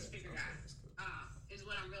a 6-figure guy. Is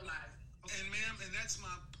what I'm realizing. And ma'am, and that's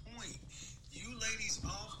my point. You ladies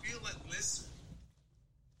all feel like, listen,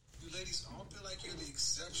 you ladies all feel like you're the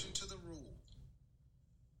exception to the rule.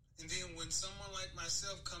 And then when someone like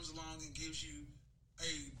myself comes along and gives you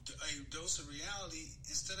a dose of reality,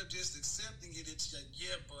 instead of just accepting it, it's like,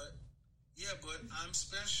 yeah, but I'm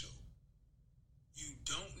special. You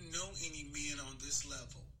don't know any men on this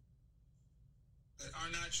level that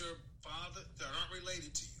are not your father, that aren't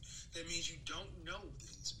related to you. That means you don't know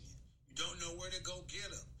these men. You don't know where to go get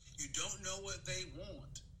them. You don't know what they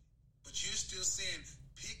want. But you're still saying,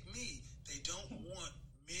 pick me. They don't want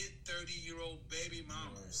mid-30-year-old baby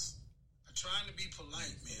mamas. I'm trying to be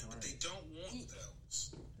polite, man, but they don't want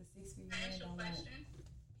those. The 6 figure man don't want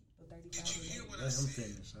Did you hear what I said?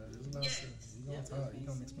 Finished, yes. You gonna talk? You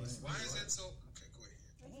gonna explain? Why is that so? Okay, go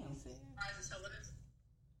ahead. Why is it so? What is it?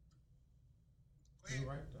 He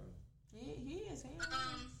right though. He is.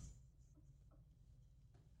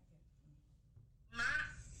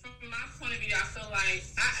 From my point of view, I feel like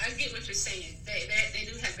I get what you're saying. They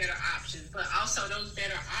do have better options, but also those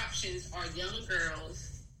better options are younger girls.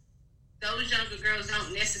 Those younger girls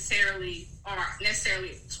don't necessarily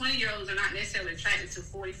 20-year-olds are not necessarily attracted to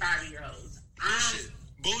 45-year-olds.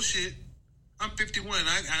 Bullshit. I'm 51 and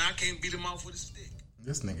I can't beat them off with a stick.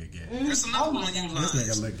 This nigga gay. That's another one you This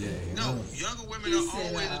nigga look gay. No, younger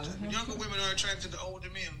women are attracted to older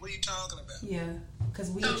men. What are you talking about? Yeah, because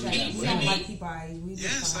we don't like people our age.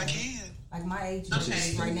 Yes, I can. Like my age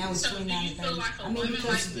right now is 29 and 30. I mean,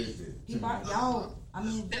 because people, y'all. I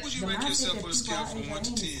mean, what would you rank yourself on a scale from 1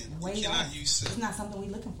 to 10? You cannot use 7. It's not something we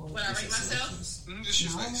looking for. Would I rate myself? Just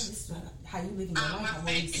your face. It's how you living your life.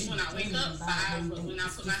 My face when I wake up 5, but when I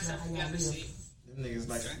put myself together 6. Them niggas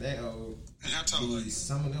like that old. And how tall are you?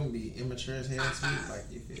 Some of them be immature as hell too. Like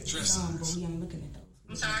you feel. Dress size. But we ain't looking at those.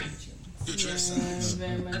 I'm sorry. Your dress size.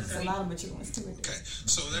 There's a lot of mature ones too. Okay,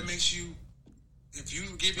 so that makes you. If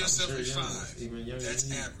you give yourself a 5,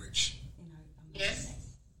 that's average. Yes.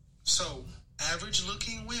 So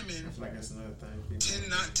average-looking women I feel like that's another thing. tend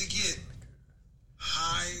not to get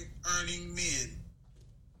high-earning men.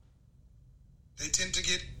 They tend to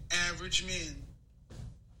get average men.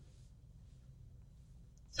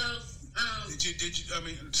 So, Did you? I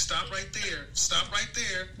mean, stop right there. Stop right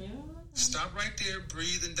there. Yeah. Stop right there.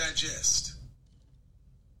 Breathe and digest.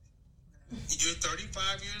 You're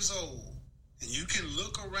 35 years old, and you can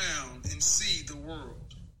look around and see the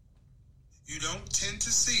world. You don't tend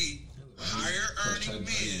to see higher-earning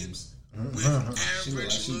men with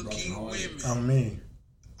average-looking women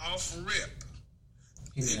off rip.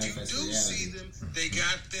 If you do see them,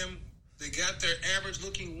 they got their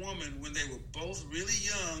average-looking woman when they were both really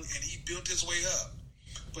young, and he built his way up.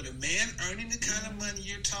 But a man earning the kind of money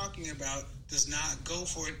you're talking about does not go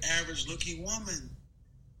for an average-looking woman.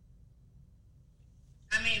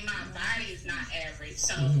 I mean, my body is not average,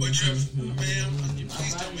 so. But ma'am,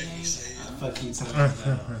 please don't make me say it. Fuck you talking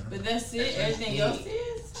about. But that's it. Everything else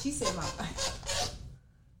is. She said my body.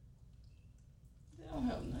 That don't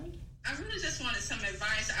help none. I really just wanted some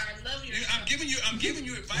advice. I love your. I'm giving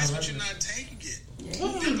you advice, but you're not taking it. Yeah.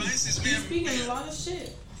 The advice is, You're speaking a lot of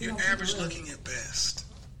shit. You're average looking at best.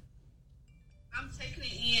 I'm taking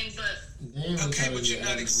it in, but Damn, okay, but you're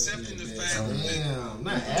not accepting the fact that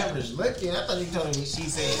not average looking. I thought you told me she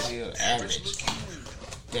said you're average looking women.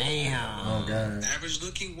 Damn. Oh God. Average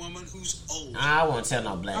looking woman who's old. I won't tell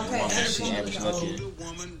no black woman she average looking. Older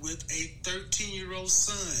woman with a 13-year-old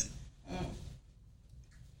son.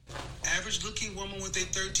 Average looking woman with a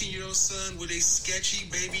 13-year-old son with a sketchy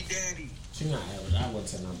baby daddy. She's not average. I wouldn't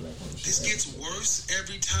tell no black woman. This gets worse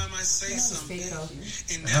every time I say something.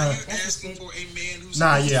 And now you're asking for a man who's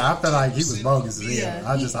yeah, I feel like he was bogus as hell.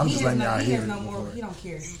 Yeah, I'm just letting y'all hear it. He don't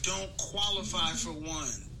care. You don't qualify for one.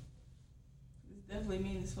 It's definitely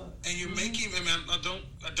mean as fuck. And you're making. I mean, I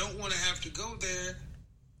don't want to have to go there.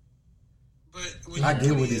 But I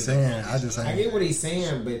get what he's saying. I get what he's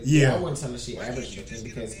saying, but I wouldn't tell her she average looking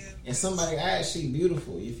because and somebody asked she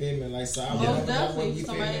beautiful. You feel me? Like so, I would definitely you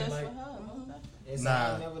somebody else like, for her. So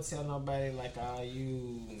I never tell nobody like,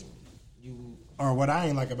 you. Or what I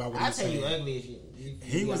ain't like about what I he's saying. tell you ugly if you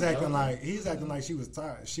he was acting like she was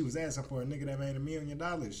tired. She was asking for a nigga that made $1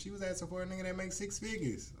 million. She was asking for a nigga that makes 6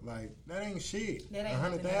 figures. Like that ain't shit.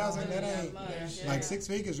 100,000. That ain't like 6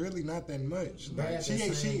 figures. Really not that much. Like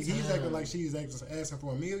he's acting like she's asking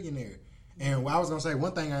for a millionaire. And I was gonna say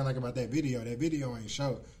one thing I like about that video ain't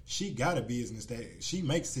show. She got a business that she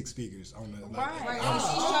makes 6 figures on the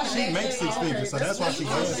she makes 6 figures, so that's why she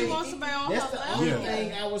does it. That's the only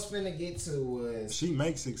thing I was finna get to was she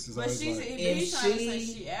makes 6. So but she's like, he's trying to say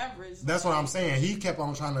she average. That's what I'm saying. He kept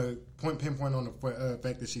on trying to pinpoint on the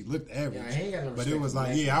fact that she looked average. Yeah, I ain't got no but it was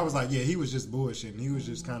like, I was like, he was just bullshitting. He was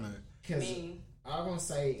just kind of. Because I'm gonna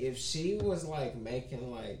say if she was like making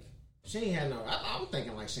like. She ain't had no. I'm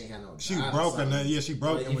thinking like she ain't had no. She job broke and she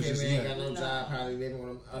broke like, and was just ain't got no job. Probably living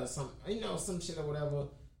with some some shit or whatever.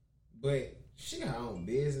 But she got her own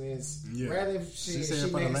business. Yeah. Rather if she said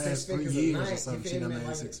for the last 3 years or something, she done made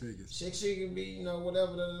like, 6 figures. She can be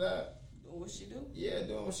whatever. Doing what she do. Yeah,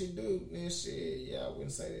 doing what she do. And shit. Yeah, I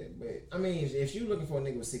wouldn't say that. But I mean, if you looking for a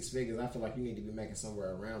nigga with 6 figures, I feel like you need to be making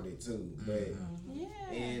somewhere around it too. But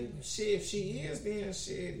and shit, if she is, then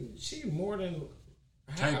shit, she more than.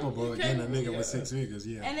 Capable than a nigga with 6 figures,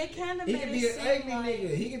 And it kind of he can be an ugly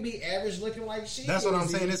nigga. He can be average looking like she. That's what I'm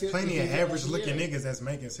saying. There's plenty of average looking niggas that's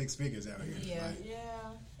making 6 figures out here. Yeah, like,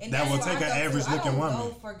 And that will take an average looking woman. I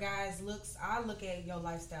don't go for guys' looks. I look at your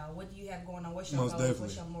lifestyle. What do you have going on? What's your Most goals? definitely.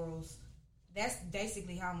 What's your morals? That's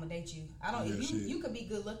basically how I'm gonna date you. I don't. Yeah, if you could be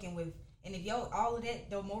good looking with, and if all of that,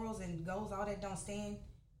 the morals and goals, all that don't stand,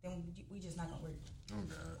 then we just not gonna work. Oh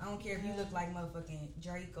God. I don't care if you look like motherfucking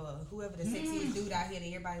Drake or whoever the sexiest dude out here that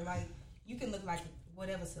everybody like. You can look like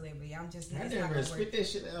whatever celebrity. I'm just. I never spit that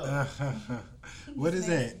shit out. What is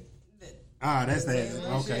that? That's that.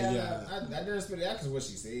 Okay, I didn't spit it out because what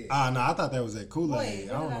she said. No, I thought that was that Kool-Aid.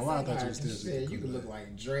 I don't know why I thought you were still saying you could look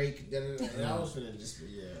like Drake. And I was finna just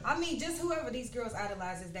I mean, just whoever these girls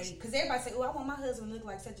idolize as they, because everybody say, "Oh, I want my husband to look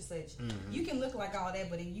like such and such." Mm-hmm. You can look like all that,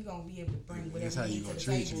 but then you gonna be able to bring whatever That's how you to gonna the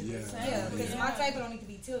treat table. you. Yeah, because my table don't need to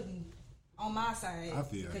be tilting on my side. I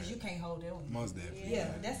feel because that. you can't hold it on. Most definitely.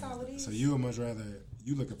 Yeah, that's all it is. So you would much rather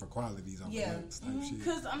you looking for qualities on the looks type shit.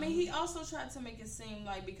 Because I mean, he also tried to make it seem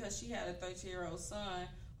like because she had a 13-year-old son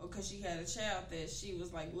or because she had a child that she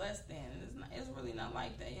was like less than. And it's really not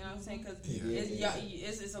like that. You know what I'm saying? Because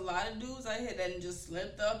it's a lot of dudes out here that just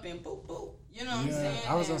slipped up and boop boop. You know what I'm saying?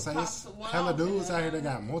 I was gonna say it's hella dudes out here that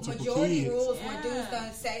got multiple majority kids. rules when dudes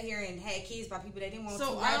done sat here and had kids by people they didn't want to,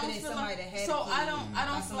 rather than somebody that had. So I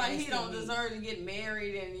don't feel like he don't deserve to get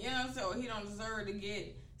married, and you know what I'm saying. Or he don't deserve to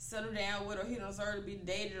get settled down with, or he don't deserve to be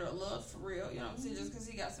dated or loved for real. You know what I'm saying? Just because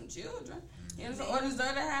he got some children, you know, or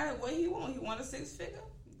deserve to have what he want. He want a 6-figure.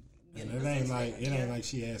 And it ain't like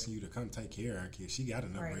she asking you to come take care of her kids. She got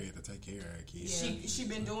enough bread to take care of her kids. She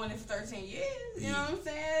been doing it for 13 years. You know what I'm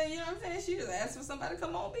saying? You know what I'm saying? She just asked for somebody to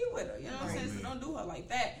come on be with her. You know what I'm saying? So don't do her like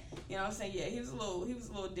that. You know what I'm saying? Yeah, he was a little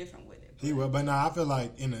different with it. He was, but no, I feel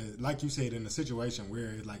like like you said, in a situation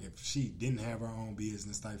where like if she didn't have her own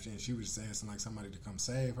business type shit, and she was just asking like somebody to come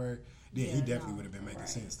save her, then he definitely would have been making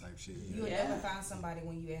sense type shit. You would never find somebody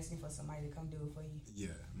when you asking for somebody to come do it for you.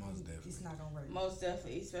 Yeah, most definitely. It's not gonna work. Most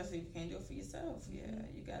definitely, especially if you can't do it for yourself. Yeah,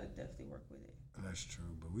 you gotta definitely work with it. That's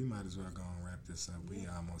true, but we might as well go and wrap this up. We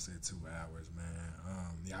almost at 2 hours, man.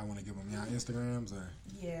 Y'all want to give them y'all Instagrams or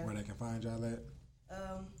where they can find y'all at?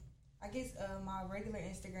 I guess my regular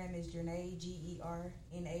Instagram is Jernae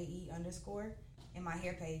GERNAE _, and my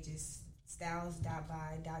hair page is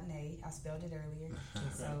styles.by.nay. I spelled it earlier,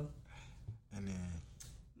 so. And then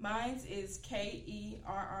mine's is KERRI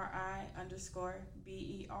 _BERRI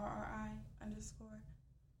 _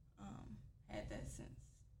 had that since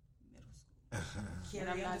middle school.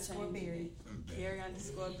 Carrie _ Berry. Carrie _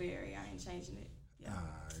 Berry. I ain't changing it. Yeah.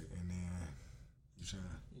 Alright, and then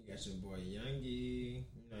you got your boy Youngie.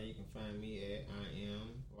 You know, you can find me at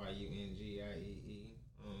IMYUNGIEE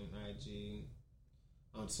on IG.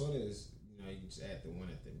 On Twitter is, you know, you can just add the one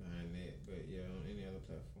at the behind that. But yeah, on any other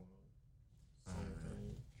platform.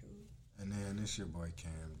 And then it's your boy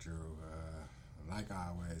Cam Drew. Like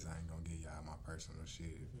always, I ain't gonna give y'all my personal shit.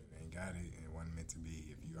 If you ain't got it, it wasn't meant to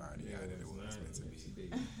be. If you already got it, it was meant to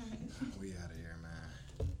be. We out of here, man.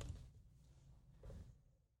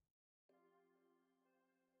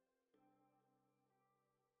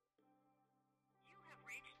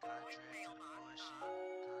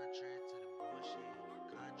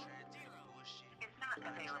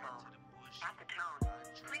 At the tone,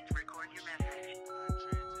 please record your message.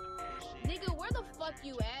 Nigga, where the fuck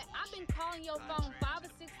you at? I've been calling your phone 5 or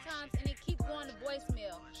 6 times and it keeps going to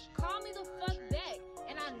voicemail. Call me the fuck back.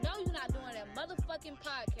 And I know you're not doing that motherfucking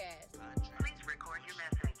podcast. Please record your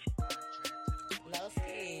message.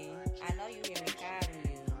 Lowski, I know you hear me calling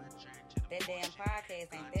you. That damn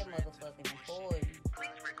podcast ain't that motherfucking for you.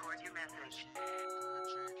 Please record your message.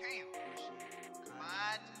 Cam,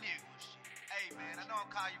 my nigga. Hey man, I know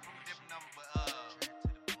I'm calling you from a different number, but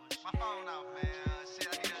my phone off, man.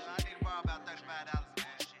 Shit, I need to borrow about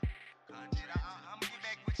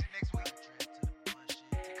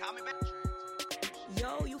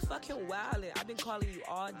fucking wildin'. I've been calling you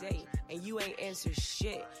all day, and you ain't answered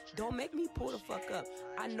shit. Don't make me pull the fuck up.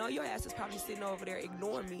 I know your ass is probably sitting over there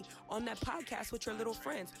ignoring me on that podcast with your little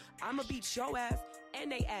friends. I'ma beat your ass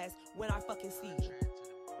and they ass when I fucking see you.